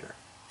administrator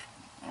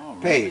Oh,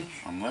 really? page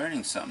I'm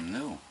learning something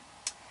new.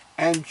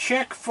 and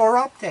check for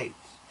updates.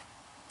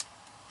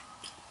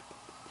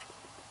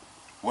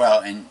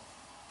 Well, in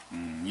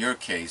your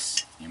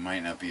case, you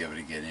might not be able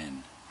to get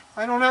in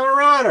I don't have a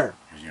router.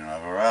 because you don't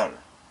have a router.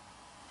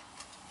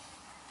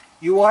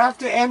 You will have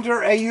to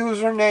enter a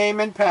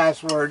username and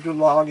password to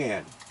log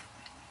in.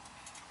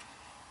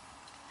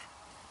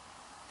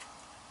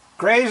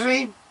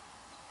 Crazy?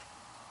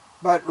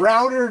 But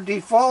router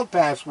default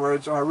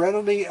passwords are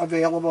readily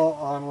available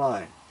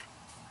online.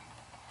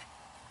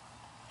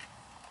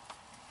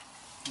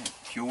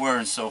 If you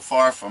weren't so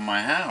far from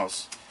my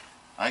house,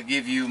 I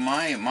give you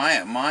my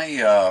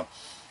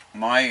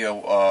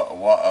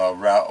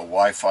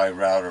Wi-Fi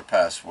router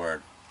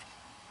password.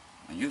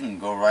 You can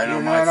go right You're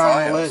on my not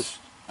on the Fios. list.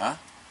 Huh?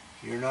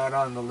 You're not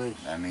on the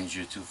list. That means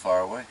you're too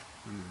far away.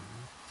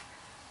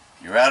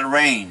 You're out of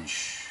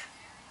range.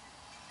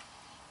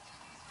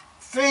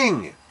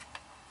 Fing,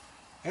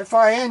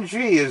 F-I-N-G,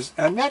 is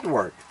a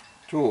network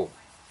tool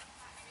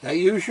that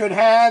you should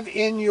have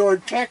in your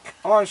tech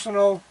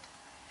arsenal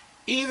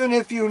even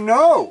if you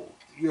know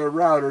your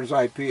router's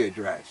IP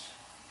address.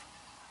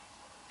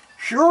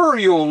 Sure,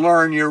 you'll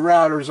learn your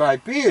router's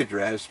IP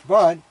address,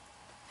 but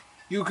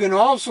you can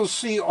also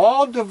see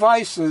all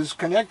devices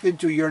connected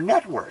to your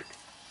network.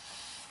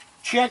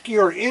 Check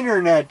your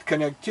internet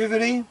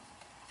connectivity,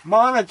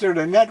 monitor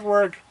the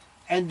network,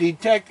 and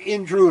detect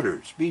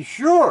intruders. Be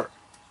sure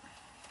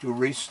to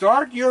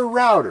restart your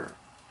router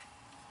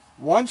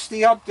once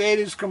the update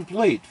is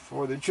complete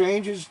for the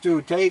changes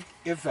to take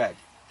effect.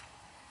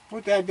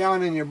 Put that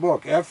down in your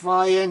book,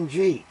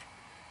 F-I-N-G,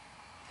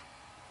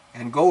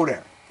 and go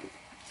there.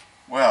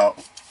 Well,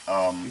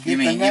 You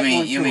mean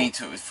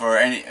for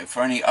any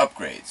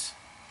upgrades?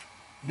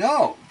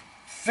 No,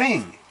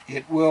 Fing.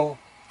 It will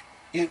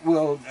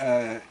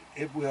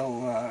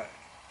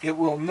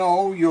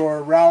know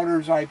your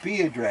router's IP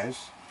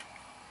address,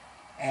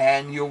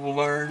 and you'll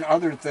learn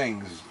other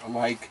things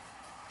like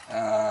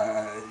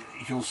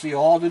you'll see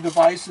all the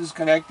devices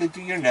connected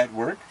to your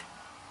network,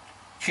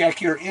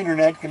 check your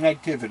internet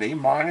connectivity,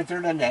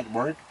 monitor the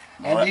network,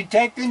 and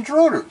detect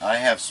intruders. I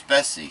have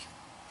Specie.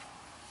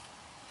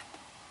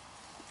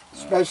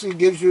 Especially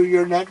gives you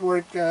your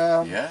network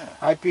Yeah.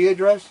 IP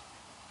address.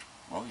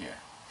 Oh yeah.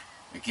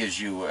 It gives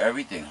you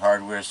everything,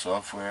 hardware,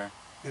 software.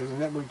 There's a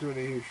network to it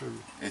you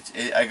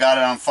should. I got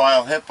it on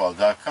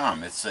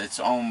filehippo.com.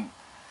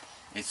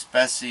 Its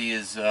Specie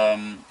is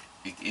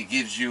it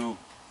gives you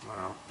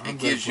Wow. it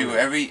gives you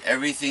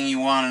everything you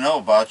want to know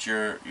about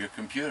your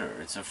computer.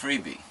 It's a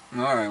freebie.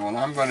 All right. Well,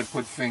 I'm going to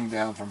put Fing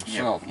down for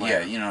myself.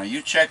 Yeah, you know,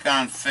 you check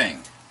on Fing,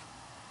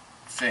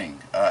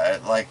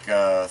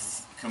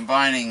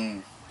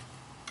 combining.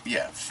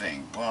 Yeah,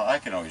 Fing. Well, I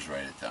can always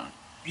write it down.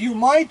 You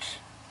might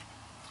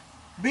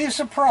be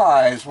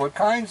surprised what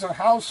kinds of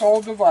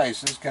household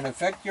devices can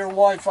affect your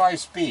Wi-Fi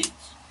speeds.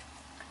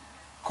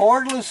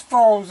 Cordless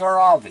phones are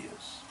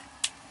obvious.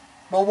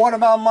 But what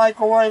about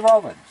microwave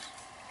ovens?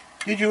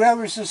 Did you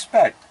ever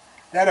suspect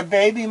that a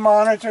baby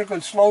monitor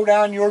could slow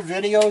down your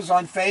videos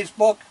on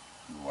Facebook?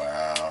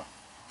 Wow.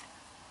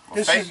 Well,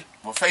 This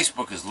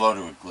Facebook is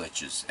loaded with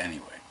glitches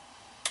anyway.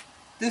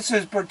 This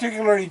is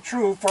particularly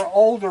true for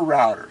older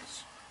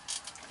routers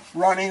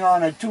running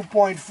on a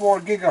 2.4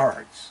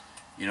 gigahertz.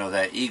 You know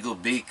that Eagle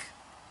Beak?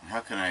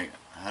 How did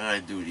I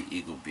do the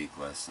Eagle Beak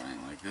last night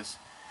like this?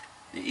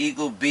 The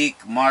Eagle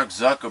Beak, Mark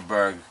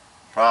Zuckerberg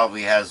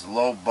probably has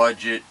low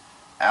budget,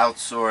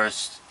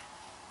 outsourced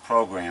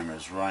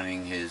programmers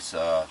running his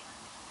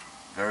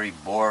very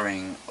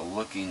boring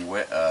looking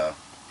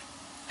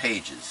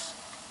pages.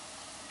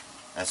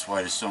 That's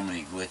why there's so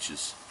many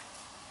glitches.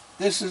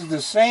 This is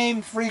the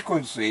same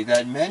frequency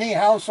that many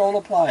household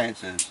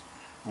appliances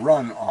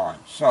run on,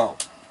 so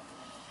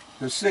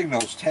the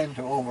signals tend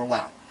to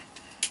overlap.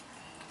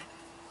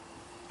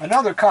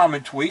 Another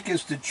common tweak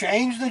is to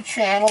change the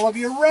channel of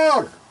your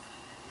router.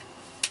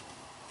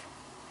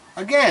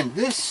 Again,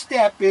 this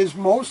step is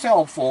most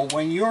helpful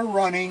when you're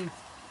running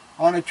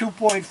on a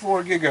 2.4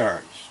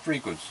 gigahertz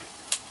frequency,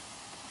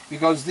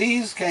 because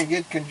these can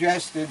get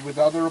congested with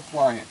other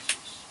appliances.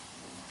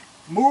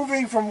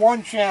 Moving from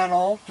one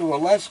channel to a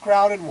less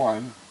crowded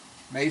one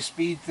may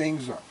speed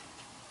things up.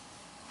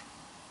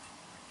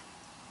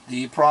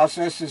 The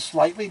process is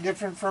slightly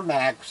different for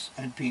Macs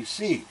and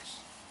PCs.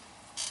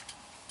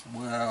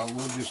 Well,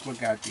 we'll just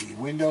look at the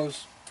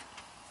Windows.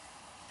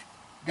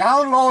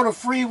 Download a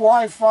free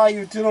Wi-Fi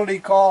utility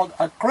called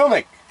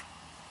Acrylic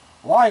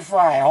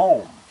Wi-Fi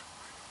Home.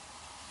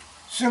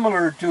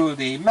 Similar to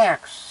the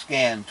Max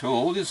scan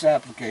tool, this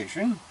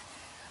application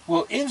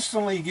will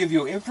instantly give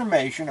you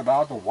information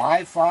about the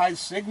Wi-Fi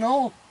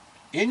signal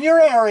in your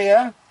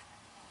area,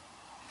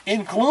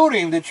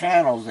 including the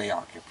channels they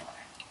occupy.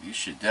 You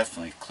should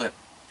definitely clip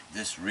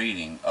this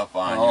reading up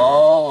on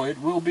it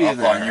will be up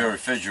there. on your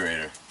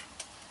refrigerator.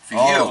 For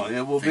you.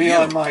 It will be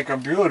on my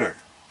computer.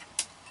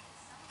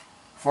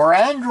 For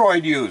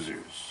Android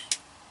users,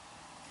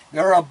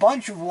 there are a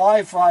bunch of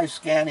Wi-Fi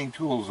scanning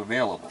tools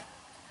available,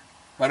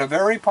 but a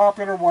very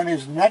popular one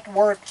is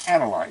Network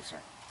Analyzer.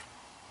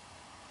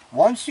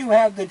 Once you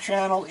have the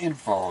channel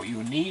info,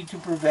 you need to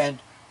prevent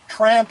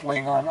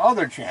trampling on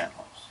other channels.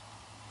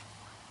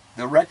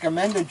 The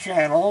recommended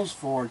channels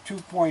for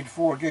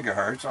 2.4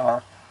 gigahertz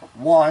are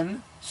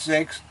 1,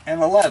 6,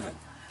 and 11,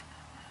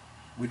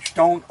 which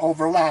don't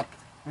overlap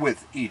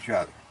with each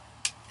other.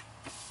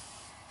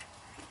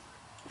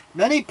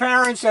 Many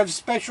parents have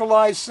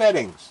specialized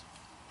settings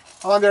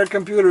on their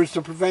computers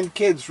to prevent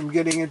kids from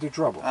getting into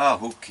trouble. Oh,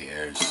 who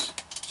cares?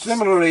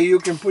 Similarly, you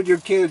can put your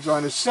kids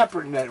on a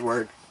separate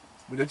network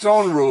with its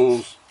own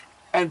rules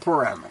and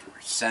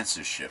parameters.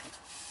 Censorship.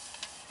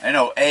 I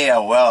know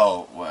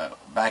AOL,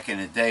 back in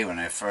the day when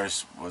I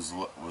first was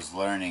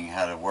learning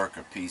how to work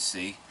a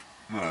PC,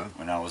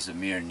 when I was a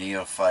mere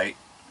neophyte,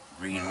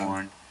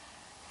 greenhorn.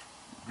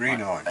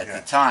 At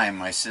the time,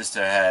 my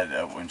sister had,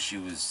 when she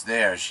was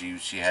there,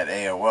 she had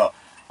AOL.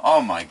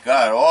 Oh my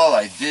God, all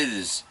I did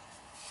is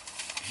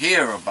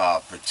hear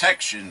about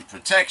protection for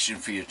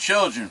your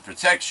children,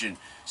 protection,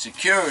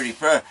 security.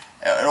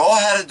 It all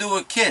had to do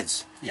with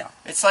kids. Yeah.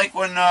 It's like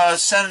when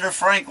Senator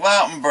Frank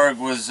Lautenberg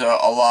was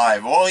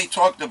alive. All he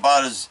talked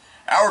about is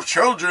our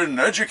children,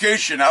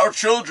 education, our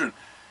children.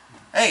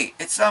 Hey,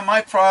 it's not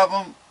my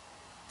problem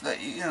that,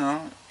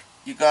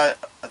 you got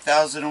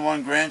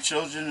 1,001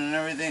 grandchildren and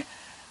everything.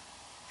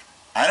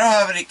 I don't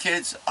have any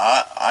kids.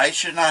 I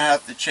should not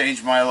have to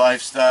change my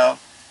lifestyle.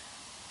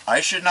 I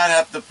should not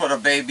have to put a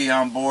baby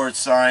on board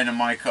sign in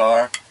my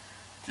car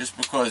just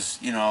because,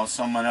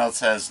 someone else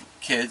has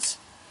kids.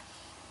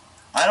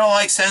 I don't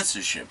like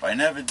censorship. I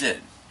never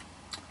did.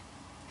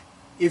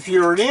 If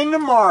you're in the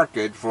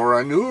market for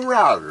a new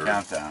router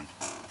Countdown.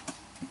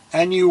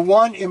 and you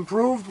want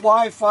improved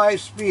Wi-Fi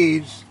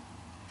speeds,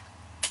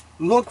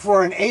 look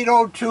for an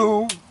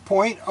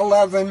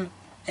 802.11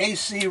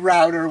 AC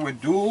router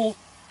with dual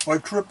or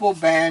triple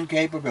band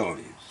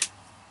capabilities.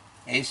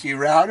 AC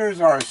routers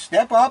are a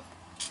step up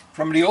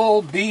from the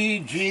old B,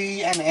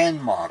 G, and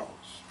N models.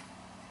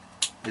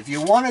 If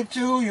you wanted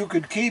to, you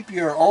could keep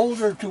your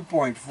older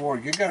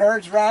 2.4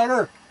 gigahertz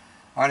router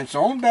on its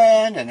own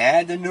band and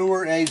add the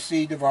newer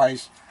AC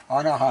device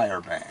on a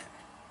higher band.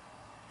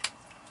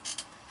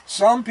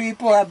 Some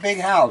people have big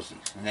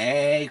houses, and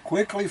they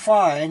quickly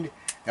find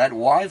that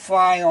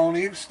Wi-Fi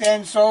only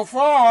extends so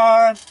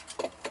far.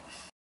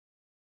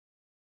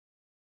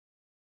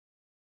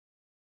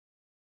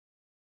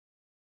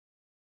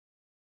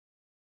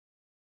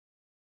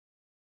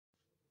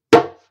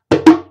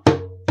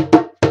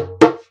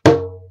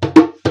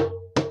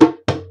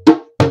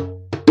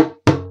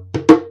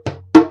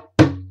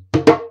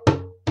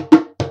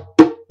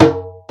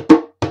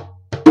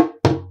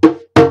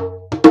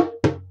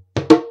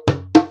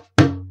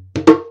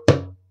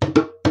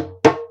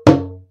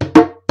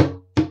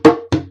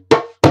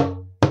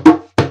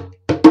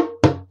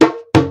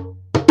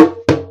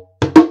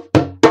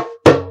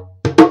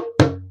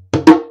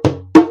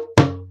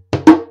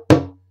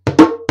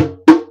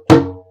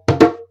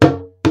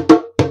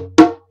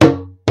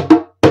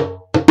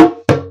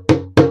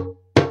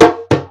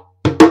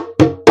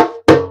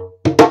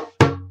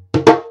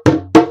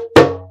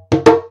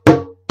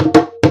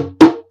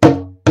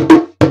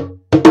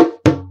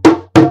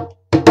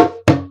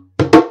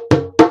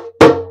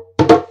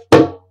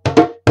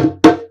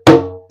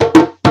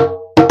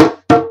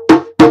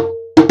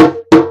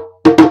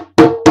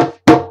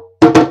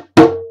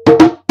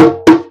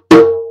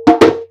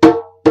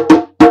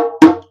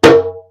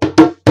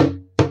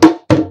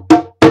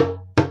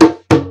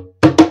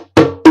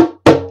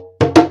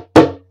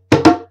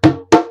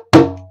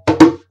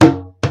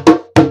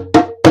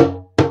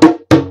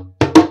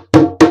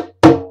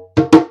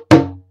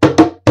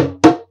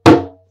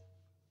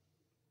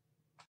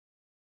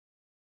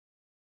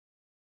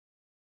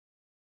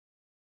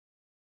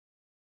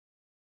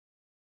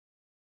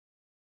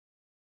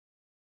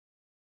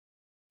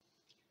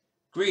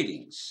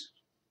 Greetings.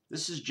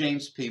 This is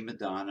James P.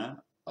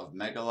 Madonna of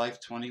Mega Life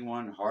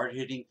 21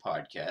 Hard-Hitting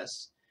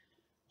Podcasts,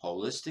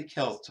 Holistic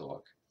Health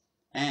Talk,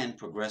 and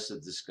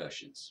Progressive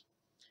Discussions.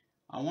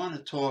 I want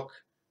to talk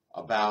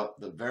about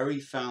the very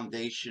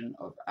foundation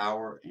of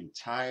our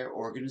entire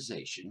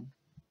organization,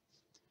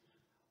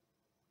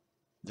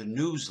 the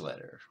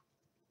newsletter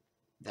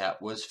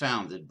that was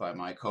founded by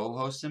my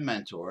co-host and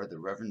mentor, the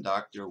Reverend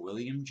Dr.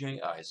 William J.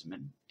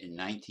 Eisman, in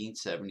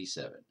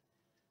 1977.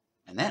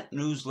 And that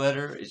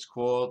newsletter is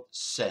called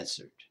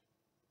Censored.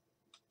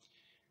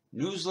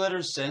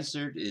 Newsletter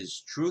Censored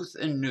is truth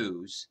and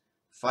news,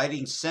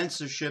 fighting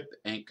censorship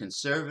and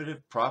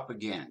conservative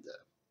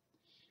propaganda.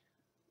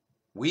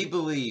 We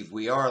believe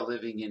we are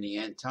living in the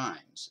end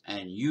times,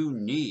 and you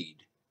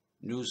need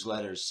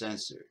Newsletter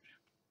Censored.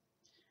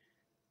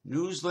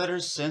 Newsletter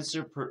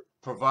Censored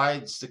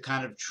provides the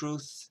kind of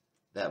truth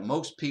that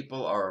most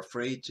people are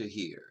afraid to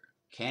hear.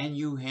 Can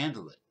you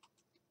handle it?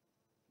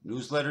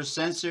 Newsletter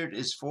Censored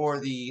is for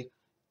the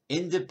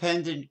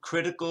independent,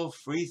 critical,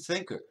 free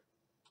thinker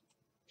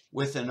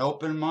with an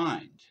open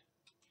mind.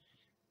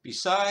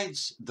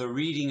 Besides the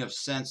reading of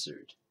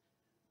Censored,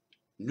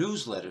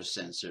 Newsletter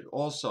Censored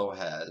also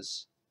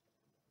has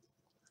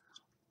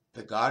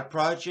The God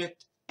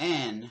Project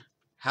and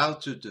How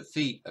to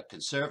Defeat a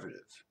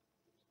Conservative.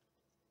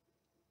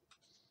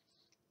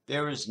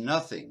 There is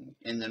nothing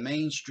in the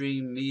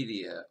mainstream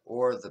media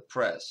or the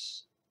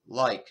press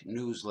like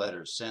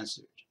Newsletter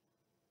Censored.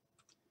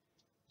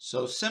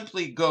 So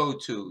simply go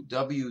to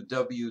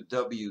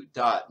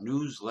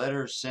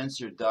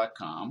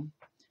www.newslettercensored.com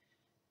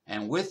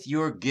and with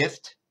your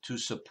gift to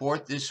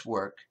support this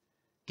work,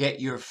 get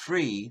your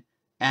free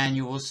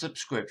annual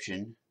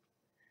subscription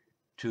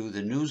to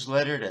the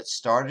newsletter that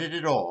started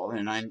it all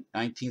in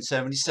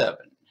 1977,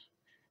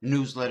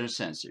 Newsletter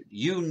Censored.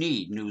 You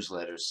need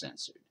Newsletter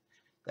Censored.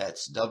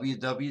 That's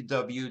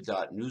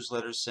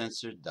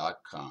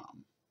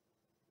www.newslettercensored.com.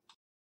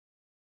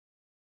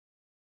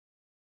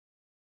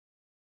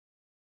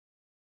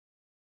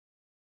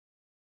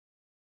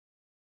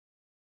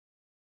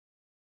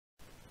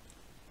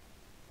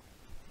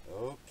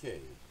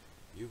 Okay,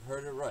 you've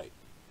heard it right.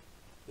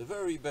 The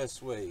very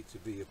best way to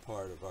be a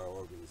part of our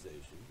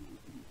organization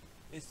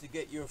is to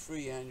get your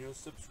free annual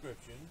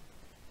subscription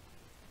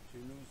to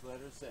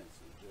Newsletter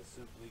Censored. Just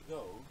simply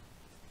go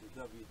to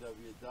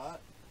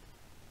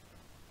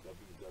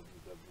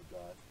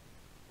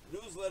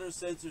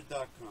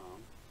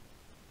www.newslettercensored.com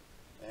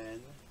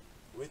and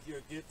with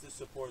your gift to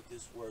support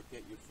this work,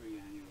 get your free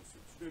annual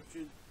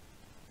subscription,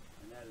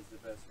 and that is the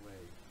best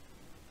way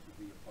to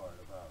be a part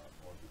of our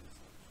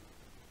organization.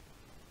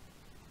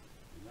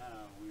 And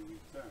now we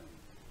return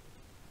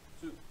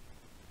to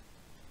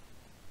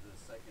the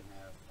second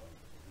half of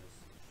this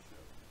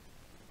show.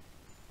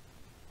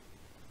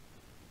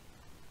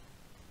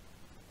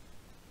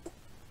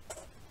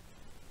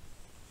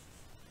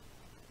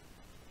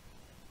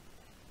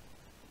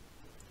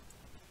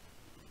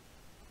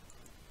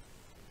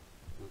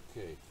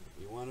 Okay,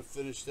 you want to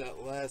finish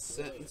that last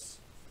sentence?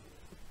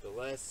 The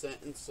last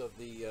sentence of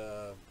the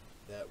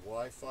that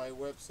Wi-Fi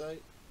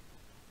website?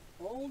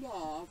 Hold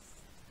off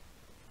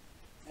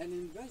and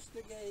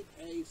investigate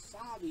a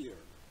Savier,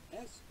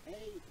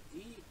 S-A-V-V-I-E-R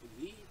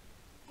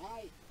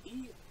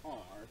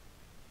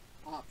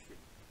option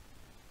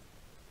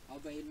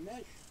of a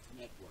mesh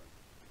network.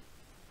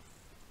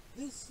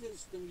 This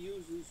system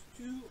uses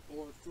 2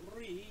 or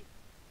 3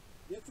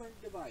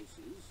 different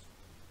devices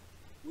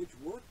which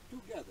work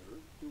together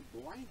to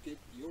blanket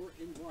your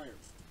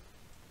environment,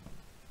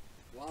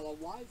 while a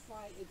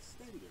Wi-Fi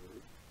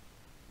extender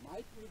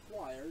might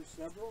require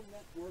several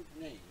network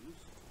names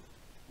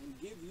and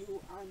give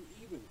you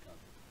uneven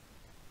coverage.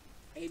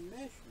 A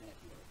mesh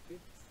network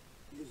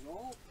is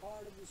all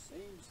part of the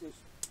same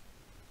system,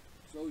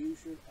 so you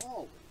should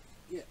always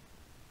get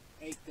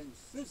a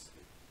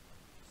consistent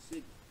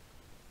signal.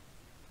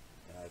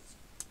 That's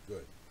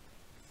good.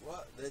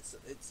 Well, it's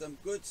some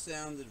good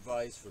sound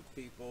advice for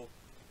people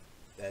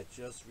that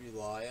just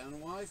rely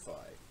on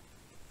Wi-Fi.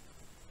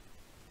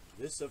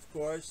 This, of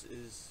course,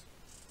 is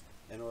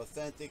an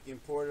authentic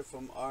importer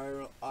from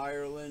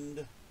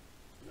Ireland,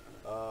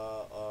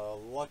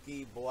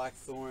 Lucky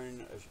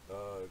Blackthorn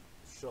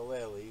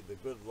Shillelagh, the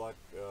good luck,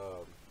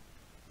 the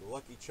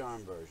Lucky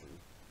Charm version.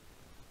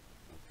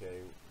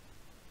 Okay.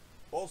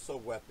 Also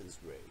weapons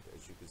grade,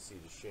 as you can see,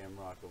 the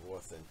shamrock of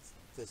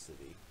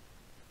authenticity.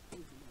 Oh,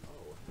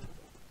 what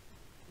happened?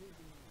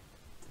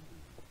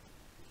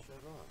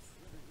 Shut off.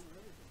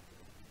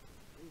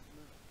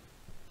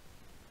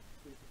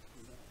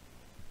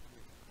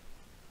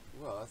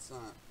 Well,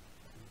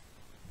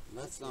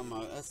 that's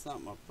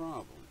not my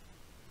problem.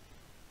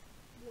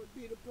 What would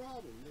be the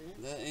problem,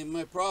 man? That ain't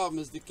my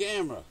problem. Is the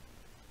camera.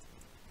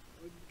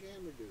 What did the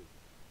camera do?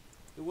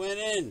 It went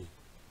in.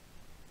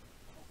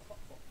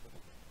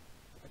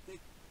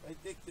 I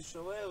think the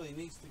shillelagh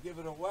needs to give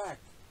it a whack.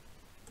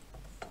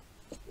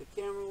 The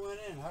camera went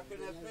in. How can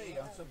that be?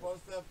 I'm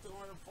supposed to have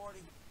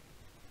 240.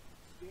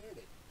 Scared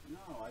it.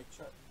 No, I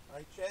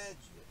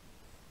charged it.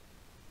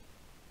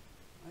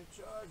 I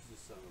charged the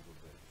son of a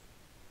bitch.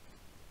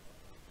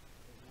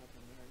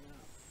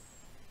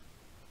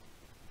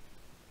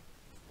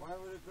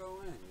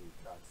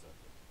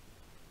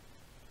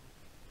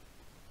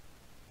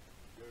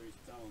 Jerry's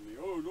telling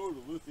me, oh no, the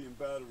lithium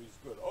battery's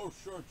good. Oh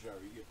sure,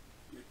 Jerry,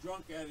 you're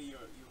drunk out of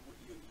you're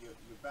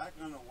back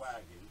on a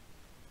wagon.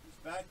 He's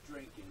back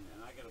drinking,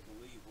 and I gotta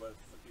believe what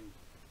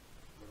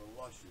a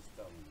lush is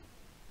telling me.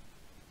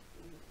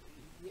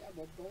 Yeah,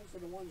 well, those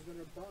are the ones that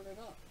are burning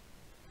up.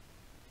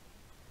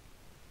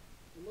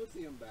 The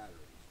lithium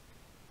batteries.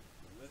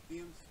 The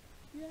lithiums?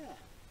 Yeah.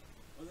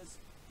 Well,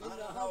 this In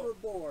the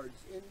hoverboards,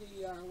 in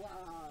the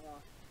iPads,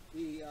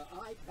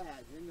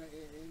 in the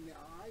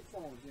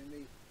iPhones,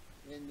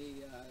 in the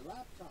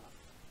laptops.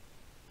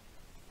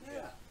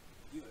 Yeah.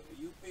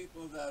 You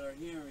people that are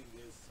hearing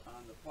this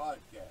on the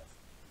podcast,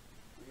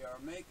 we are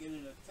making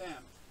an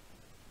attempt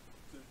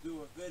to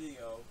do a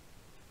video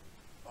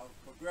of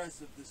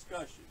progressive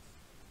discussions.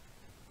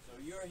 So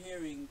you're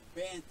hearing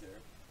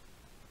banter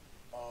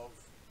of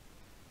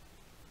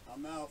a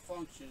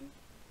malfunction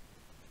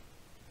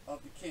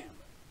of the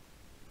camera.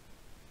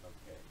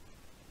 Okay,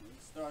 let me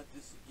start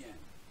this again.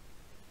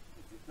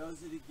 If it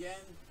does it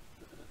again,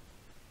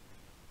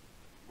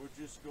 we're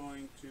just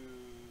going to,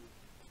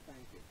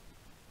 Thank you.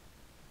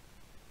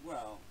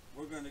 well,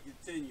 we're going to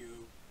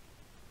continue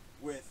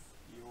with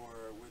the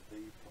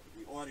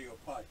audio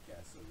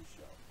podcast of the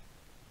show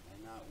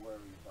and not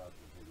worry about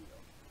the video.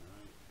 All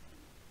right?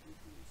 We'll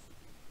do this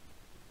again.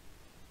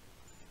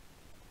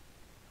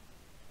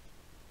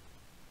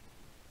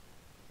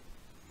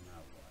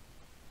 Now what?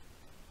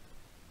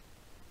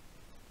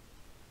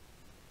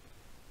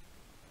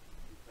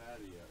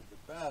 The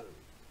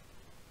battery.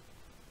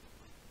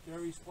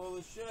 Jerry's full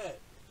of shit.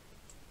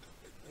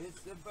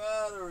 It's the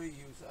battery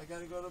use. I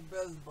gotta go to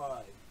Best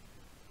Buy.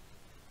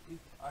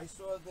 I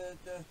saw the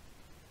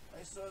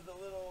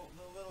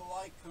little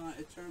icon.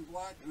 It turned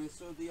black, and I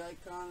saw the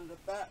icon of the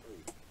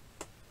battery.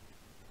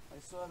 I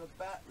saw the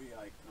battery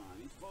icon.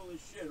 He's full of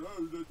shit.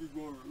 Oh, nothing's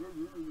wrong.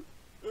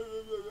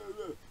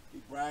 He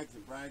brags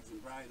and brags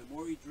and brags. The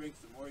more he drinks,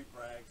 the more he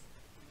brags.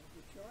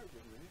 You charge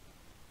it, man.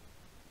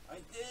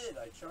 I did.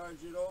 I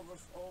charged it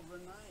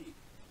overnight.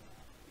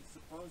 He's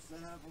supposed to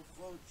have a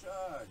full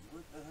charge.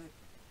 What the heck?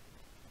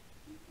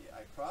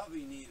 I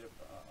probably need a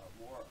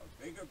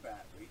bigger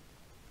battery.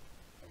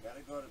 I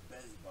gotta go to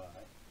Best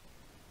Buy.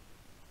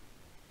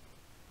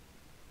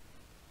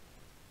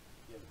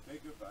 Get a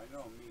bigger. I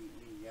know me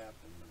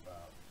yapping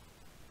about,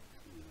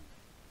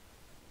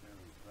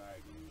 Jerry's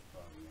bragging. He's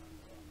probably on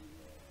the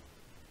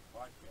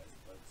podcast,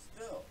 but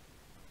still,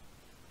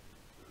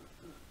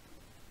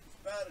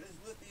 this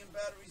lithium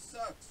battery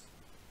sucks.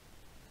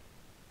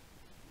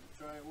 Let me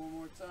try it one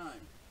more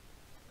time,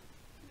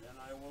 and then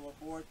I will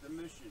abort the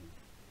mission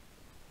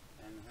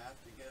and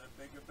have to get a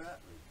bigger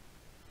battery.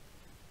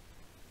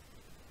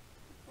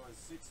 Because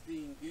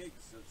 16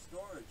 gigs of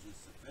storage is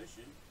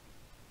sufficient.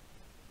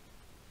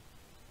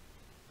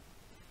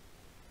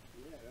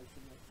 Yeah, that's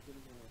enough to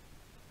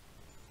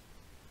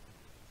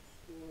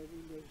store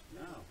Windows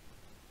 10. No.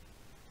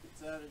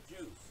 It's out of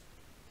juice.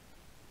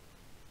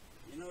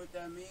 You know what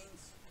that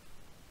means?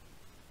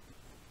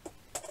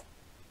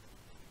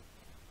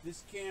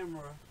 This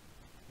camera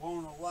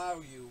won't allow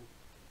you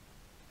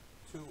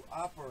to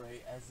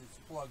operate as it's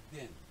plugged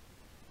in.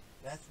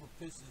 That's what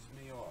pisses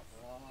me off.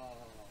 Oh,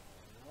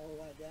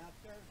 no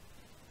adapter?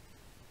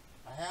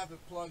 I have it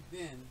plugged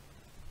in,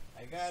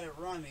 I got it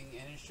running,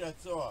 and it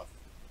shuts off.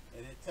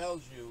 And it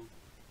tells you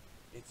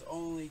it's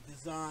only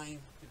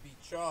designed to be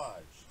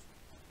charged,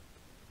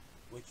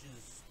 which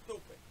is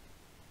stupid.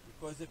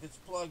 Because if it's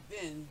plugged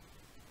in,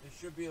 there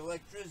should be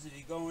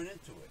electricity going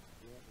into it.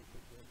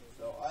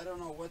 So I don't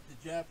know what the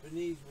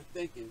Japanese were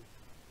thinking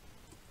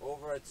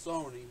over at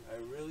Sony. I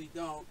really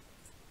don't.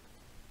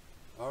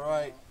 All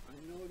right. I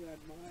know that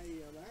my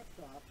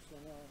laptop's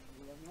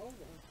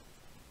Lenovo.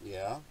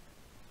 Yeah.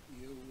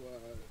 You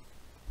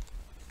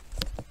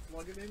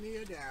plug it in the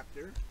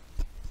adapter,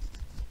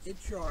 it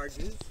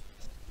charges,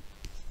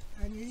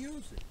 and you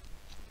use it.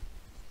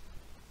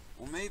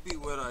 Well, maybe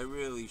what I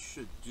really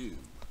should do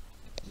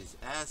is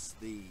ask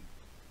the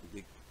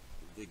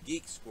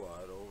Geek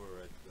Squad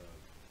over at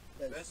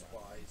Best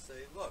Buy.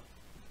 Say, look,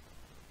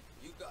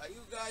 are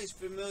you guys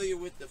familiar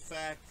with the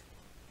fact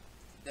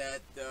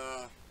that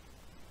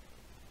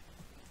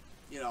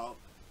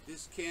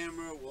this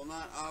camera will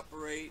not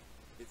operate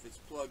if it's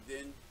plugged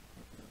in?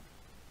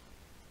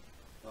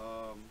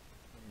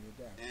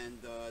 And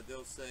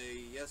they'll say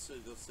yes, or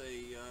they'll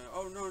say,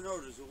 oh no,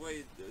 there's a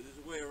way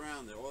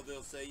around it, or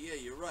they'll say, yeah,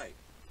 you're right.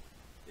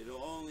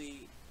 It'll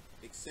only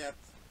accept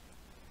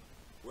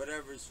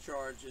whatever's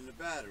charged in the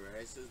battery.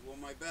 I says, well,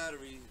 my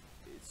battery,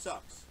 it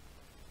sucks.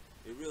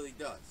 It really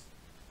does.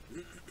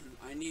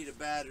 I need a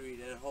battery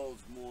that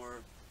holds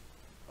more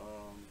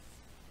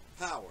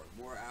power,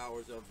 more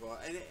hours of.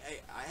 And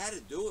I had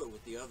to do it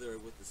with the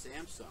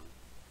Samsung.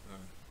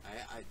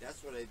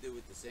 That's what I did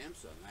with the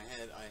Samsung. I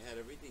had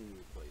everything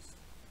replaced.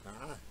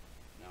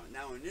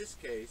 Now in this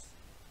case,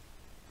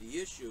 the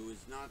issue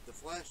is not the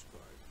flash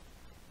card.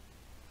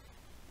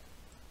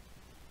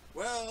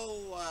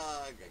 Well,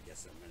 I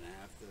guess I'm gonna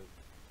have to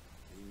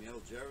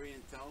email Jerry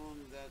and tell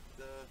him that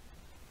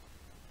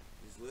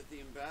his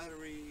lithium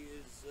battery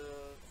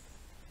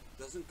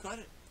doesn't cut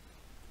it.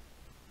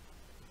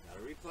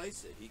 Gotta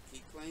replace it. He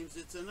claims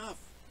it's enough.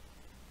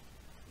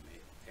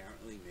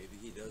 Apparently, maybe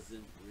he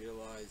doesn't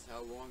realize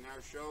how long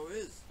our show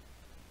is.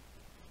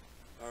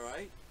 All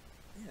right?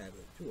 Yeah,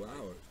 but 2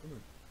 hours. Come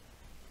on.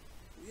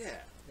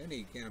 Yeah.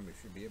 Any camera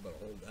should be able to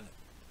hold that.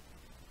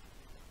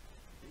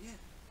 Yeah,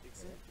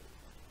 exactly.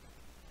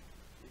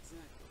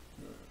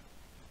 Exactly.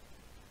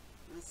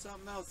 There's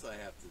something else I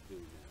have to do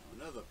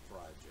now. Another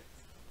project.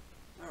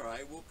 All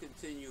right, we'll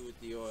continue with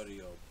the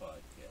audio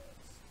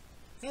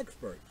podcast.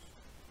 Experts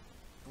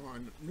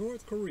on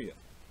North Korea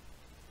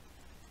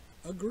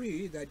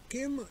agree that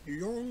Kim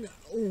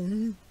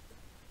Jong-un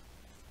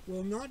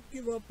will not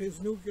give up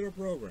his nuclear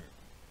program,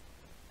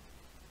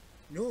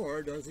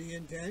 nor does he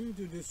intend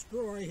to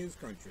destroy his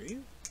country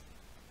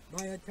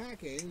by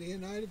attacking the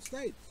United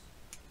States.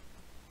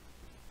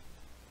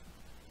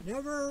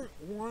 Never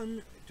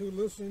one to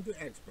listen to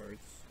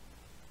experts,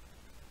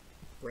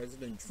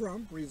 President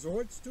Trump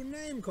resorts to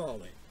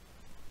name-calling.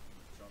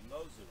 Trump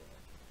knows it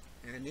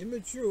all. An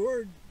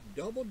immature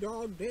double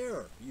dog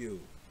dare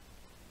you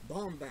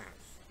bombast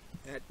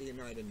at the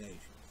United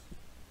Nations.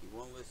 He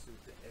won't listen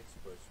to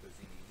experts because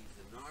he's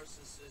a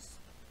narcissist,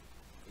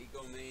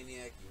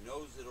 egomaniac, he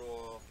knows it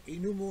all. He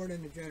knew more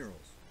than the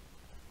generals.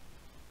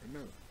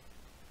 Remember.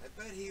 I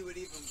bet he would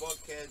even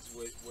buck heads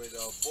with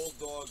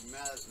Bulldog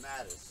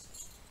Mattis.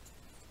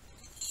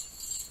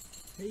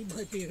 He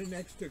might be the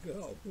next to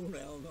go. Who the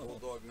hell knows?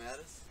 Bulldog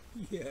Mattis?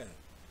 Yeah.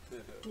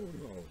 Who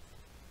knows?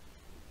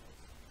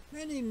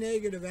 Many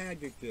negative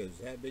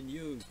adjectives have been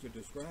used to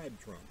describe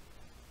Trump.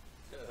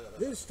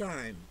 This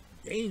time,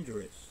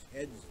 dangerous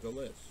heads the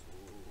list.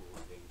 Ooh,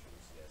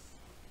 dangerous, yes.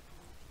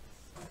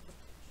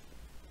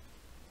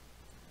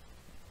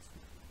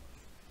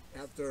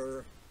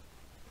 After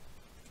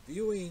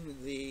viewing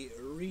the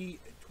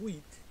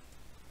retweet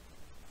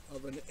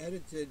of an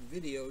edited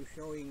video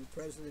showing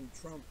President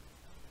Trump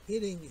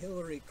hitting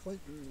Hillary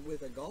Clinton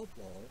with a golf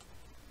ball,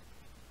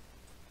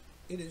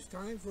 it is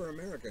time for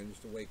Americans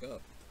to wake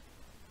up.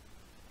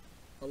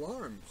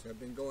 Alarms have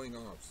been going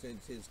off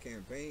since his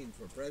campaign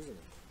for president.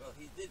 Well,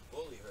 he did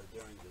bully her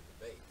during the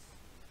debates.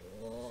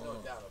 Oh. There's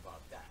no doubt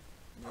about that.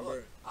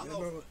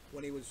 Remember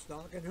when he was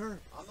stalking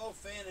her? I'm no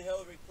fan of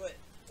Hillary Clinton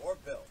or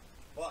Bill,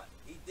 but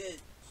he did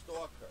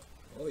stalk her.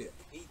 Oh, yeah.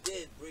 He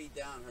did breathe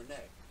down her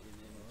neck in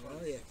the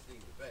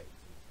 2016 debate.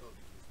 There's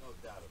no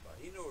doubt about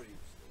it. He knew what he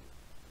was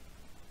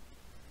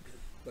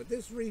doing. But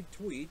this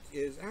retweet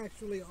is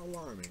actually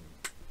alarming.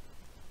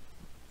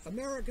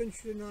 Americans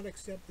should not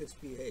accept this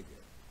behavior.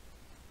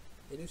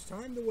 It is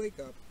time to wake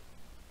up,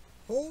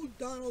 hold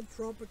Donald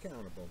Trump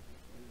accountable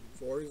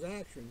for his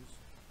actions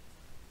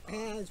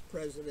as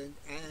president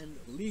and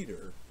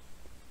leader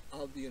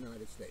of the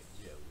United States.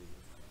 Yeah, leader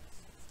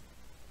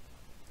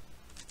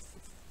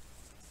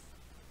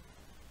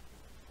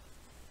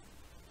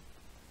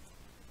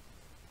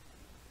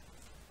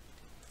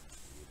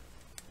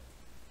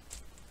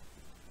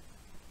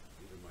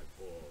my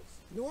balls.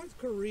 North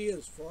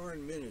Korea's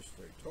foreign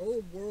minister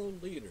told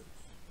world leaders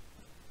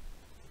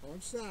on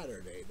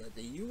Saturday that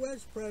the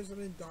U.S.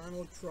 President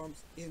Donald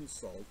Trump's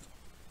insult,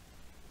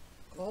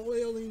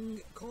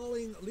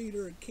 calling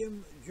leader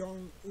Kim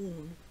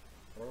Jong-un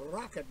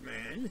Rocket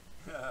Man.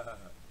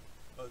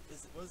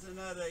 Wasn't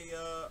that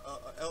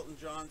a Elton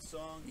John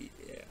song?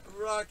 Yeah.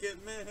 Rocket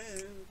Man.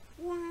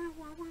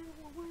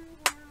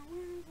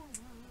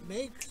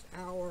 Makes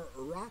our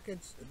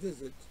rocket's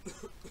visit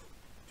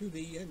to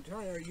the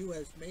entire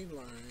U.S.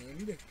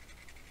 mainland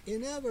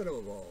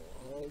inevitable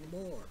all the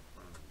more.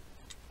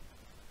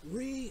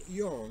 Ri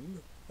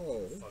Yong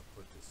Ho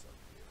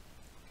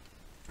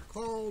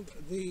called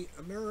the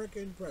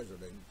American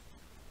president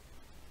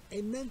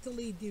a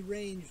mentally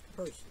deranged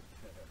person,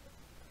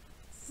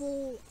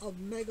 full of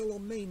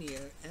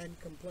megalomania and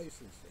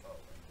complacency. Oh,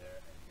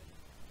 and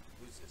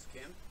who's this,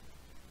 Kim?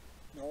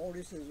 No,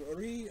 this is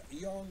Ri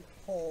Yong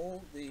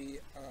Ho, the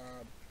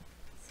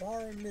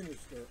foreign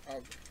minister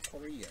of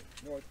Korea,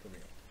 North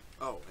Korea.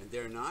 Oh, and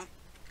they're not?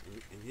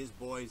 And his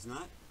boy's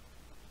not?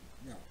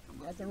 No,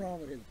 nothing wrong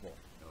with his boy.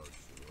 Oh,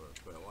 sure.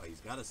 But he's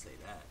got to say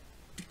that.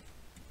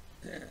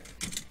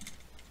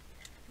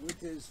 With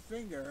his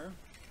finger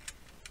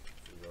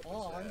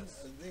on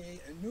the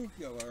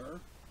nuclear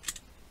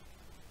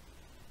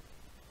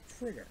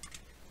trigger.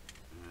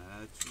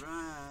 That's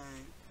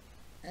right.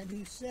 And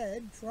he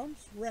said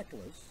Trump's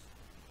reckless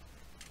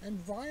and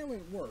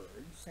violent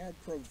words had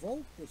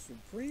provoked the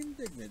supreme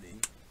dignity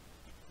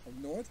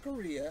of North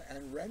Korea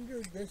and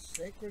rendered this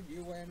sacred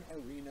UN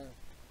arena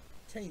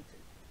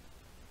tainted.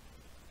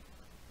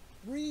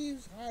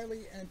 Ri's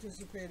highly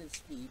anticipated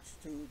speech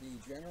to the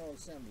General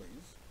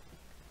Assembly's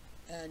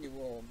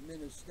annual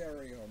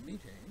ministerial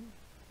meeting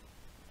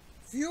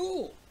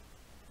fueled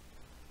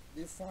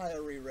the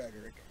fiery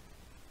rhetoric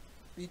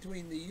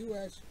between the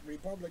U.S.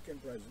 Republican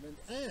president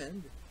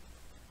and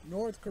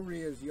North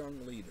Korea's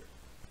young leader.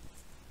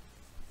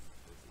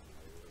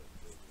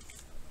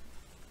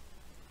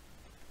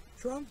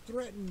 Trump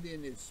threatened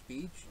in his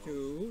speech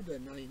to the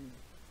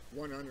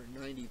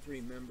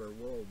 193-member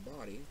world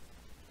body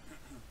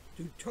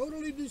to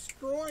totally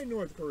destroy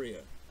North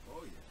Korea.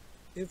 Oh, yeah.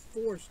 if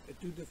forced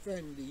to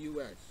defend the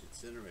U.S.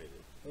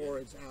 Incinerated. or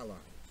its allies.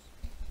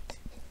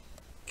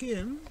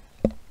 Kim,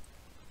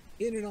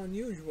 in an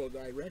unusual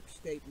direct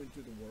statement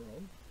to the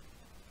world,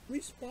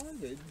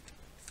 responded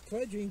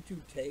pledging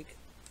to take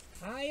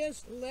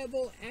highest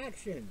level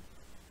action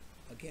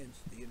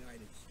against the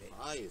United States.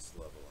 Highest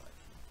level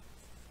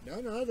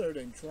action. None other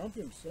than Trump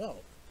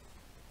himself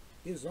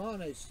is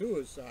on a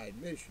suicide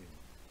mission,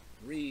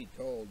 Reid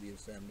told the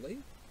Assembly.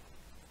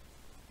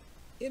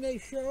 In a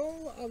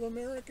show of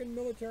American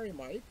military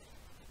might,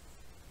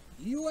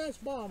 U.S.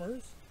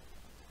 bombers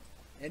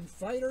and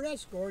fighter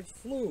escorts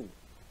flew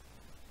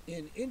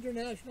in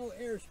international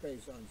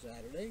airspace on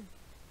Saturday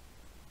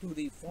to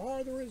the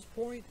farthest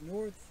point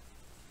north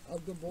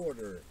of the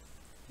border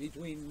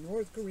between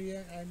North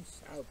Korea and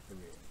South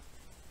Korea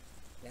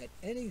that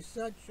any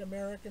such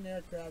American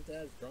aircraft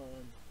has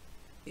gone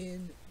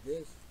in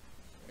this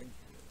century.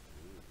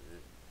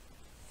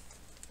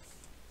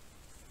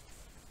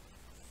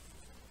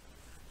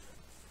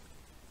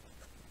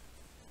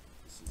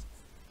 This is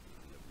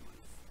never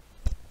mind.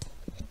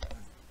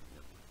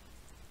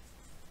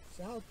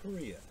 South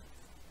Korea.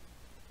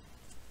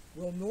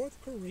 Will North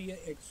Korea,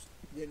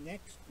 the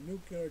next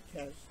nuclear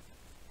test,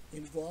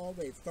 involve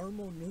a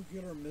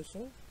thermonuclear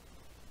missile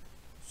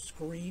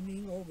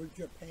screaming over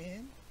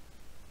Japan?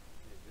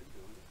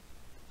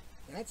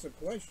 That's a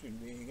question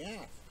being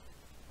asked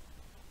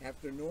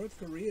after North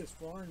Korea's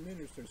foreign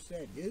minister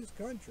said his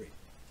country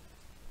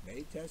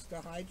may test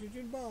a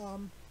hydrogen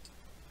bomb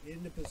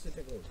in the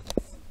Pacific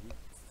Ocean.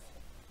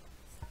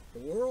 The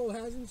world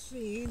hasn't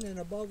seen an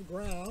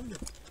above-ground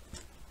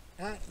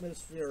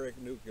atmospheric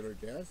nuclear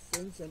test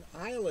since an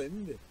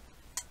inland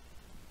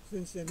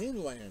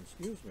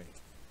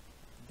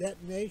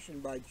detonation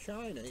by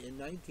China in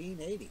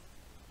 1980.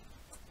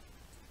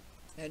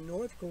 And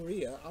North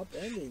Korea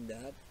upending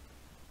that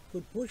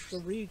could push the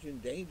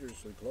region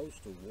dangerously close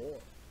to war.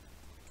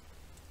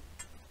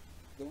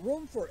 The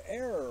room for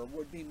error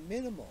would be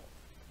minimal,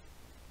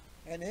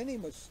 and any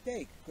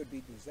mistake could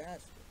be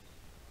disastrous,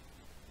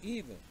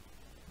 even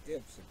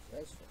if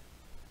successful.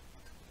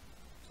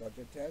 Such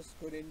a test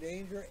could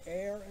endanger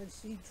air and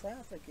sea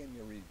traffic in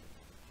the region.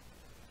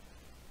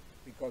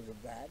 Because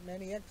of that,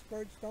 many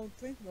experts don't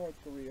think North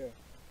Korea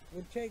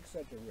would take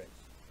such a risk.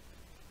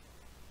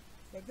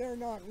 But they're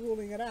not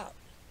ruling it out,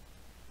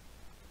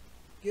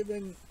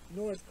 given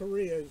North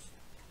Korea's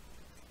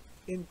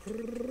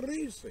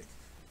increasing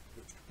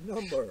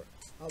number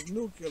of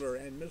nuclear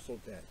and missile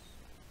tests.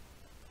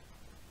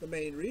 The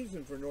main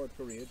reason for North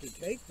Korea to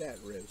take that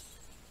risk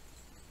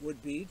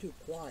would be to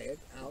quiet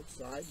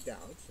outside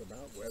doubts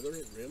about whether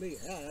it really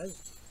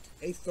has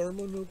a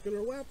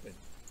thermonuclear weapon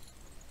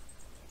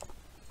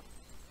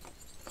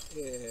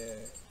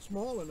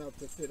small enough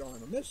to fit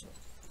on a missile.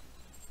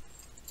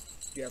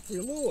 Jeffrey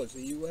Lewis,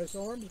 a U.S.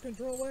 arms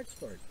control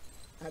expert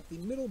at the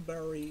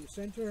Middlebury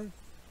Center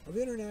of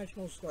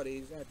International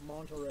Studies at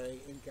Monterey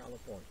in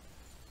California,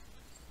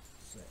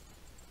 said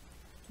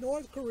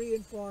North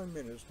Korean Foreign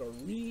Minister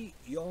Ri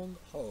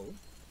Yong-ho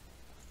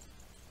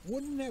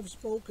wouldn't have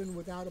spoken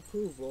without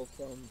approval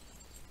from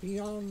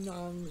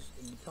Pyongyang's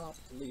top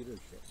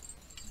leadership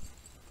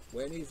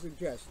when he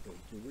suggested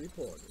to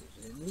reporters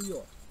in New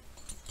York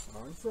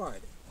on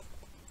Friday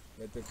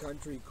that the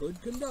country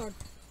could conduct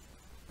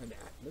an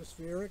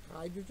atmospheric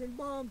hydrogen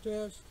bomb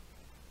test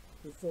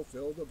to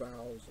fulfill the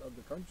vows of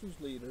the country's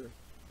leader,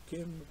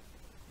 Kim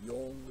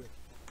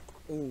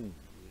Jong-un.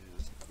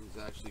 Yeah, he's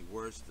actually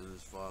worse than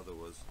his father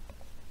was.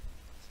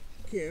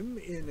 Kim,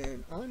 in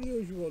an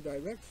unusual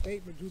direct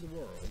statement to the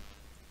world,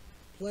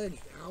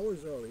 pledged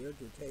hours earlier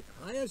to take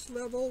highest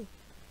level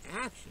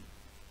action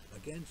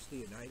against the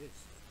United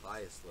States.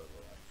 Highest level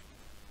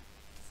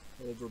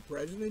action. Over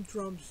President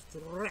Trump's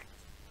threat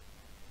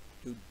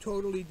to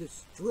totally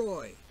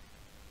destroy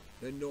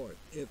the North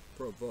if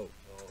provoked.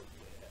 Oh,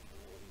 yeah.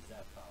 Boy, he's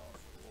that powerful.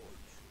 Oh,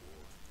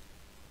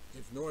 sure.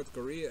 If North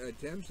Korea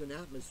attempts an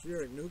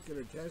atmospheric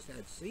nuclear test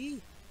at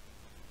sea,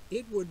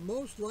 it would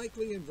most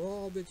likely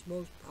involve its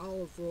most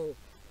powerful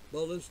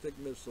ballistic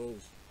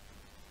missiles,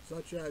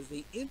 such as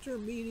the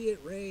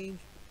intermediate range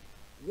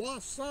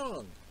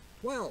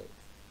Hwasong-12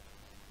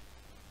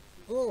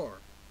 or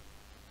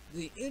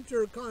the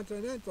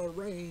intercontinental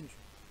range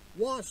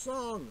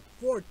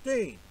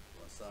Hwasong-14.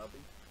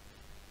 Wasabi?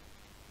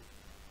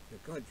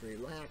 The country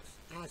lacks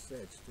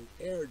assets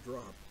to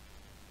airdrop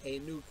a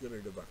nuclear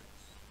device,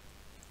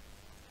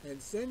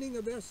 and sending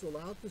a vessel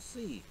out to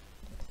sea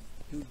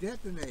to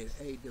detonate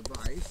a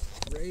device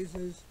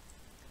raises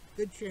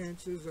the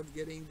chances of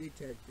getting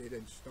detected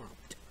and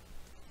stopped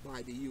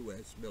by the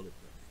U.S. military.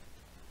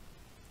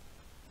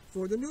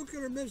 For the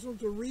nuclear missile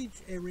to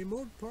reach a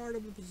remote part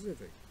of the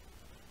Pacific,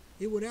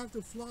 it would have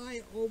to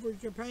fly over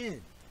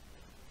Japan,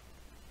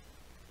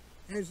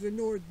 as the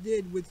North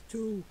did with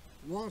 2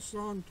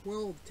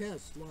 Hwasong-12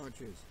 test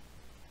launches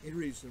in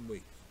recent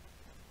weeks.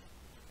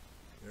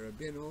 There have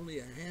been only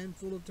a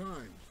handful of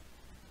times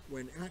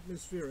when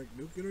atmospheric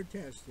nuclear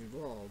tests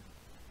involved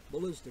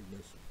ballistic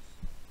missiles.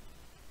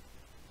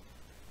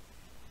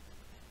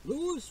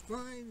 Lewis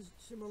finds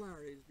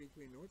similarities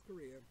between North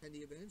Korea and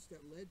the events that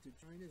led to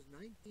China's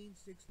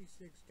 1966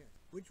 test,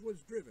 which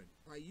was driven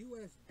by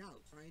U.S.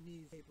 doubt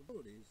Chinese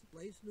capabilities to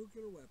place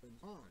nuclear weapons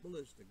on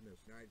ballistic missiles.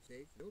 The United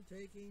States still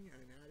taking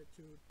an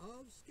attitude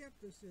of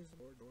skepticism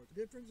toward North. The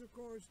difference, of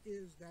course,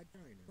 is that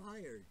China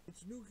fired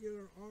its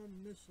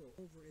nuclear-armed missile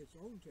over its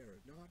own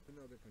territory, not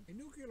another country. A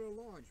nuclear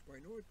launch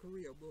by North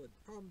Korea would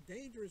come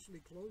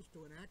dangerously close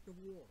to an act of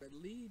war that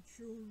Lee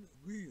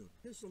Chun-gyun,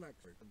 missile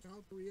expert from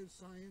South Korea's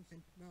science and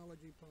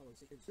technology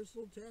policy. Its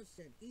missile tests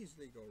can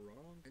easily go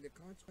wrong, and the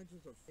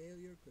consequences of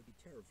failure could be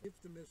terrifying if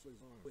the missile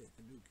is armed with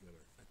a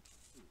nuclear.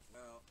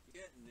 Well,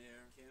 getting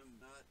there, Kim,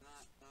 not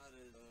as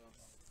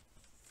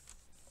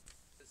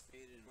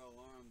sophisticated and well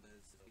armed as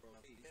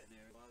getting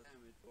there. A lot of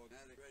damage,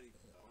 automatic ready.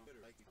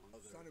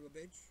 Son of a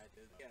bitch.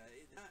 Yeah,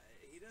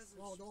 he doesn't.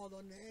 All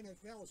on the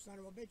NFL,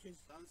 son of a bitches.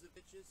 Sons of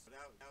bitches. But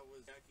that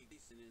was Jackie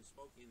Gleason in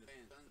Smokey and the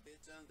Band.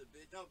 Sons of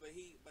bitch. No, but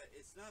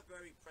it's not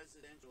very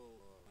presidential.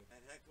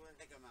 That heckler,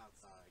 take him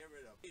outside. Get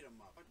rid of him. Beat him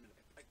up.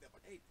 Like that.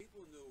 Hey,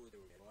 people knew what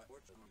they were getting.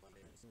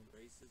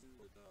 Racism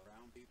with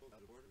brown people.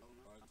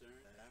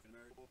 African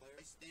American players.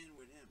 I stand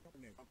with him.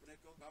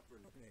 Pumpernickel.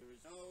 There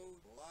is no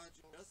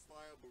logical,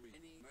 justifiable reason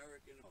any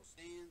American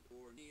stand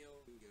or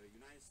kneel to the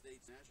United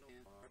States national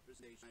anthem or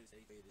representation of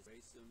the United States.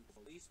 Racism,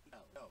 police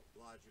brutality. No,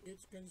 logical.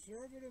 Its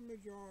conservative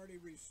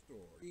majority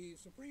restored. The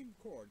Supreme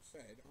Court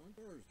said on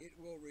Thursday it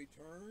will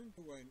return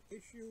to an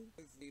issue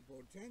with the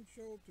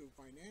potential to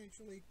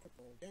financially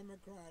cripple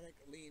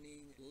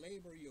Democratic-leaning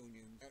labor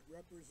unions that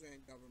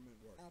represent government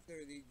work.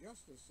 After the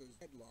justices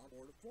deadlocked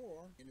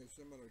 4-4 in a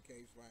similar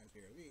case last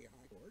year, the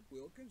High Court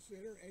will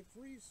consider a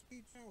free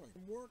speech challenge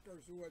from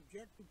workers who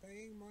object to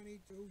paying money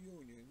to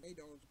unions they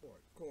don't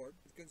support. Court,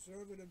 with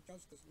conservative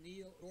Justice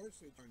Neil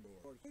Gorsuch on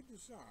board, could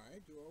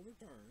decide to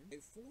overturn a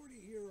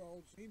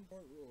 40-year-old Supreme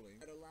Court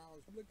ruling that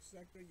allows public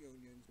sector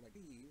unions like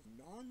these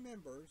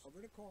non-members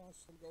over the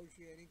costs of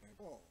negotiating at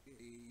all. The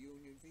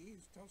union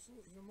fees tussle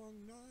is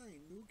among 9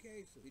 new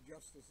cases the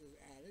justices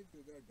added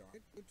to their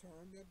docket. The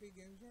term that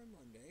begins on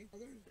Monday.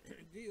 Others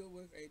deal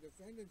with a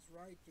defendant's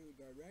right to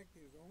direct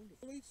his own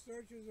police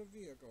searches of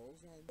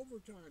vehicles and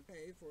overtime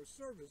pay for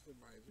service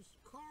advisors.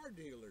 Car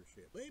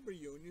dealership. Labor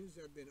unions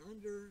have been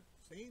under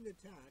sustained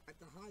attack at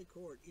the High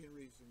Court in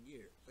recent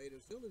years.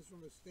 Latest bill is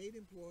from a state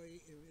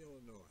employee in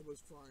Illinois. It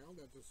was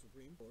filed at the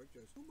Supreme Court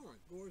just 2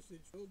 months.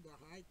 Gorsuch filled the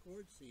High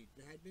Court seat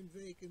that had been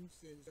vacant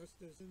since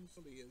Justice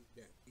Scalia's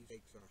death. These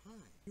stakes are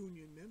high.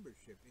 Union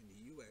membership in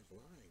the U.S.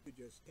 lied to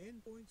just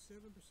 10.7%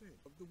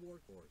 of the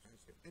workforce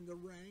last year. And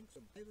the ranks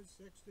of private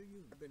sector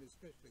unions have been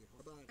especially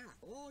hard. About half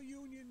all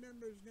union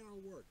members now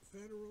work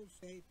federal,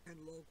 state,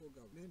 and local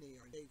government. Many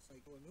are states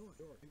like Illinois,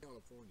 Georgia, and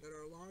California that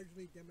are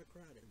largely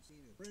Democratic and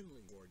seen as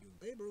friendly toward unions.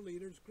 Labor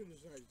leaders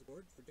criticized the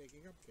court for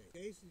taking up the case. The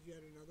case is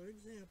yet another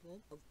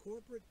example of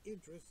corporate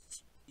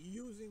interests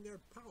using their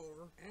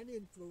power and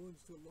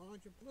influence to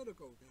launch a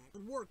political attack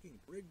and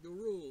working to rig the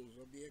rules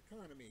of the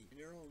economy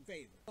in their own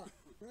favor. But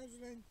the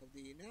president of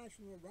the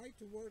National Right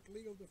to Work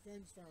Legal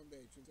Defense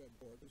Foundation said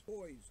the court was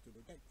poised to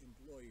protect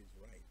employees'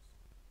 rights.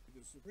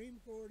 With the Supreme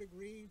Court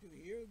agreeing to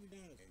hear the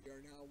data, we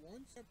are now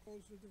one step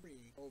closer to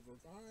freeing over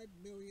 5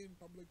 million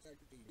public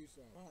sector teachers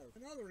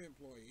and other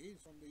employees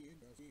from the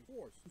industry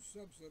forced to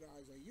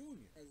subsidize a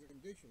union as a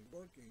condition of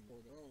working for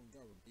their own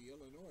government. The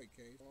Illinois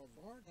case of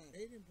Bart, an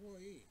 8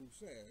 employee who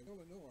said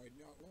Illinois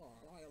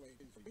law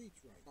violated his speech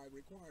right by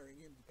requiring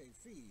him to pay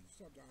fees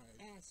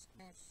subsidized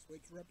gas,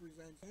 which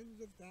represents tens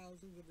of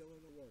thousands of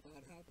Illinois workers.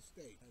 About half the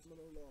state has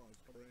similar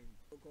laws covering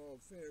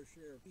so-called fair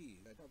share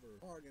fees that cover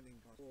bargaining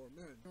costs for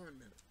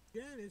non-members.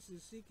 Janice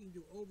is seeking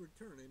to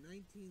overturn a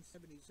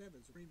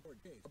 1977 Supreme Court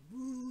case,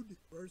 Abood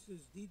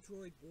versus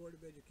Detroit Board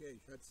of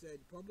Education, that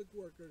said public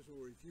workers who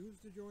refuse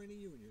to join a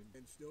union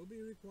can still be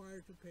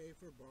required to pay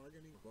for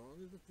bargaining as long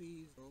as the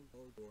fees don't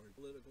go toward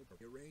political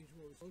purposes. The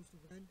arrangement was supposed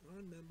to prevent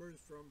non-members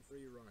from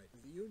free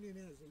riding. The union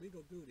has a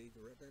legal duty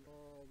to represent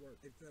all work.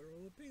 A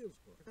federal appeals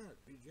court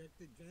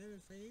rejected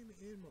Janice's claim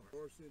in March.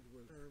 Gorsuch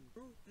was termed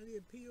and the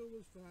appeal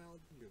was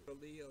filed in June.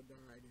 Leo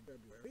died in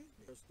February,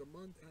 just a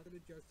month after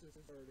the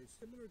justices heard a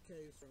similar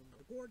case from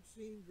the court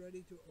seemed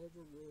ready to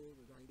overrule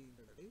the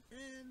 1930s,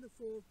 and the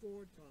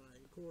 4-4 tie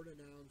the court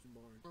announced in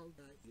March of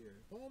that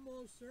year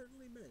almost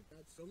certainly meant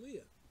that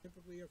Scalia,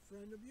 typically a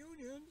friend of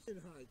unions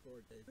in high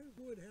court cases,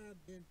 would have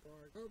been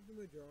part of the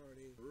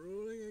majority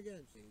ruling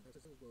against these.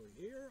 We'll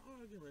hear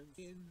arguments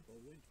in the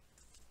winter.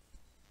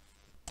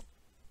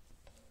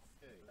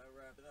 Okay, that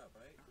wrapped it up,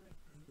 right?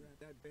 Wrap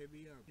that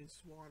baby up in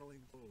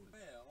swaddling clothes.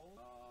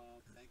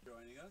 Well, thanks for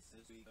joining us.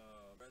 This week's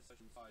Press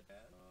Session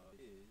Podcast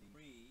is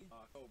 3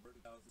 October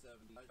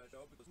 2017.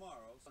 Show because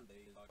tomorrow,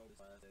 Sunday, is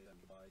October's last day.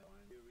 By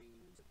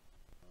hearing.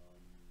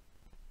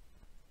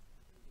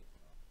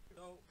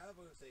 So, have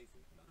a safe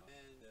week.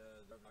 And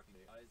the Reverend Dr.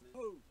 Lee Eisman,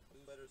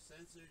 newsletter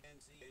censored and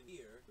see and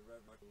hear the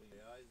Reverend Dr. Lee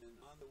Eisman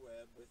on the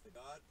web with the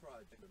God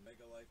Project, the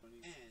Mega Life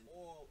Money, and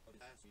all of his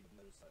past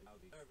newsletter sites. Now,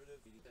 the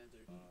conservative, media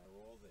censored,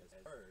 all this.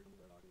 As heard, the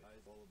Reverend Dr. Lee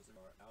Eisman, all of us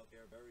are out. out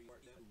there very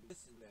important to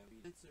listen to them, be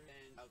answered,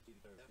 and how to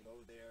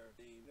go there.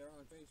 They're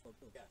on Facebook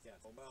too. Yes,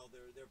 yes. Well,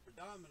 they're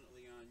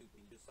predominantly on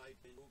YouTube. Just type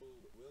in Google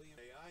William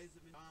J.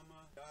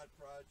 Eisenman, God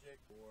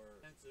Project,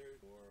 or Censored,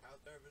 or How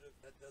Conservative.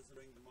 That doesn't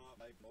bring them up.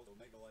 Type also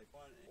Mega Life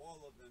Fun, and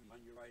all of them on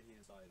your right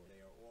hand side.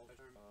 They are all the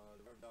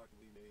Reverend Dr.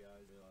 William J.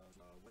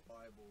 Eisenman, with the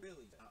Bible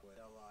really not with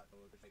a lot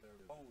of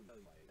conservative own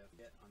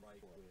get on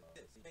right with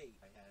this. The gate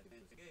I had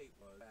against the gate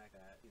was the fact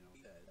that,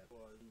 he said that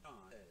was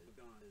John says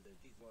that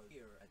Jesus was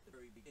here at the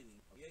very beginning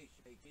of creation.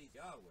 Hey, Jesus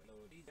Yahweh.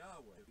 So if he's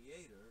Yahweh, the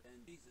creator,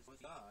 then Jesus was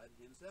God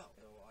himself.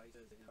 So I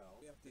says to him, well,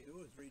 all you have to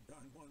do is read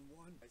John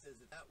 1:1. I says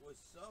if that was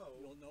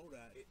so, you'll know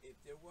that. If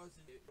there weren't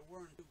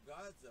two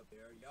gods up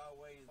there,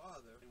 Yahweh and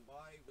Father, then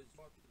why was he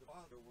talking to the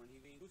Father when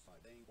he being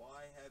crucified, saying,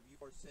 why have you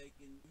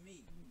forsaken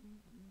me?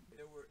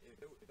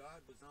 If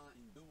God was not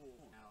in dual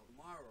form, now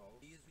tomorrow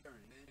he is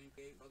returning, and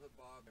gave Brother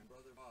Bob,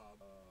 Brother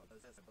Bob,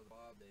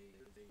 they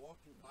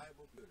walking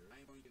Bible computer.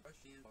 I'm going to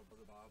question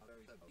Brother Bob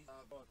very simple. He's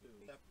about to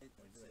accept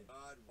and say,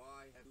 God,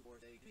 why have you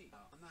forsaken me?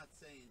 Now, I'm not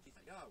saying Jesus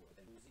is Yahweh.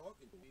 Then who's he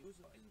talking to? He was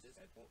and just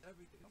said, well,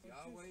 everything. If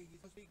Yahweh, he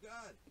must be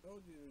God. I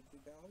told you to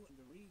go and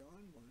to read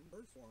John 1,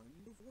 verse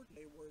 1 to 14.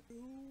 They were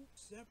two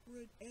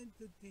separate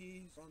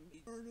entities from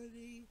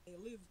eternity. They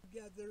lived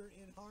together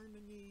in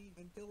harmony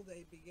until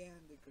they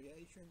began the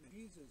creation. And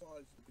Jesus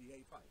was the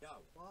creator. Right,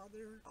 Yahweh.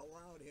 Father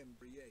allowed him to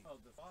create. Oh,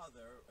 the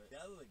Father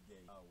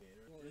delegated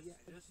Yahweh. Well,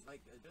 just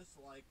like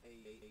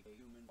a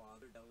human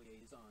father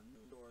delegates his son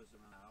who stores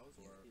around the house,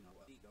 or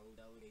ego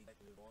delegates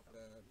to the office.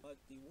 But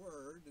the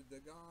Word,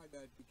 the God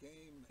that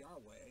became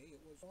Yahweh,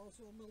 it was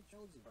also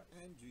Melchizedek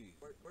and Jesus.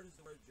 Where does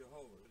the word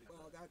Jehovah?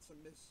 Well, that's a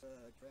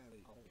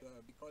mistranslation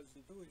because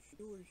the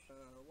Jewish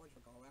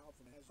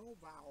alphabet has no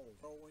vowels.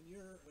 So when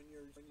you're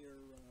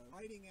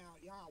writing out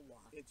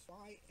Yahweh, it's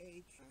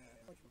YH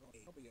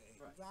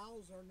Right.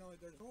 Vowels are no,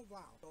 there's no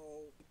vowel.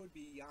 So it could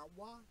be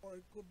Yahweh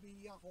or it could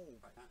be Yahweh.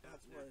 Right.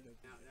 That's where it is.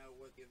 Now,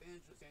 what the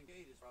evangelist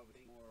Gate is probably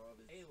thinking more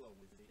of is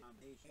Elohim, is the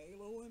combination.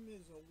 Elohim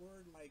is a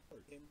word like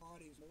it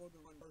embodies more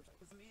than one person.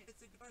 I mean,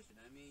 it's a good question.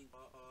 I mean,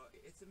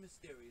 it's a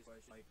mysterious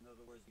question. Like, in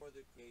other words, before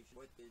the creation,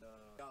 what did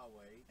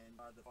Yahweh and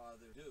God the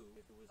Father do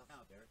if it was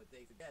out there? But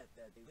they forget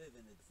that they live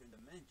in a different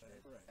dimension.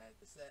 That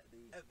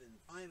the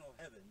final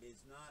heaven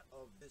is not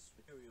of this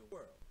material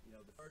world.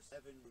 The first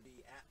heaven would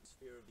be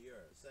atmosphere of the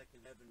earth. The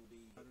second heaven would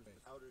be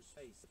outer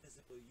space, the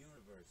physical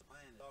universe, the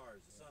planets,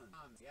 stars, the sun,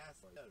 the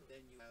asteroids, etc.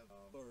 Then you have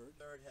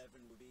third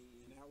heaven would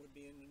be, and that would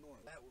be in the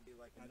north. That would be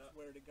like that's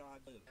where the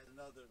God lives.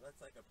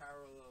 That's like a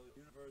parallel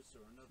universe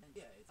or another.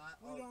 Yeah, it's not.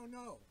 We don't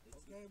know.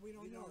 Okay, we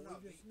don't know. We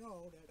just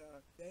know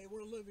that they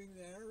were living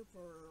there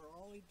for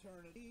all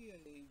eternity,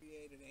 and he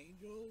created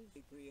angels.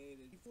 He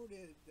created before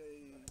the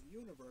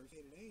universe.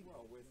 He created angels.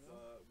 Well,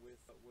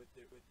 with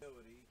their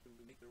ability to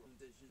make their own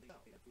decisions,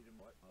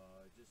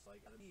 just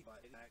like Adam and Eve.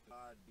 In fact,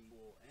 God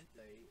will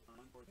entity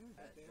on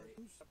they are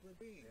two separate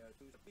beings. They are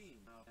two separate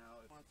beings. Now,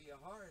 if you want to be a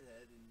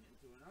hardhead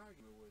into an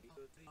argument with you,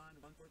 it's on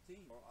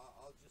 114. Or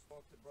I'll just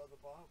talk to Brother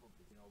Bob.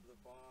 Brother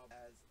Bob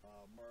has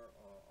more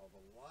of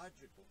a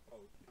logical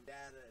approach to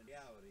data and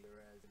reality,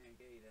 whereas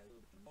Gate has a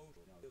little bit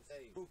emotional. He'll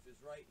say, proof is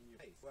right in your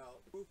face.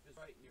 Well, the proof is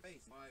right in your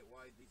face. Why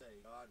did he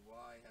say, God,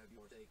 why have you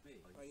forsaken me?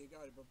 Well, you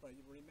got it, but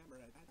you remember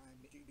at that time,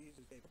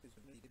 Jesus gave up his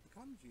divinity to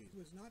become Jesus. He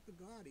was not the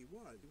God he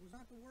was. He was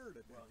not the Word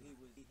at that time.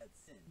 He had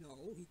sinned.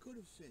 No, he could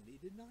have sinned. He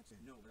did not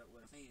sin. No, but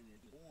what I'm saying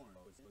is he was born.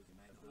 He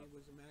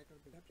was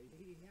immaculate conception.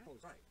 He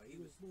was right, but he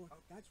was born.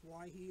 That's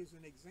why he is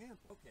an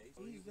example. Okay,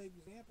 so he's the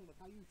example of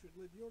how you should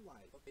live your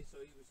life. Okay,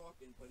 so he was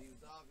talking, but he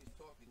was obviously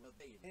talking about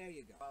David. There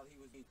you go. While he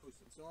was being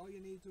crucified. That's all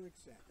you need to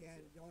accept.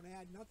 And don't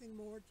add nothing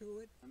more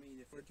to it. I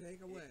mean, or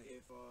take away.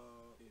 If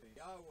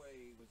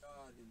Yahweh was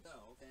God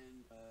himself,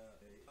 then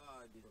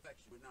God in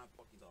perfection would not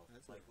book himself.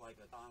 That's like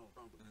a Donald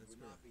Trump would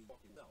not be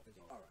booking himself.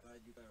 All right, glad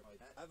you clarified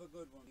that. Have a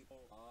good one,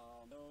 people.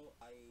 No,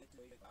 I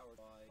went to hours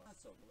by not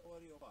so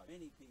audio podcast.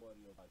 Many people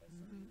audio podcast.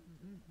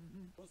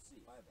 We'll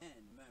see.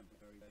 And remember,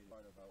 very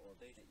part of our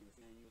organization. You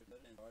can use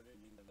it and started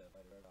and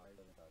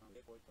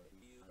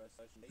the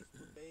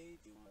Facebook page,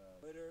 you want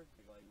Twitter,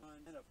 like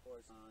one, and of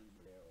course on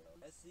there,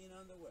 as seen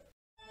on the web.